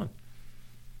what was going on.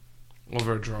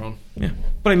 Over a drone. Yeah.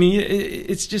 But I mean,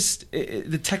 it's just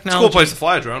the technology. It's a cool place to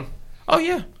fly a drone. Oh,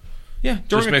 yeah. Yeah.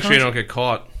 Just make sure you don't get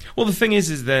caught. Well, the thing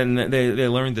is then they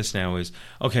learned this now is,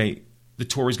 okay, the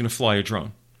tour is going to fly a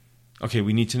drone. Okay,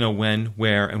 we need to know when,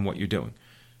 where, and what you're doing.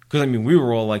 Because, I mean, we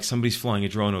were all like, somebody's flying a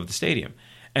drone over the stadium.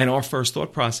 And our first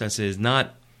thought process is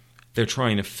not they're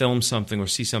trying to film something or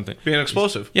see something. Be an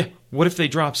explosive. Yeah. What if they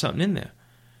drop something in there?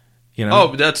 You know?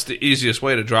 Oh, that's the easiest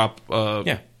way to drop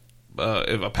Yeah.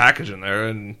 A package in there,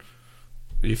 and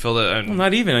you fill it. And Well,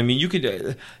 not even. I mean, you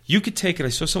could take it. I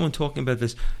saw someone talking about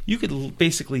this. You could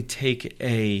basically take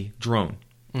a drone,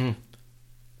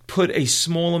 put a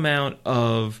small amount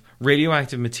of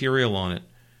radioactive material on it,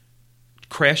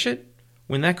 crash it.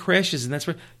 When that crashes, and that's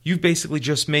what you've basically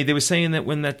just made. They were saying that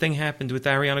when that thing happened with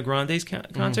Ariana Grande's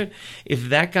concert, if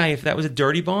that was a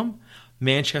dirty bomb,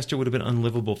 Manchester would have been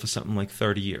unlivable for something like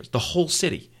 30 years. The whole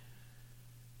city.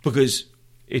 Because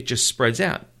it just spreads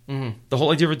out. Mm-hmm. The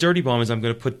whole idea of a dirty bomb is I'm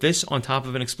going to put this on top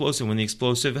of an explosive. When the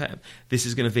explosive, this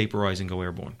is going to vaporize and go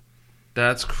airborne.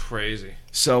 That's crazy.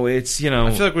 So it's, you know.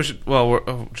 I feel like we should.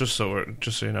 Well, just so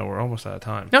you know, we're almost out of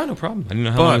time. No problem. I didn't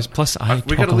know how long it was. Plus,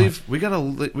 we gotta leave. We gotta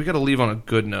leave on a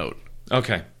good note.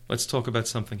 Okay, let's talk about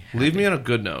something happy. Leave me on a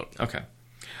good note. Okay,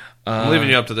 I'm leaving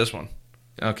you up to this one.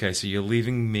 Okay, so you're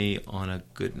leaving me on a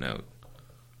good note.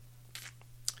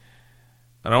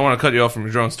 I don't want to cut you off from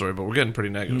your drone story, but we're getting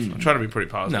pretty negative. I'm trying to be pretty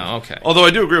positive. No, okay. Although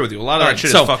I do agree with you. A lot of that shit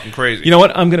is fucking crazy. You know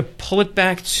what? I'm going to pull it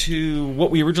back to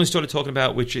what we originally started talking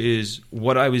about, which is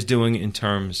what I was doing in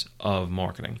terms of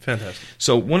marketing. Fantastic.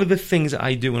 So one of the things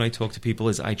I do when I talk to people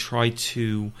is I try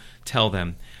to tell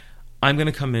them, I'm going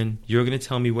to come in, you're going to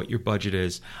tell me what your budget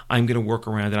is, I'm going to work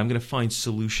around it, I'm going to find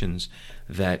solutions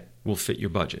that will fit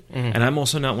your budget. Mm-hmm. And I'm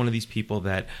also not one of these people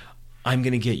that I'm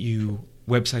going to get you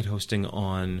website hosting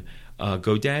on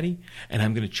GoDaddy, and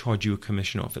I'm going to charge you a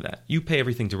commission off of that. You pay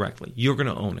everything directly. You're going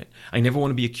to own it. I never want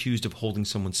to be accused of holding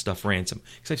someone's stuff ransom,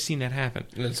 because I've seen that happen.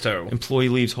 That's terrible. Employee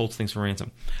leaves, holds things for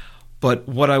ransom. But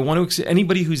what I want to,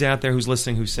 anybody who's out there who's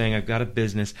listening, who's saying, I've got a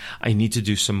business, I need to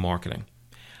do some marketing.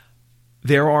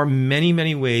 There are many,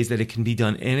 many ways that it can be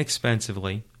done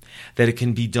inexpensively, that it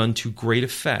can be done to great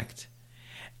effect.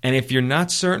 And if you're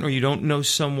not certain or you don't know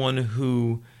someone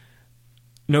who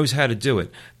knows how to do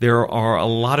it, there are a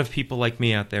lot of people like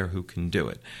me out there who can do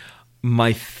it.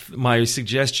 My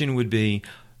suggestion would be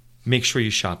make sure you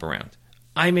shop around.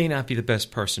 I may not be the best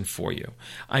person for you.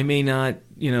 I may not,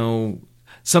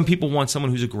 some people want someone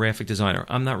who's a graphic designer.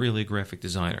 I'm not really a graphic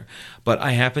designer. But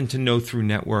I happen to know through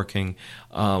networking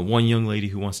one young lady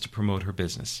who wants to promote her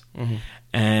business. Mm-hmm.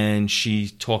 And she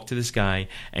talked to this guy,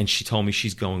 and she told me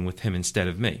she's going with him instead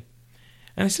of me.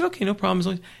 And I said, okay, no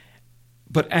problem.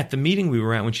 But at the meeting we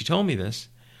were at when she told me this,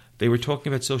 they were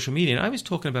talking about social media. And I was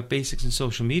talking about basics in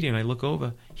social media, and I look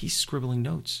over, he's scribbling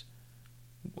notes.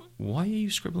 Why are you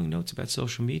scribbling notes about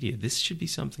social media? This should be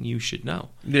something you should know.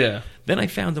 Yeah. Then I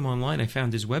found him online. I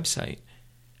found his website.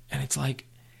 And it's like,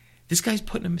 this guy's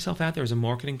putting himself out there as a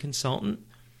marketing consultant,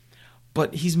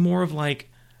 but he's more of like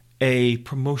a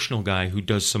promotional guy who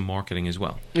does some marketing as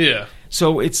well. Yeah.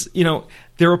 So it's,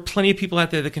 there are plenty of people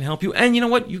out there that can help you. And you know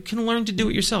what? You can learn to do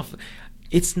it yourself.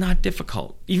 It's not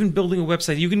difficult. Even building a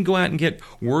website, you can go out and get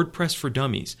WordPress for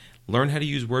Dummies. Learn how to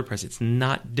use WordPress. It's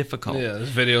not difficult. Yeah,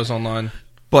 there's videos online.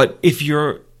 But if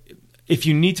you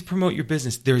need to promote your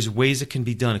business, there's ways it can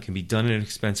be done. It can be done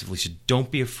inexpensively. So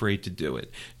don't be afraid to do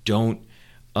it. Don't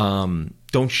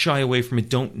shy away from it.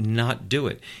 Don't not do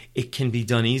it. It can be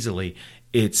done easily.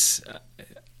 It's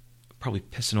probably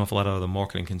pissing off a lot of other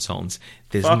marketing consultants.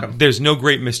 There's no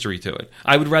great mystery to it.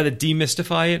 I would rather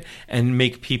demystify it and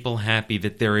make people happy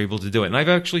that they're able to do it. And I've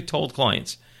actually told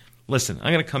clients, listen,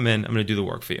 I'm going to come in. I'm going to do the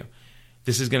work for you.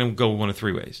 This is going to go one of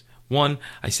three ways. One,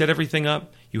 I set everything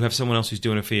up. You have someone else who's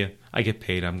doing it for you. I get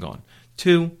paid. I'm gone.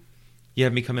 Two, you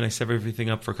have me come in. I set everything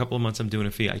up for a couple of months. I'm doing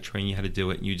it for you. I train you how to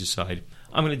do it, and you decide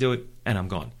I'm going to do it, and I'm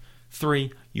gone.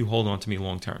 Three, you hold on to me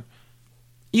long term.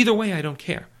 Either way, I don't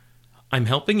care. I'm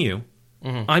helping you.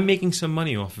 Mm-hmm. I'm making some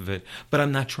money off of it, but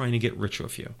I'm not trying to get rich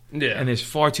off you. Yeah. And there's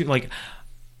far too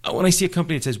when I see a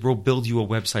company that says we'll build you a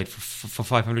website for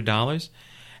 $500.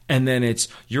 And then it's,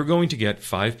 you're going to get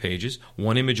 5 pages,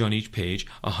 1 image on each page,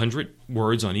 100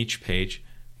 words on each page.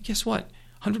 Guess what?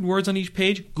 100 words on each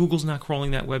page, Google's not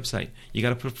crawling that website. You got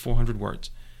to put 400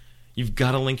 words. You've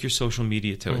got to link your social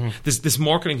media to it. This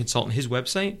marketing consultant, his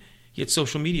website, he had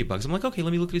social media bugs. I'm like, okay,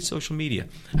 let me look at his social media.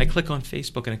 I click on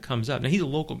Facebook and it comes up. Now, he's a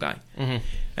local guy.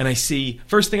 And I see,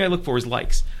 first thing I look for is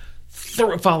likes.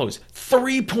 Followers.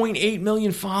 3.8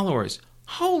 million followers.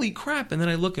 Holy crap. And then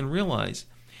I look and realize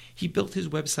he built his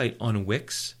website on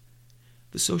Wix.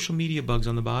 The social media bugs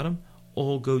on the bottom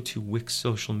all go to Wix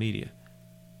social media.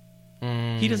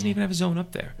 He doesn't even have his own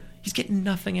up there. He's getting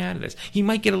nothing out of this. He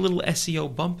might get a little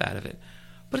SEO bump out of it,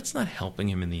 but it's not helping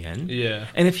him in the end. Yeah.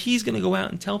 And if he's going to go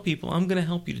out and tell people, I'm going to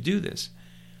help you to do this,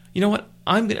 you know what?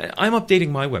 I'm updating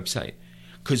my website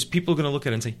because people are going to look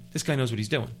at it and say, this guy knows what he's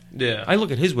doing. Yeah. I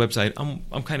look at his website,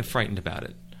 I'm kind of frightened about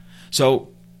it. So,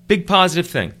 big positive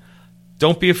thing.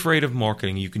 Don't be afraid of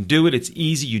marketing. You can do it. It's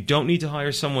easy. You don't need to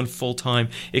hire someone full-time.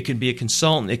 It could be a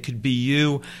consultant. It could be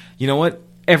you. You know what?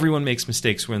 Everyone makes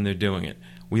mistakes when they're doing it.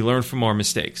 We learn from our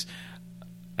mistakes.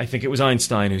 I think it was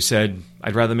Einstein who said,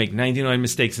 I'd rather make 99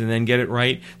 mistakes and then get it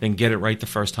right than get it right the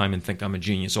first time and think I'm a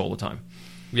genius all the time.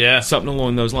 Yeah. Something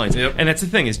along those lines. Yep. And that's the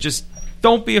thing, is just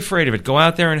don't be afraid of it. Go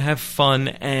out there and have fun.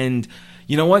 And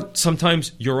you know what?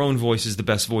 Sometimes your own voice is the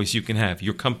best voice you can have.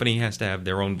 Your company has to have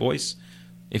their own voice.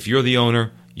 If you're the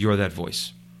owner, you're that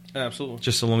voice. Absolutely.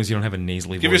 Just so long as you don't have a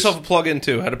nasally voice. Give yourself a plug-in,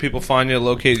 too. How do people find you,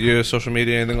 locate your social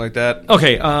media, anything like that?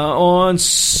 Okay,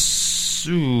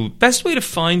 best way to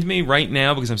find me right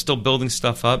now, because I'm still building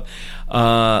stuff up,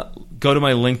 go to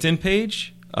my LinkedIn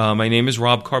page. My name is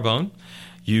Rob Carbone.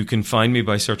 You can find me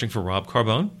by searching for Rob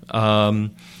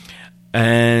Carbone.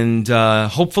 And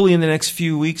hopefully in the next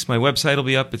few weeks, my website will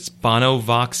be up. It's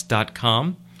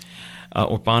bonovox.com.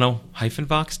 Or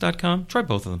bono-vox.com. Try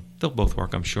both of them. They'll both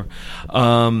work, I'm sure.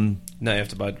 Now you have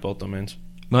to buy both domains.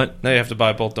 What? Now you have to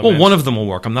buy both domains. Well, one of them will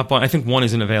work. I'm not buying. I think one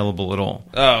isn't available at all.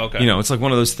 Oh, okay. You know, it's like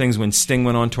one of those things when Sting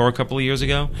went on tour a couple of years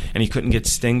ago, and he couldn't get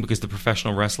Sting because the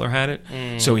professional wrestler had it.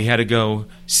 So he had to go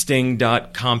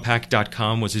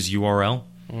sting.compact.com was his URL.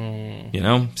 You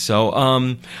know? So,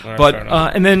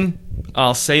 and then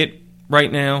I'll say it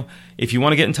right now. If you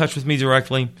want to get in touch with me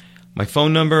directly, my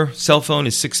phone number, cell phone,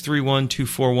 is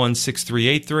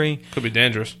 631-241-6383. Could be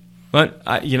dangerous.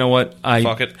 But you know what?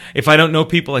 Fuck it. If I don't know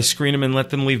people, I screen them and let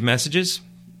them leave messages.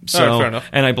 So, all right, fair enough.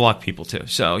 And I block people too.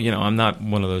 So, you know, I'm not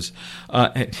one of those. No,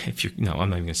 I'm not even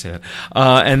going to say that.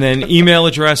 And then email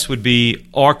address would be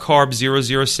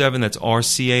rcarb007. That's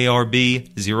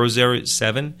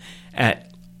RCARB007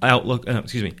 at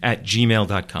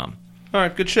gmail.com. All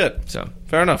right, good shit. So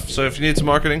fair enough. So if you need some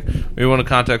marketing, or you want to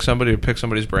contact somebody or pick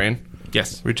somebody's brain,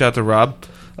 yes, reach out to Rob.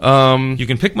 You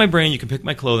can pick my brain, you can pick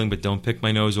my clothing, but don't pick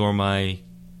my nose or my...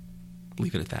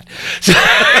 Leave it at that.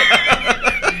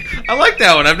 I like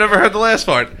that one. I've never heard the last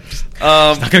part.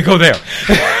 Not going to go there.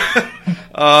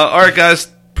 All right,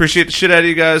 guys. Appreciate the shit out of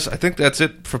you guys. I think that's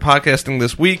it for podcasting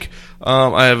this week.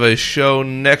 I have a show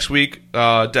next week,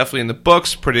 definitely in the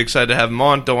books. Pretty excited to have him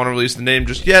on. Don't want to release the name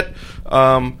just yet.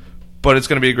 But it's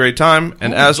going to be a great time.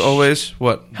 And as always,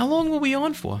 what? How long were we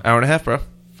on for? Hour and a half, bro.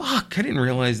 Fuck, I didn't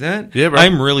realize that. Yeah, bro.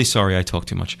 I'm really sorry I talk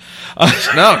too much.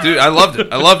 No, dude, I loved it.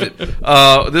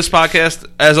 This podcast,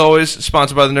 as always,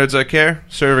 sponsored by the Nerds That Care,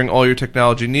 serving all your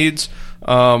technology needs.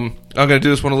 I'm going to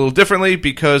do this one a little differently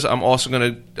because I'm also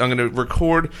going to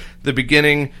record the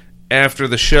beginning after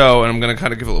the show, and I'm going to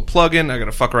kind of give a little plug-in. I got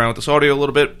to fuck around with this audio a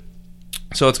little bit.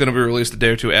 So it's going to be released a day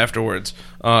or two afterwards,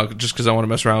 just because I want to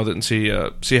mess around with it and see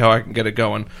how I can get it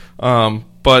going.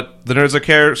 But the Nerds That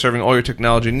Care, serving all your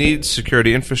technology needs,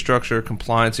 security infrastructure,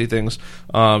 compliancy things,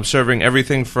 serving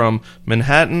everything from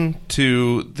Manhattan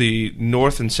to the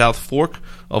North and South Fork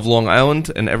of Long Island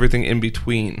and everything in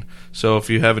between. So if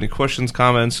you have any questions,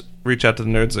 comments, reach out to the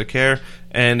Nerds That Care.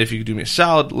 And if you could do me a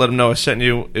solid, let them know I sent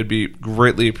you. It'd be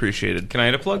greatly appreciated. Can I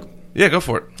hit a plug? Yeah, go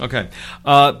for it. Okay.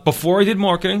 Before I did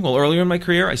marketing, earlier in my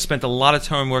career, I spent a lot of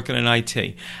time working in IT.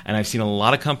 And I've seen a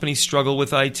lot of companies struggle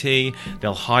with IT.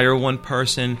 They'll hire one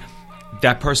person.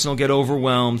 That person will get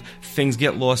overwhelmed. Things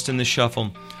get lost in the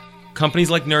shuffle. Companies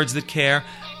like Nerds That Care,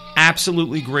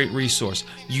 absolutely great resource.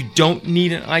 You don't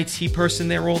need an IT person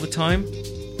there all the time.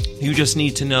 You just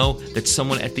need to know that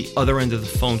someone at the other end of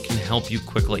the phone can help you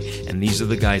quickly. And these are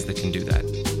the guys that can do that.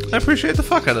 I appreciate the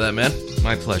fuck out of that, man.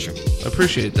 My pleasure. I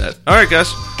appreciate that. All right, guys.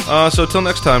 So till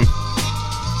next time,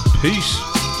 peace.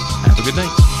 Have a good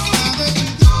night.